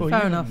question. Well, Fair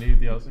you enough. Need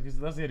the answer because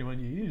that's the only one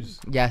you use.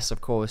 Yes,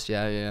 of course.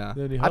 Yeah.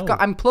 The only hole.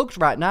 I'm plugged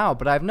right now,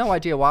 but I have no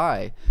idea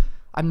why.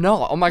 I'm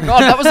not. Oh my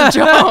god, that was a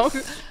joke.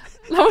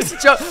 That was a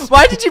joke.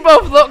 Why did you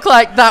both look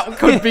like that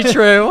could be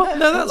true?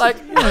 No, that's like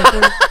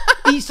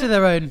each to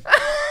their own.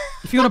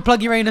 If you want to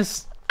plug your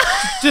anus,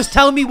 just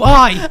tell me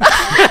why.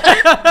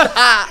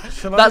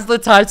 That's the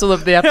title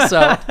of the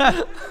episode.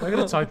 I'm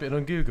going to type it in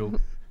on Google.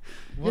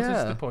 What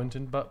is the point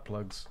in butt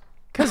plugs?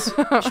 Because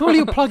surely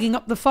you're plugging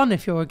up the fun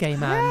if you're a gay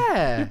man.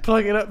 Yeah.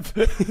 Plug it up.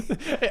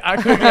 I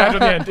quickly add on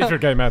the end if you're a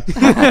gay man.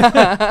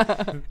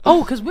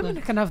 Oh, because women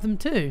can have them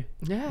too.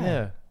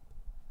 Yeah.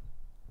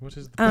 What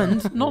is the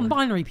and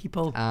non-binary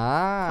people.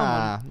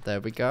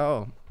 There we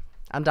go.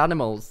 And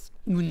animals.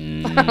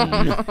 Is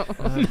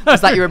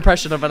that your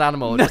impression of an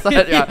animal? That's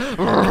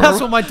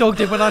what my dog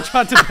did when I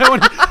tried to go on.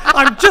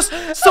 I'm just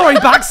sorry,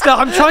 Baxter.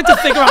 I'm trying to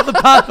figure out the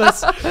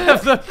purpose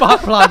of the butt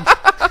plug.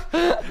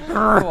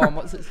 Go on,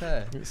 what's it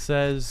say? It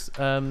says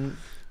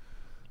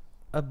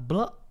a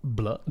blut.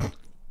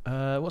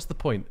 What's the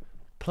point?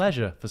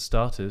 Pleasure for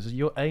starters.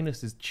 Your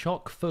anus is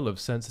chock full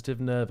of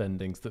sensitive nerve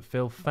endings that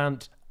feel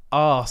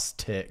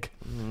arse-tick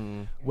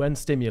when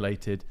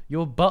stimulated.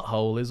 Your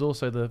butthole is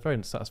also the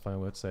very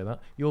satisfying word to say that.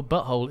 Your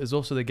butthole is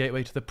also the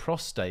gateway to the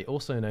prostate,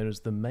 also known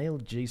as the male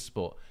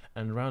G-spot,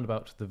 and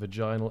roundabout to the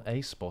vaginal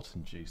A-spot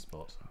and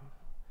G-spot.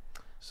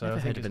 So Never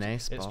I think heard of an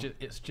A-spot.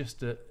 It's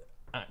just a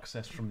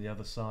access from the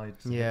other side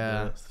to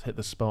hit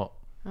the spot.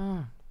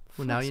 Oh.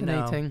 Well, now you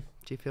know. Do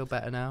you feel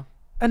better now?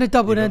 And a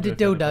double-ended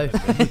dildo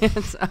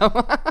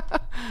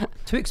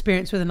to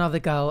experience with another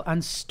girl,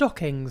 and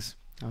stockings.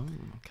 Oh,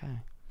 okay.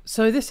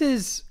 So this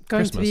is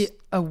going to be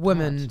a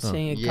woman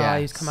seeing a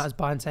guy who's come out as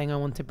bi and saying, I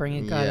want to bring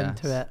a girl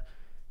into it.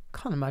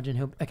 can't imagine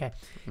he'll... Okay.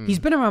 He's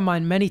been around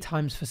mine many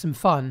times for some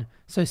fun.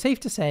 So safe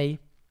to say...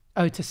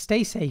 Oh, to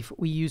stay safe,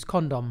 we use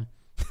condom.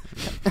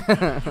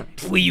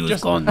 We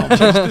use condom. Just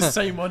the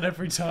same one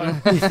every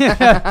time.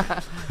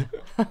 I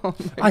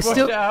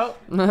still... It out.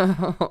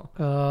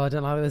 Oh, I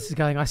don't know how this is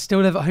going. I still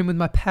live at home with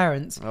my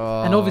parents.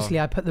 And obviously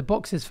I put the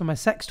boxes for my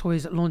sex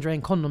toys, lingerie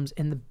and condoms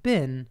in the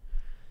bin.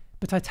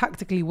 But I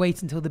tactically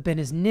wait until the bin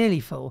is nearly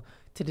full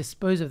to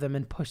dispose of them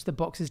and push the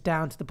boxes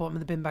down to the bottom of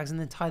the bin bags and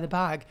then tie the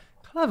bag.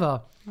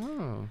 Clever.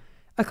 Oh.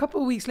 A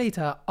couple of weeks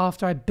later,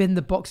 after I binned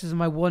the boxes of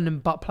my wand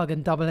and butt plug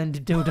and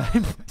double-ended dildo,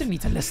 didn't need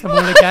to list them all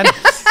again.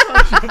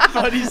 Such a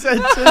funny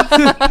sentence.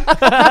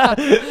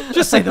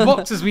 Just say the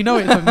boxes, we know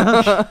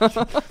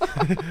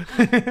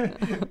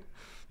it.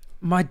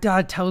 My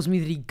dad tells me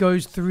that he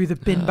goes through the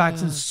bin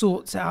bags and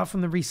sorts it out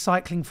from the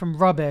recycling from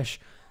rubbish.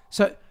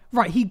 So,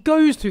 right, he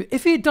goes through...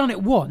 If he had done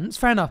it once,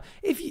 fair enough.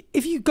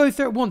 If you go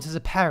through it once as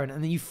a parent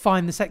and then you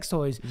find the sex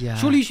toys,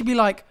 surely you should be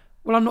like...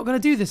 Well, I'm not going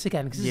to do this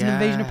again because it's an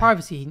invasion of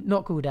privacy.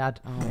 Not cool, Dad.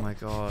 Oh, my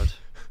God.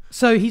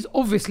 So he's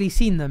obviously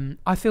seen them.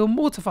 I feel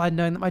mortified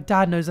knowing that my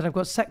dad knows that I've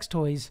got sex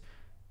toys.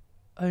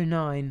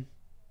 09.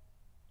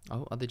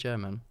 Oh, are they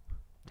German?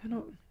 They're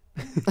not...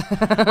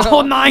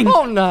 Oh, 9!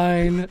 Oh,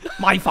 9!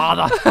 My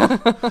father!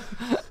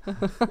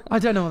 I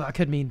don't know what that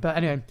could mean. But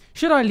anyway,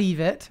 should I leave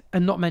it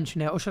and not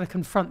mention it? Or should I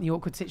confront the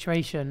awkward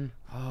situation?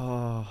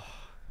 Oh,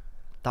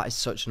 that is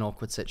such an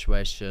awkward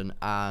situation.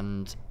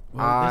 And...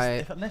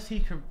 Well, unless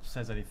he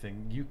says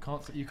anything, you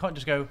can't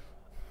just go,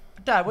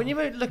 Dad, when you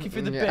were looking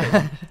through the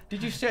bin,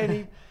 did you see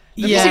any...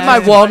 You see my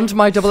wand,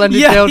 my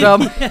double-ended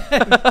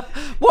dildo.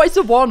 What is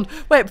a wand?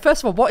 Wait,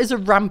 first of all, what is a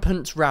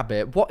rampant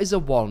rabbit? What is a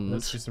wand?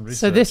 Let's do some research.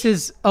 So this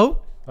is... Oh.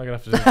 I'm going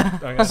to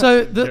have to...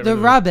 So the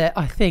rabbit,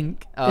 I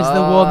think, is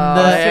the one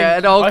that... Yeah,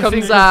 it all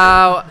comes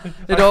out.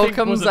 It all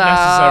comes out.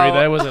 Necessary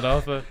there, was it,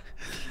 Arthur?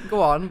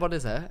 Go on, what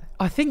is it?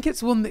 I think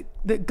it's one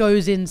that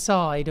goes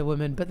inside a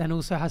woman, but then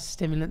also has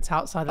stimulants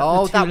outside.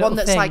 Like that one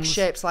that's like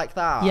shapes like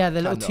that. Yeah,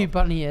 the little two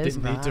bunny ears.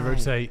 Didn't need to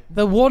rotate.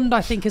 The wand,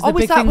 I think, is the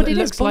big thing that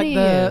looks like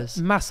the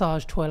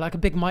massage toy, like a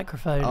big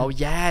microphone. Oh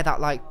yeah, that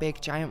like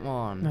big giant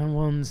one. And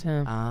wands,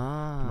 yeah.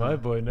 Ah. My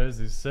boy knows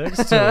his sex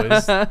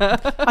toys.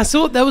 I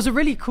saw there was a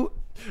really cool...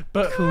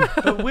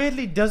 But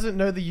weirdly doesn't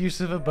know the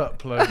use of a butt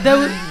plug. There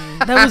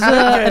was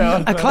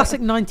a classic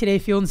 90 Day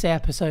Fiancé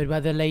episode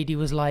where the lady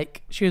was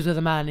like, she was with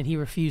a man and he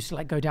refused to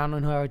like go down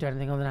on her or do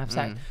anything other than have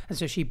sex. And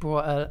so she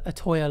brought a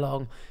toy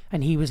along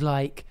and he was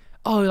like,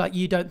 oh, like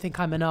you don't think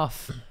I'm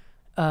enough.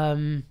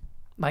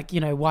 Like, you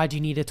know, why do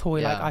you need a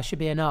toy? Like I should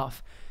be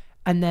enough.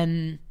 And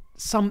then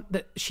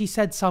she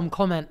said some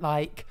comment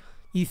like,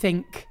 you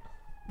think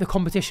the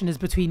competition is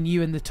between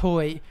you and the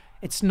toy.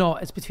 It's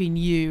not. It's between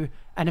you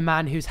and a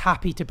man who's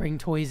happy to bring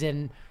toys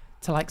in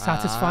to like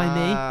satisfy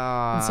me.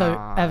 And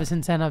so ever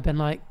since then, I've been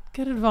like,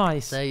 good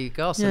advice. There you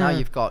go. So now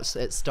you've got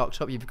it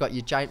stocked up. You've got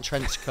your giant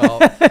trench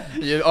coat.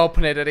 You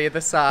open it at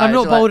either side. I'm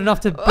not bold enough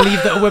to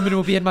believe that a woman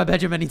will be in my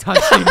bedroom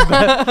anytime soon.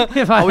 But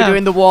if are we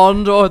doing the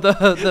wand or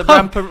the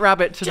rampant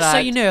rabbit tonight? Just so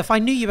you know, if I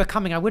knew you were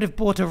coming, I would have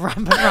bought a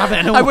rampant rabbit.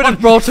 And I would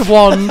have brought a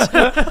wand.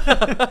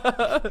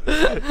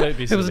 Don't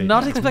be silly. I was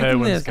not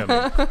expecting no this.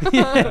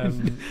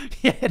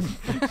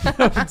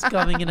 No one's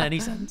coming in any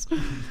sense.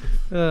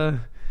 So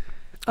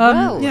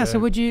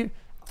would you...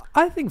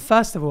 I think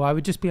first of all, I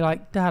would just be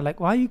like, Dad, like,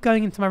 why are you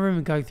going into my room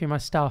and going through my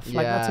stuff?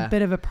 Like, that's a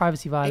bit of a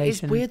privacy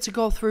violation. It's weird to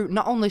go through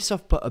not only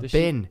stuff, but a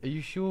bin. Are you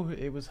sure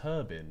it was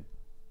her bin?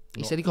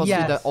 He said he goes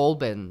through all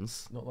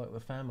bins. Not like the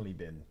family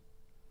bin.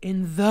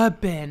 In the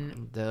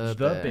bin.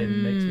 The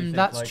bin makes me think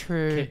that's like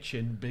true.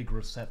 Kitchen, big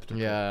receptacle.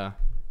 Yeah.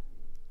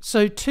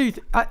 So if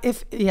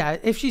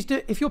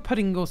you're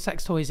putting your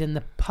sex toys in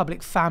the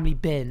public family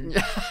bin,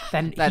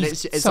 then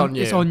it's on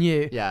you. It's on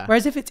you. Yeah.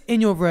 Whereas if it's in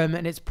your room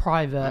and it's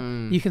private,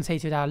 you can say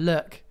to your dad,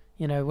 look,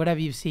 you know, whatever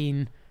you've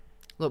seen.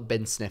 Look,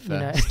 bin sniffer. You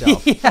know.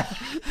 Stop.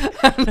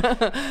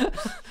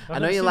 I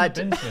know you like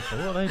bin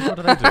sniffer. What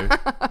do they do?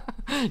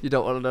 You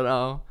don't want to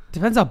know.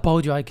 Depends how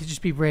bold you are. You could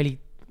just be really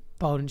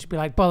bold and just be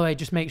like, by the way,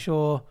 just make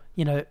sure,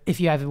 you know, if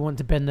you ever want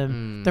to bin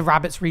them, the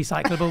rabbit's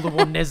recyclable, the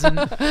one isn't.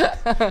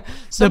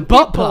 The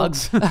butt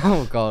plugs.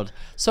 Oh God.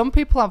 Some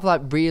people have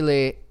like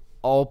really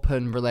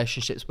open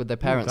relationships with their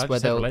parents where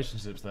they'll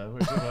relationships there.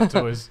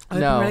 Toys.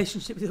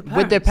 Relationship with,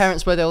 with their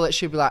parents where they'll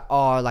literally be like,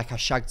 oh, like I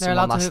shagged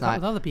someone last night.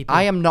 With other people.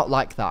 I am not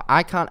like that.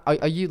 I can't.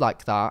 Are you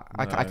like that?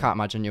 No. I can't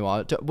imagine you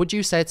are. Would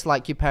you say to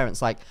like your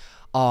parents like,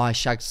 oh, I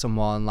shagged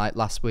someone like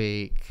last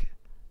week?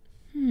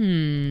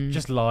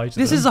 Just lie to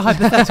This them. is a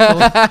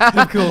hypothetical,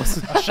 of course.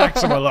 I shagged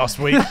someone last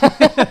week.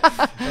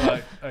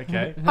 Like,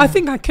 okay. I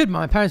think I could.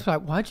 My parents were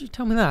like, why'd you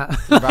tell me that?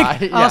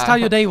 Right. Asked how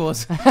your day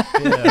was.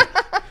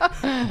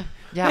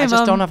 Yeah, hey, I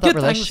just don't have that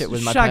relationship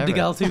with my parents. Shagged a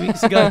girl 2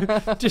 weeks ago,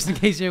 just in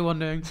case you're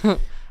wondering.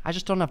 I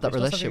just don't have that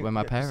relationship with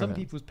my parents. Some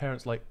people's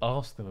parents like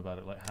ask them about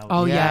it, like how.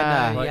 Oh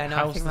yeah,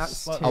 I think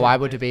that's. Oh, I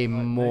would be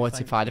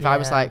mortified if I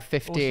was like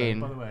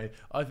 15. Also, by the way,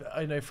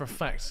 I know for a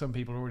fact some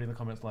people are already in the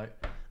comments like,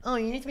 oh,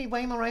 you need to be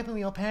way more open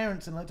with your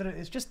parents, and like,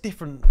 it's just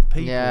different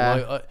people.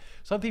 Yeah. Like,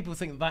 some people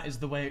think that is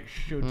the way it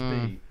should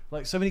be.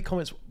 like so many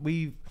comments.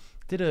 We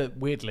did a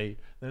weirdly.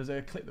 There was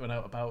a clip that went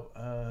out about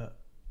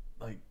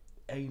like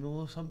anal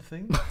or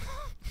something.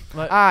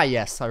 Like,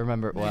 yes, I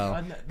remember it well.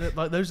 And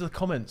like those are the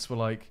comments were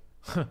like.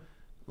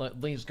 Like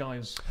these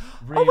guys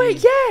really, oh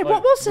wait, yeah, like,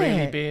 what was really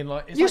it? Being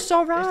like, You're like,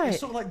 so right.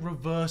 It's sort of like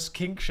reverse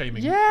kink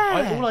shaming.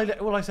 Yeah.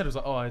 All I said was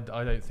like, oh, I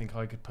don't think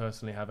I could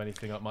personally have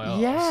anything up my arse.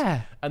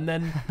 Yeah. And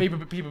then people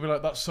be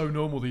like, that's so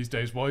normal these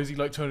days. Why is he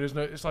like turning his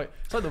nose? It's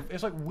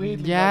like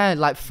weirdly. Yeah,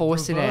 like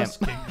forcing it.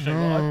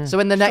 Like, so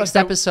in the next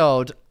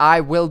episode, I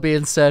will be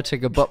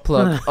inserting a butt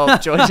plug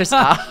up George's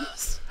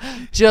ass,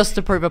 just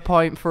to prove a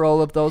point for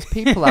all of those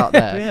people out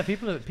there. Yeah,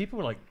 people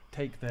were like.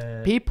 Take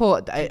their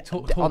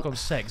talk on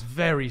sex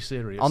very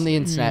seriously. On the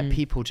internet,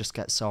 people just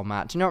get so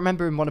mad. Do you not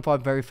remember in one of our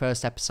very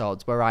first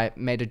episodes where I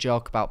made a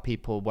joke about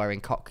people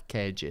wearing cock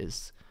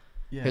cages?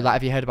 Yeah. Who, like,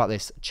 have you heard about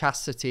this?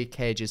 Chastity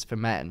cages for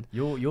men.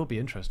 You'll be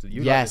interested.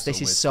 Yes,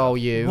 this is so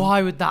you.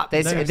 Why would that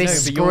be?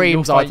 This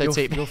screams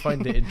ArthurTV. You'll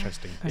find it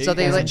interesting. So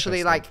they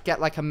literally like get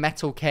like a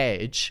metal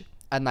cage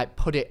and like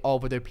put it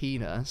over their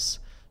penis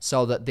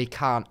so that they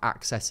can't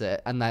access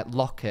it, and like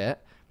lock it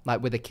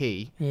like with a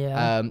key.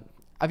 Yeah.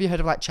 Have you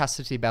heard of like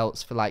chastity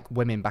belts for like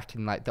women back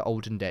in like the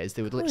olden days?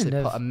 They would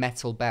literally put a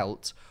metal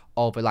belt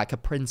over like a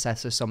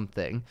princess or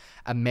something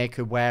and make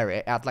her wear it.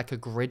 It had like a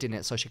grid in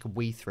it so she could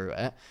wee through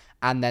it.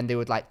 And then they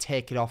would like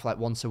take it off like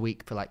once a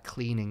week for like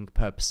cleaning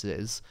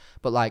purposes.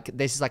 But like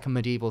this is like a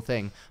medieval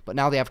thing. But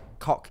now they have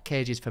cock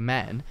cages for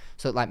men.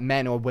 So that, like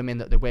men or women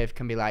that they're with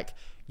can be like,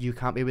 you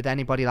can't be with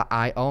anybody, like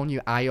I own you,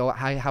 I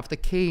have the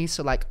key,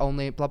 so like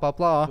only blah blah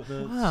blah.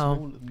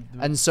 Wow.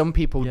 And some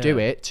people do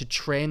it to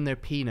train their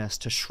penis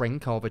to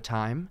shrink over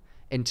time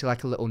into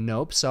like a little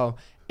nub. So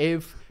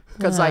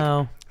because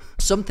like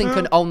something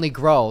can only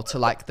grow to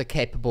like the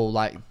capable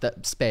like the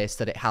space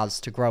that it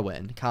has to grow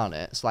in, can't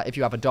it? So like if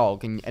you have a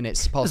dog and it's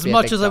supposed as to be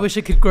much a big as dog. I wish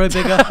it could grow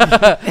bigger,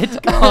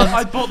 it can't.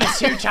 I bought this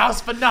huge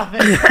house for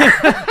nothing.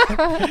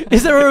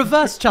 Is there a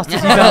reverse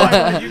chastity belt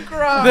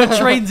that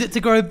trains it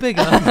to grow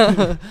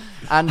bigger?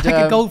 And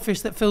like a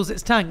goldfish that fills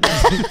its tank.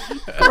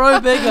 Grow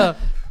bigger.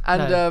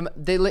 And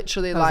they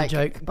literally like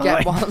joke,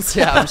 get ones.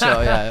 Yeah, I'm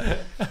sure. Yeah,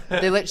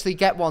 they literally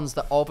get ones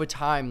that over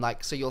time,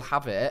 like, so you'll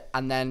have it,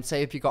 and then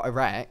say if you got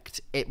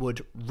erect, it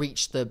would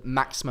reach the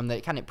maximum that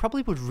it can. It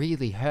probably would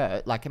really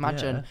hurt. Like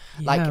imagine,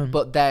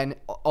 but then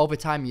over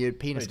time your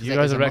penis. Wait, do you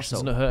guys'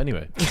 erections not hurt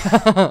anyway? Do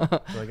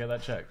I get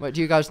that checked? Wait,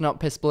 do you guys not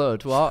piss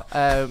blood? What?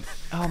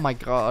 Oh my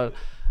god.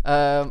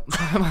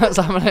 What's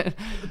happening?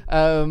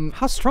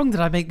 How strong did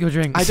I make your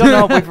drinks? I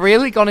don't know. We've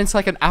really gone into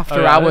like an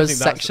after hours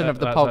section of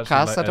the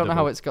podcast. Like I don't know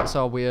how it's got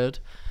so weird.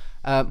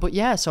 But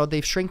yeah, so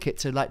they've shrink it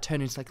to like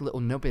turn into like a little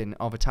nubbin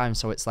over time,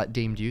 so it's like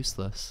deemed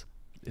useless.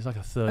 It's like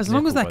a third. As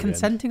long as they're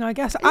consenting, I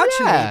guess.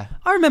 Actually, I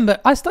remember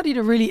I studied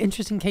a really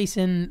interesting case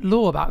in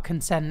law about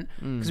consent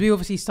because we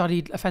obviously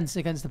studied offences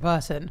against the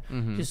person,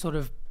 just sort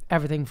of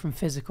everything from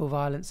physical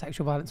violence,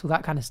 sexual violence, all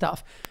that kind of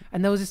stuff.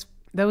 And there was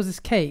this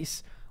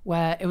case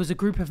where it was a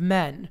group of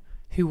men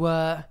who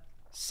were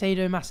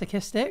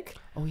sadomasochistic.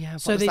 Oh yeah.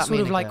 So they sort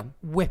of like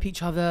whip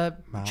each other,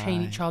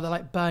 chain each other,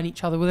 like burn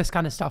each other, with this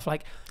kind of stuff,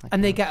 like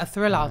and they get a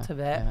thrill out of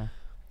it. Yeah.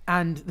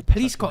 And the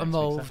police got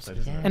involved,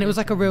 and it was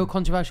like a real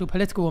controversial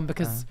political one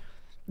because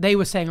they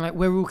were saying like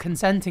we're all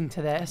consenting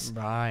to this,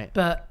 right?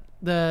 But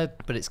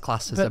it's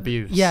classed as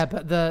abuse. Yeah,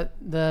 but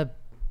the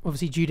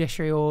obviously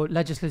judiciary or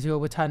legislature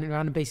were turning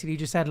around and basically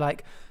just said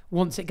like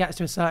once it gets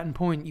to a certain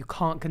point you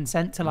can't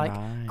consent to like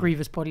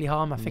grievous bodily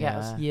harm. I forget, it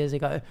was years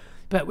ago,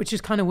 but which is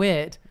kind of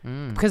weird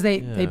because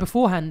they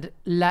beforehand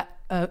let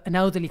an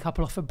elderly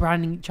couple off for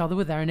branding each other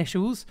with their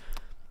initials.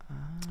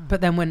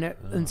 But then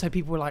and so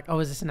people were like, oh,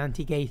 is this an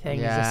anti-gay thing?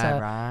 Is this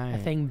a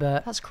thing?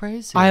 But that's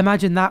crazy. I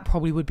imagine that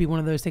probably would be one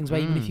of those things where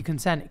even if you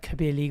consent, it could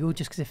be illegal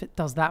just because if it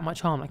does that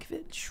much harm, like if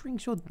it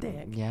shrinks your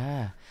dick.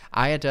 Yeah.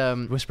 I had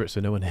whisper it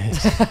so no one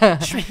hears.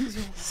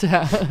 So,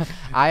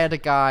 I had a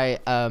guy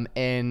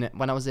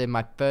when I was in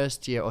my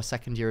first year or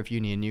second year of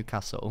uni in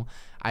Newcastle,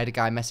 I had a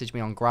guy message me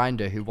on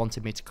Grindr who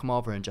wanted me to come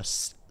over and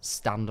just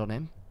stand on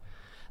him.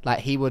 Like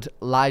he would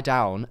lie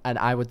down and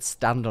I would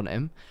stand on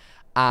him.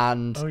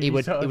 And he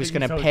was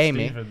going to pay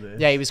me.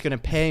 Yeah, he was going to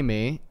pay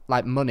me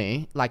like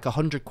money, like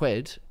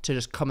 £100 to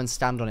just come and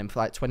stand on him for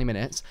like 20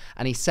 minutes.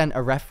 And he sent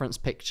a reference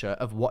picture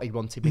of what he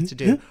wanted me to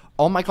do.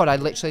 Oh my God, I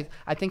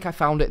think I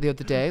found it the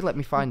other day. Let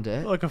me find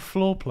it. Like a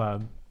floor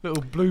plan,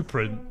 little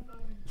blueprint.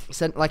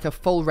 Sent like a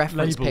full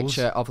reference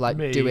picture of like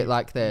do it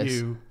like this.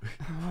 You.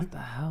 What the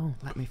hell?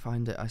 Let me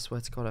find it. I swear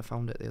to God, I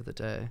found it the other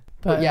day.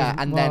 But yeah,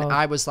 and then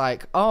I was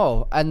like,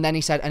 oh, and then he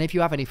said, and if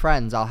you have any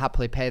friends, I'll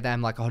happily pay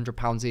them like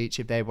 £100 each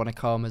if they want to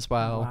come as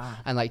well. Wow.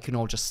 And like you can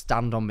all just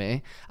stand on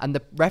me. And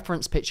the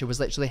reference picture was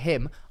literally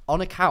him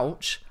on a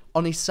couch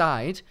on his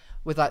side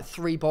with like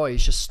 3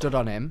 boys just stood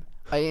on him.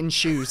 In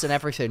shoes and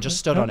everything, just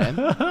stood on him.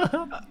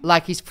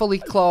 Like he's fully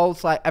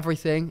clothed, like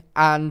everything.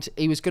 And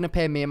he was going to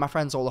pay me and my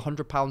friends all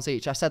 £100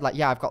 each. I said like,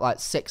 yeah, I've got like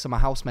 6 of my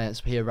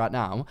housemates here right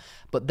now.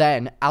 But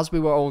then as we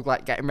were all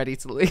like getting ready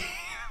to leave,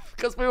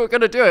 because we were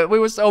going to do it. We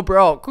were so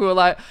broke. We were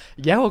like,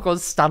 yeah, we'll go and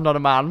stand on a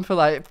man for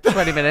like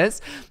 20 minutes.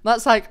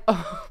 That's like,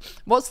 oh,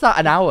 what's that,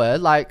 an hour?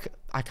 Like,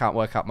 I can't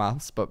work out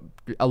maths, but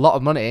a lot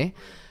of money.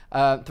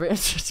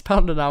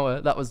 £300 an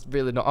hour. That was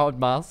really not hard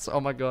maths.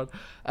 Oh my god.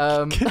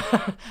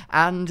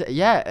 And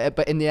yeah,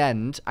 but in the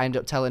end, I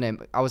ended up telling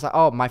him. I was like,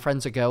 "Oh, my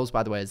friends are girls,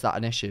 by the way. Is that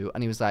an issue?"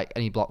 And he was like,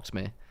 and he blocked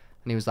me. And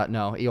he was like,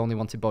 "No, he only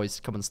wanted boys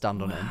to come and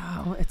stand on him."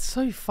 Wow, it's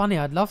so funny.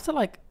 I'd love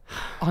to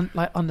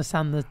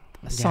understand the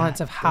science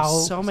of how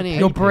so many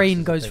your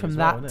brain goes from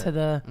that to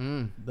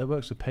the. There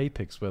works with pay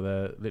pigs where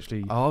they're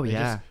literally. Oh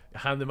yeah.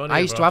 Hand the money. I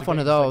used to have one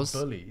of those.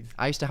 Like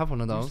I used to have one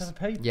of those. You used to have a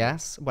pay pig?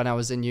 Yes, when I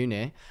was in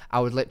uni,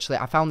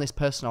 I found this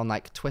person on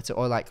like Twitter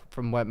or like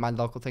from where my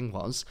local thing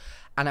was,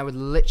 and I would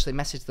literally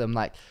message them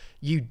like,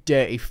 "You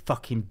dirty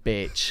fucking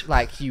bitch,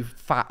 like you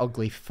fat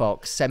ugly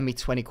fuck, send me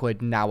 20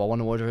 quid now. I want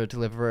to order a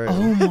delivery."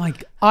 Oh my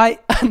god!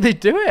 And they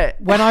do it.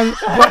 When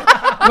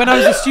I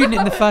was a student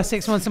in the first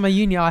 6 months of my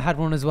uni, I had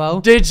one as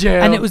well. Did you?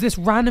 And it was this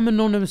random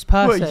anonymous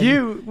person.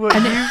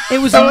 It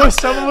was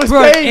someone was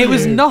paying it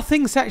was you.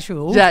 nothing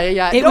sexual.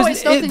 Yeah.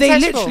 They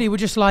literally were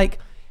just like,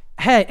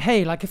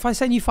 hey, like if I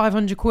send you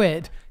 500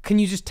 quid, can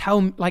you just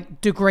tell me, like,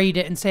 degrade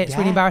it and say it's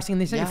really embarrassing?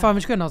 And they sent you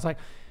 500 quid, and I was like,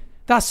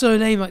 that's so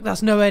lame. Like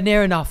that's nowhere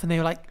near enough. And they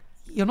were like,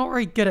 you're not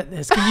very good at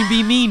this. Can you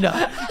be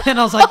meaner? And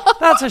I was like,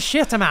 that's a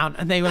shit amount.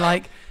 And they were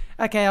like,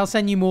 okay, I'll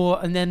send you more.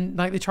 And then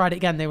like they tried it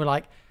again. They were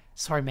like,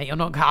 sorry, mate, you're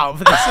not cut out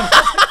for this.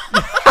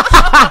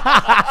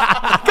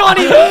 Can't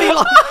even be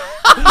like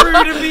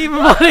rude and be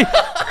money.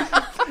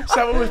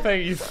 Someone was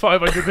paying you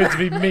 500 quid to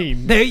be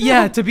mean.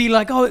 To be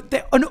like,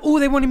 and all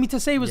they wanted me to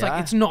say was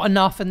like, it's not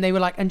enough. And they were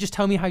like, and just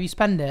tell me how you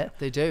spend it.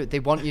 They do. They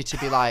want you to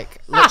be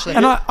like, literally.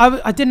 And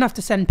I didn't have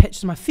to send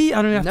pictures of my feet.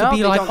 I don't have to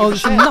be like,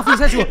 there's nothing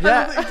sexual.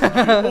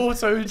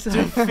 Auto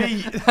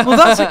defeat. Well,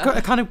 that's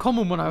a kind of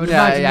common one, I would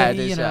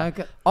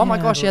imagine. Oh my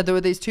gosh, there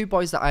were these two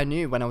boys that I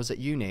knew when I was at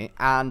uni,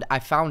 and I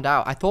found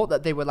out, I thought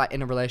that they were like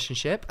in a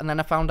relationship, and then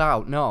I found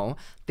out, no,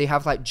 they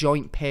have like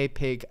joint pay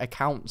pig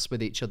accounts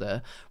with each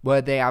other,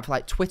 where they have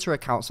like Twitter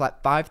accounts,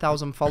 like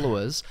 5,000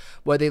 followers,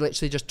 where they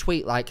literally just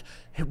tweet like,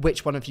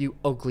 which one of you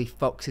ugly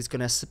fucks is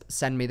gonna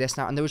send me this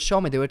now? And they would show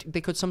me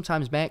they could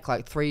sometimes make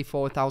like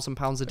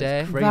 £3,000-4,000 a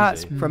day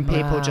from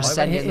people just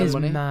sending them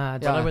money.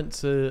 Mad. When I went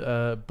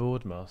to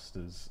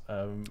Boardmasters,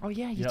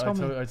 you told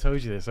me. I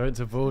told you this. I went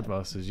to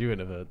Boardmasters. You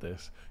wouldn't have heard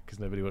this because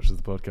nobody watches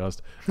the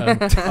podcast. When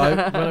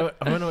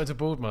I went to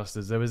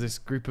Boardmasters, there was this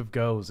group of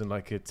girls in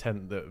like a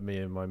tent that me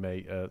and my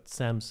mate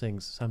Sam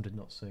sings. Sam did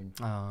not sing.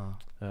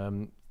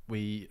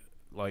 We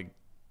like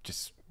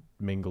just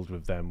mingled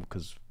with them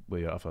because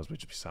otherwise we'd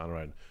just be sat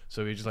around.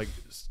 So we just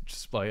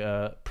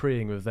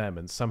preying with them,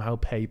 and somehow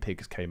pay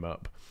pigs came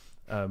up.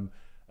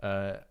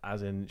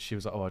 As in, she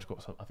was like, "Oh, I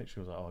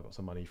got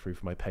some money through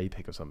for my pay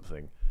pig or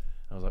something."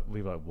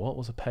 We were like, "What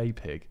was a pay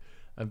pig?"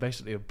 And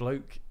basically, a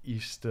bloke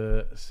used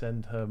to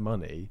send her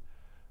money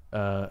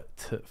for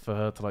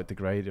her to like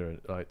degrade her,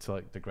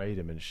 degrade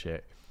him and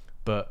shit.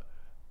 But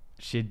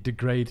she'd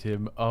degrade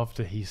him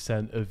after he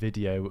sent a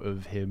video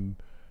of him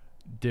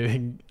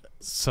doing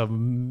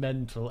some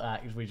mental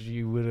act which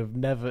you would have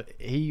never.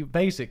 He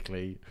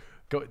basically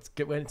went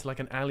into like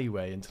an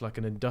alleyway, into like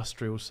an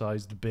industrial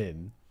sized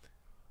bin,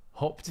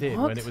 hopped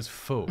in when it was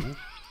full,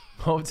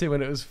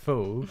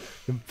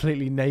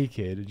 completely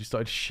naked, and just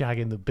started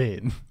shagging the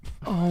bin.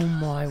 Oh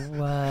my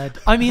word!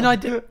 I mean, I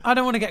don't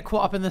want to get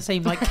caught up in the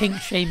same like kink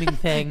shaming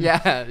thing.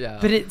 Yeah.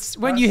 But it's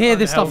when you hear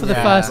this stuff for the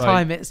first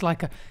time, it's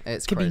like it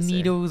could crazy. be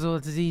needles or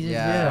diseases.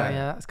 Yeah.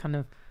 That's kind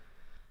of.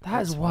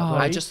 That's wild.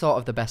 I just thought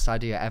of the best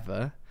idea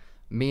ever.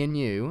 Me and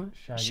you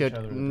should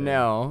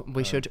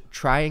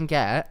try and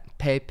get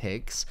pay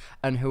pigs,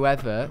 and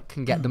whoever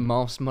can get the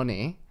most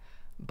money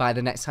by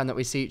the next time that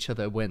we see each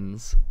other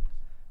wins.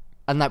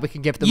 And like we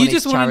can give the money to charity. You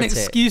just want an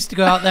excuse to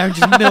go out there and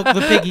just milk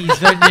the piggies,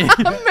 don't you?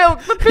 Milk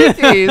the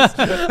piggies.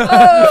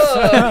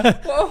 Oh,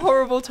 what a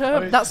horrible term. I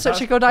mean, that's such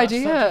a good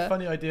idea. That's such a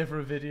funny idea for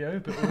a video,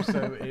 but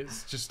also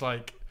it's just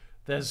like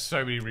there's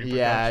so many repercussions.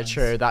 Yeah,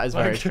 true. That is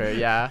very true.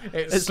 Yeah,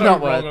 it's so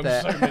not worth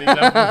it. So many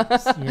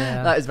levels.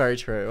 Yeah, that is very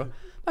true.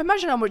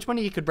 Imagine how much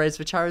money you could raise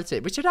for charity.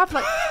 We should have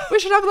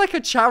like a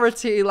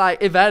charity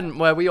like event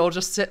where we all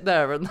just sit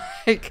there and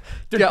like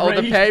get all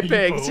the pay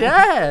pigs.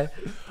 Yeah.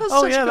 That's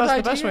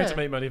the best way to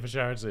make money for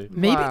charity.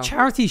 Maybe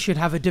charity should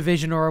have a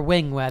division or a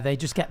wing where they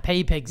just get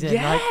pay pigs in.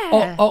 Yeah.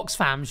 Like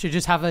Oxfam should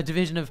just have a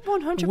division of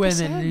 100%.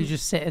 women who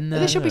just sit in there.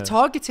 They should be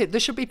targeted. There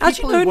should be people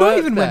Actually, who work not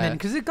even there. women,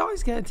 because the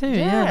guys get it too.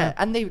 Yeah,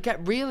 and they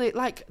get really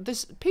like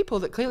there's people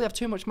that clearly have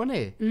too much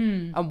money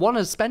and want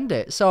to spend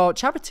it. So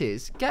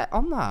charities, get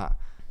on that.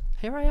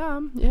 Here I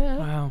am, yeah.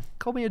 Wow.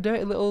 Call me a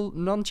dirty little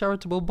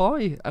non-charitable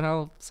boy and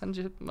I'll send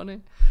you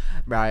money.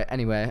 Right,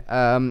 anyway,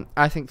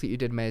 I think that you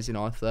did amazing,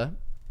 Arthur.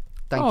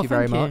 Thank you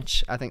very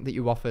much. I think that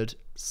you offered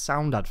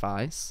sound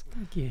advice.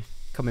 Thank you.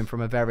 Coming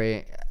from a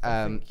very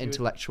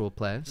intellectual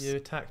place. You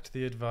attacked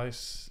the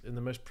advice in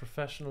the most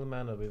professional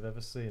manner we've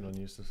ever seen on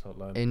Useless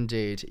Hotline.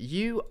 Indeed.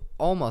 You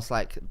almost,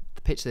 like,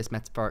 picture this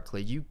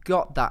metaphorically, you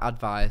got that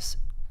advice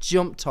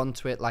jumped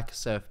onto it like a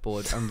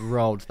surfboard and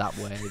rode that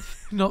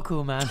wave. Not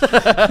cool, man.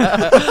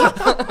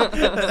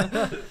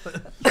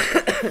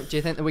 Do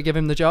you think that we give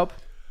him the job?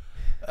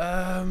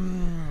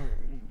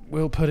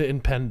 We'll put it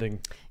in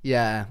pending.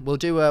 Yeah, we'll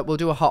do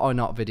a hot or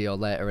not video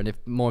later, and if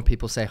more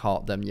people say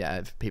hot, then yeah.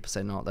 If people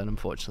say not, then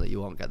unfortunately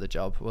you won't get the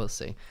job. We'll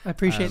see. I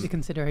appreciate the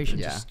consideration.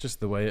 Yeah, just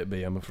the way it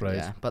be, I'm afraid.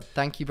 Yeah, but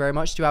thank you very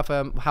much. Do you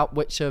have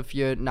which of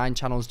your 9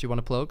 channels do you want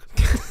to plug?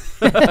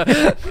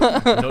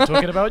 Not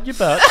talking about your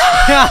butt.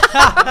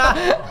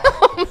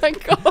 Oh my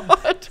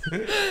god.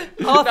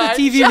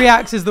 ArthurTV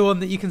Reacts is the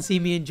one that you can see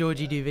me and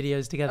Georgie do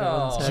videos together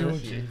on. So.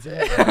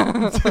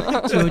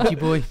 Georgie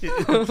boy.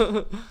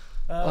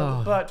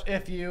 But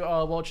if you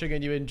are watching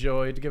and you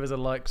enjoyed, give us a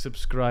like,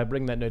 subscribe,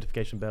 ring that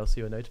notification bell so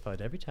you're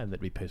notified every time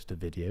that we post a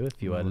video.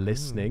 If you are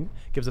listening,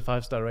 give us a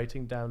 5-star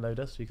rating, download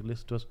us so you can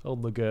listen to us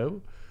on the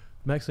go.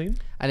 Maxine?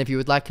 And if you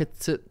would like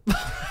to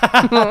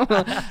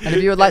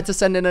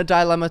send in a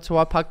dilemma to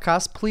our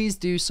podcast, please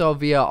do so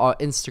via our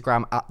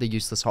Instagram at the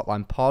Useless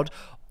Hotline Pod.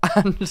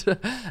 And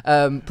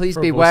please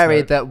be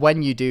wary that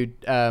when you do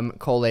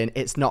call in,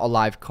 it's not a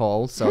live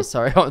call. So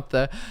sorry,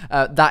 Arthur.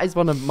 That is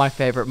one of my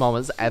favourite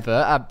moments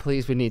ever.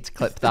 Please, we need to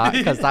clip that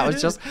because that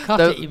was just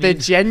the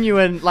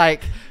genuine,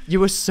 like, you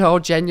were so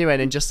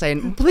genuine and just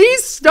saying,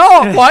 please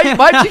stop.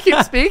 Why do you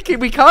keep speaking?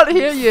 We can't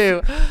hear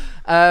you.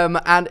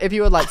 And if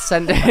you would like to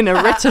send in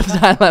a written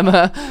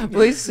dilemma,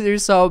 please do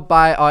so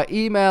by our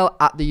email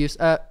at the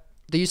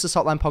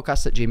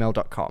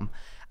theuselesshotlinepodcast@gmail.com.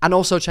 And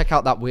also check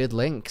out that weird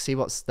link. See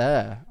what's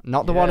there.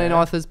 Not the one in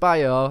Arthur's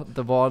bio.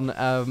 The one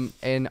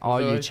in our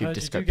YouTube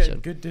description. You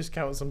get good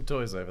discount on some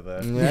toys over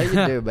there. Yeah,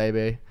 you do,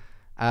 baby.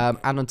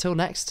 And until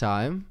next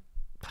time,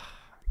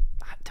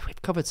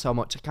 we've covered so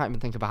much. I can't even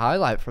think of a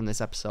highlight from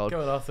this episode.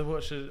 Go on, Arthur.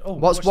 What's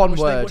one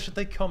word? What should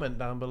they comment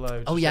down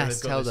below? Oh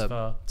yes, tell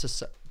them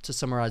to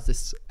summarise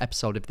this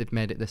episode if they've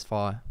made it this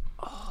far.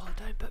 Oh,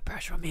 don't put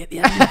pressure on me at the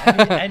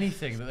end.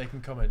 Anything that they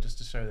can comment just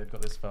to show they've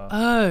got this far.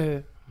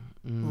 Oh,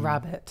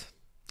 rabbit.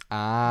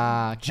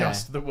 Ah, okay.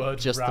 Just the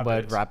word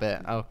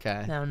rabbit.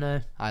 Okay.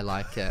 No. I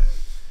like it.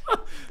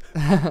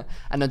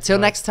 And until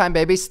next time,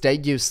 baby, stay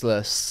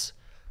useless.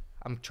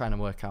 I'm trying to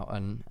work out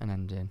an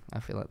ending.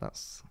 I feel like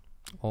that's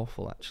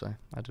awful, actually.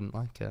 I didn't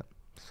like it.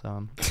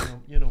 So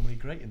you're normally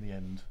great in the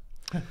end.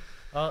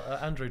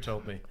 Andrew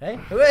told me.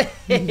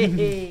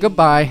 Hey.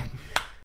 Goodbye.